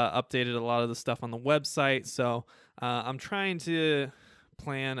also updated a lot of the stuff on the website, so I'm trying to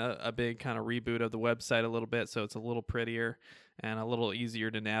plan a big kind of reboot of the website a little bit, so it's a little prettier and a little easier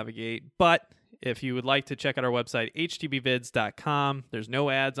to navigate. But if you would like to check out our website, htbvids.com, there's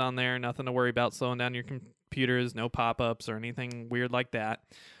no ads on there, nothing to worry about slowing down your computers, no pop-ups or anything weird like that.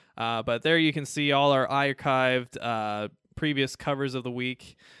 But there you can see all our archived previous covers of the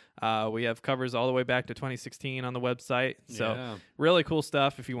week. We have covers all the way back to 2016 on the website. So really cool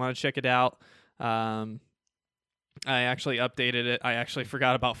stuff if you want to check it out. I actually updated it. I actually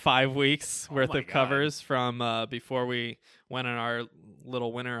forgot about 5 weeks worth my of God. covers from before we went on our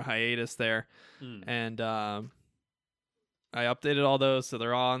little winter hiatus there. And I updated all those, so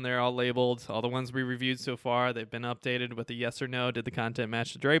they're all on there, all labeled. All the ones we reviewed so far, they've been updated with a yes or no. Did the content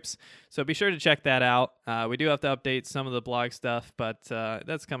match the drapes? So be sure to check that out. We do have to update some of the blog stuff, but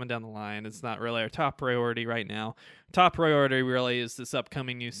that's coming down the line. It's not really our top priority right now. Top priority really is this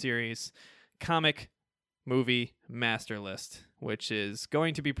upcoming new series, Comic Movie Master List, which is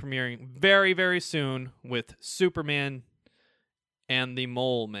going to be premiering very, very soon with Superman and the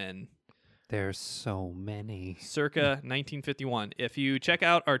Mole Men. There's so many. Circa 1951. If you check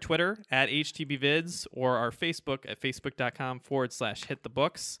out our Twitter at HTBVids or our Facebook at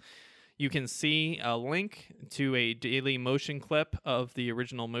facebook.com/hitthebooks, you can see a link to a daily motion clip of the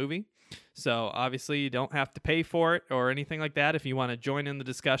original movie. So obviously you don't have to pay for it or anything like that. If you want to join in the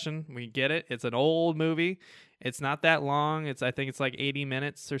discussion, we get it. It's an old movie. It's not that long. I think it's like 80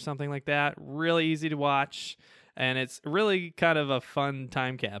 minutes or something like that. Really easy to watch. And it's really kind of a fun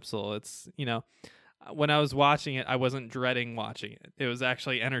time capsule. It's, when I was watching it, I wasn't dreading watching it. It was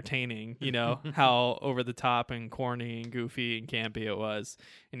actually entertaining, how over the top and corny and goofy and campy it was.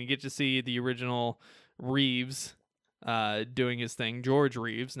 And you get to see the original Reeves doing his thing, George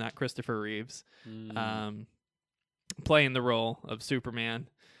Reeves, not Christopher Reeves, playing the role of Superman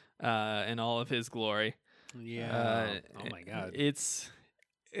in all of his glory. Yeah. Oh my God.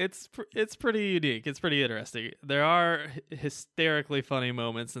 It's pretty unique. It's pretty interesting. There are hysterically funny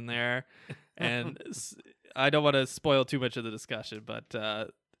moments in there, and I don't want to spoil too much of the discussion, but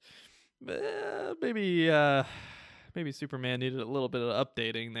maybe Superman needed a little bit of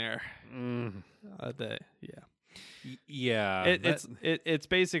updating there. Yeah. It's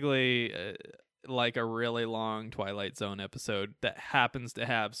basically like a really long Twilight Zone episode that happens to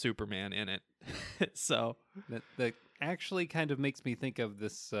have Superman in it. So that actually kind of makes me think of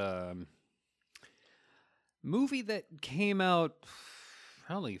this movie that came out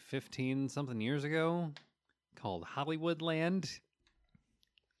probably 15 something years ago called Hollywoodland,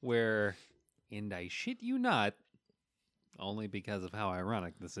 where, and I shit you not, only because of how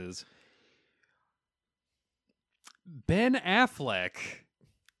ironic this is, Ben Affleck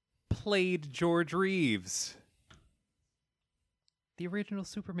played George Reeves, the original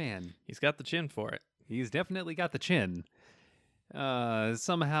Superman. he's got the chin for it. He's definitely got the chin.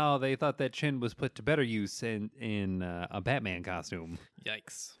 Somehow they thought that chin was put to better use in a Batman costume.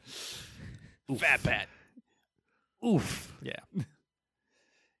 Yikes. Fat Pat. Oof. Yeah.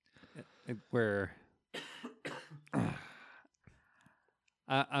 Where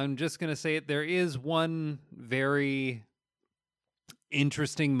I'm just going to say it. There is one very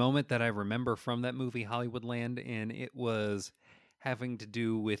interesting moment that I remember from that movie, Hollywoodland, and it was having to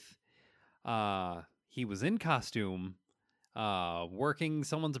do with he was in costume working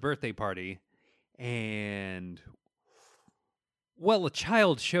someone's birthday party, and, well, a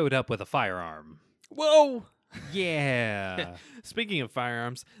child showed up with a firearm. Whoa! Yeah. Speaking of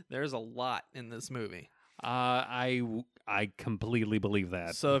firearms, there's a lot in this movie. I completely believe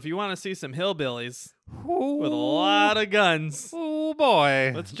that. So if you want to see some hillbillies Ooh. with a lot of guns, Oh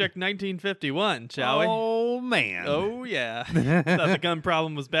boy. let's check 1951, shall we? Oh man. Oh, yeah. Thought the gun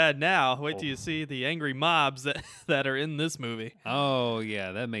problem was bad now. Wait till you see the angry mobs that are in this movie. Oh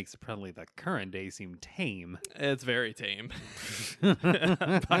yeah, that makes probably the current day seem tame. It's very tame.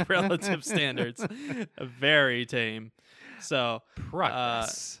 By relative standards. Very tame. So,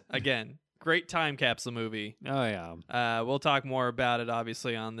 Progress. again, great time capsule movie. Oh yeah. We'll talk more about it,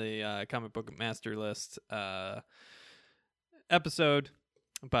 obviously, on the Comic Book Master List episode.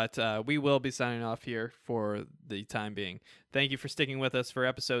 But we will be signing off here for the time being. Thank you for sticking with us for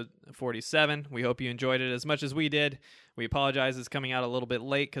episode 47. We hope you enjoyed it as much as we did. We apologize it's coming out a little bit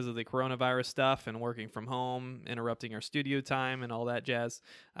late because of the coronavirus stuff and working from home, interrupting our studio time and all that jazz.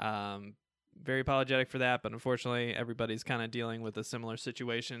 Very apologetic for that, but unfortunately, everybody's kind of dealing with a similar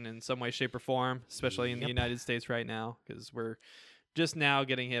situation in some way, shape, or form, especially in the United States right now, because we're just now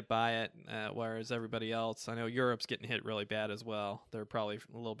getting hit by it, whereas everybody else, I know Europe's getting hit really bad as well. They're probably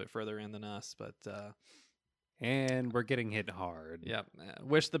a little bit further in than us, but And we're getting hit hard. yep.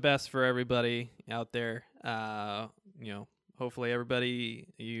 Wish the best for everybody out there. Hopefully everybody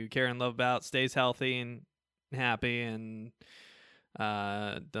you care and love about stays healthy and happy, and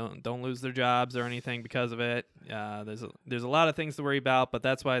don't lose their jobs or anything because of it. There's a lot of things to worry about, but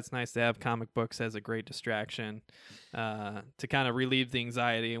that's why it's nice to have comic books as a great distraction to kind of relieve the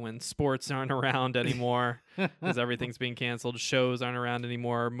anxiety when sports aren't around anymore because everything's being canceled. Shows aren't around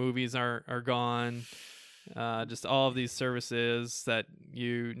anymore. Movies are gone. just all of these services that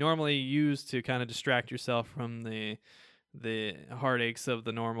you normally use to kind of distract yourself from the heartaches of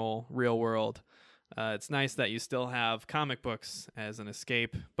the normal real world. It's nice that you still have comic books as an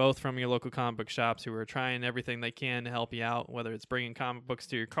escape, both from your local comic book shops who are trying everything they can to help you out, whether it's bringing comic books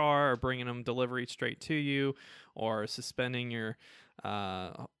to your car or bringing them delivery straight to you, or suspending your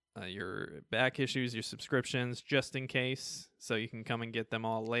back issues, your subscriptions, just in case, so you can come and get them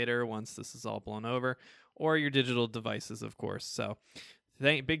all later once this is all blown over, or your digital devices, of course. So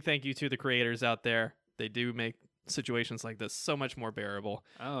big thank you to the creators out there. They do make situations like this so much more bearable.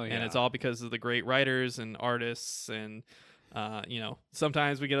 Oh, yeah. And it's all because of the great writers and artists, and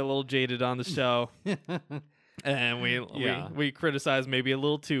sometimes we get a little jaded on the show. And we criticize maybe a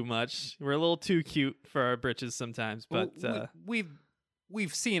little too much. We're a little too cute for our britches sometimes, but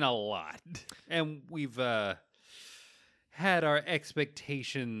we've seen a lot, and we've had our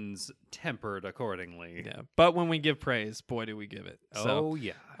expectations tempered accordingly. yeah. But when we give praise, boy, do we give it. Oh,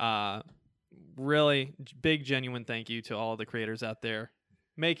 yeah. Really big, genuine thank you to all the creators out there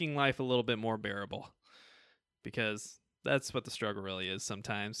making life a little bit more bearable, because that's what the struggle really is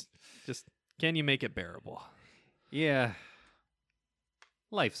sometimes. Just, can you make it bearable? Yeah.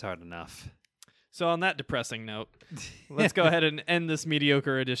 Life's hard enough. So on that depressing note, let's go ahead and end this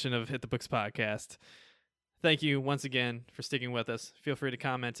mediocre edition of Hit the Books podcast. Thank you once again for sticking with us. Feel free to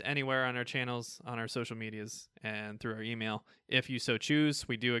comment anywhere on our channels, on our social medias, and through our email. If you so choose,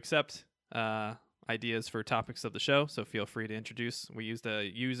 we do accept ideas for topics of the show, so feel free to introduce. We used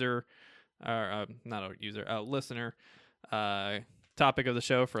a listener topic of the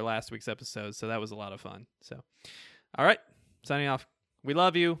show for last week's episode, so that was a lot of fun. So, all right, signing off. We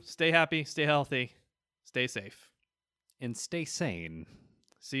love you. Stay happy, stay healthy, stay safe, And stay sane.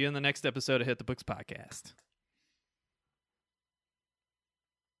 See you in the next episode of Hit the Books podcast.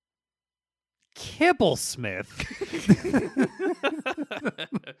 Kibblesmith.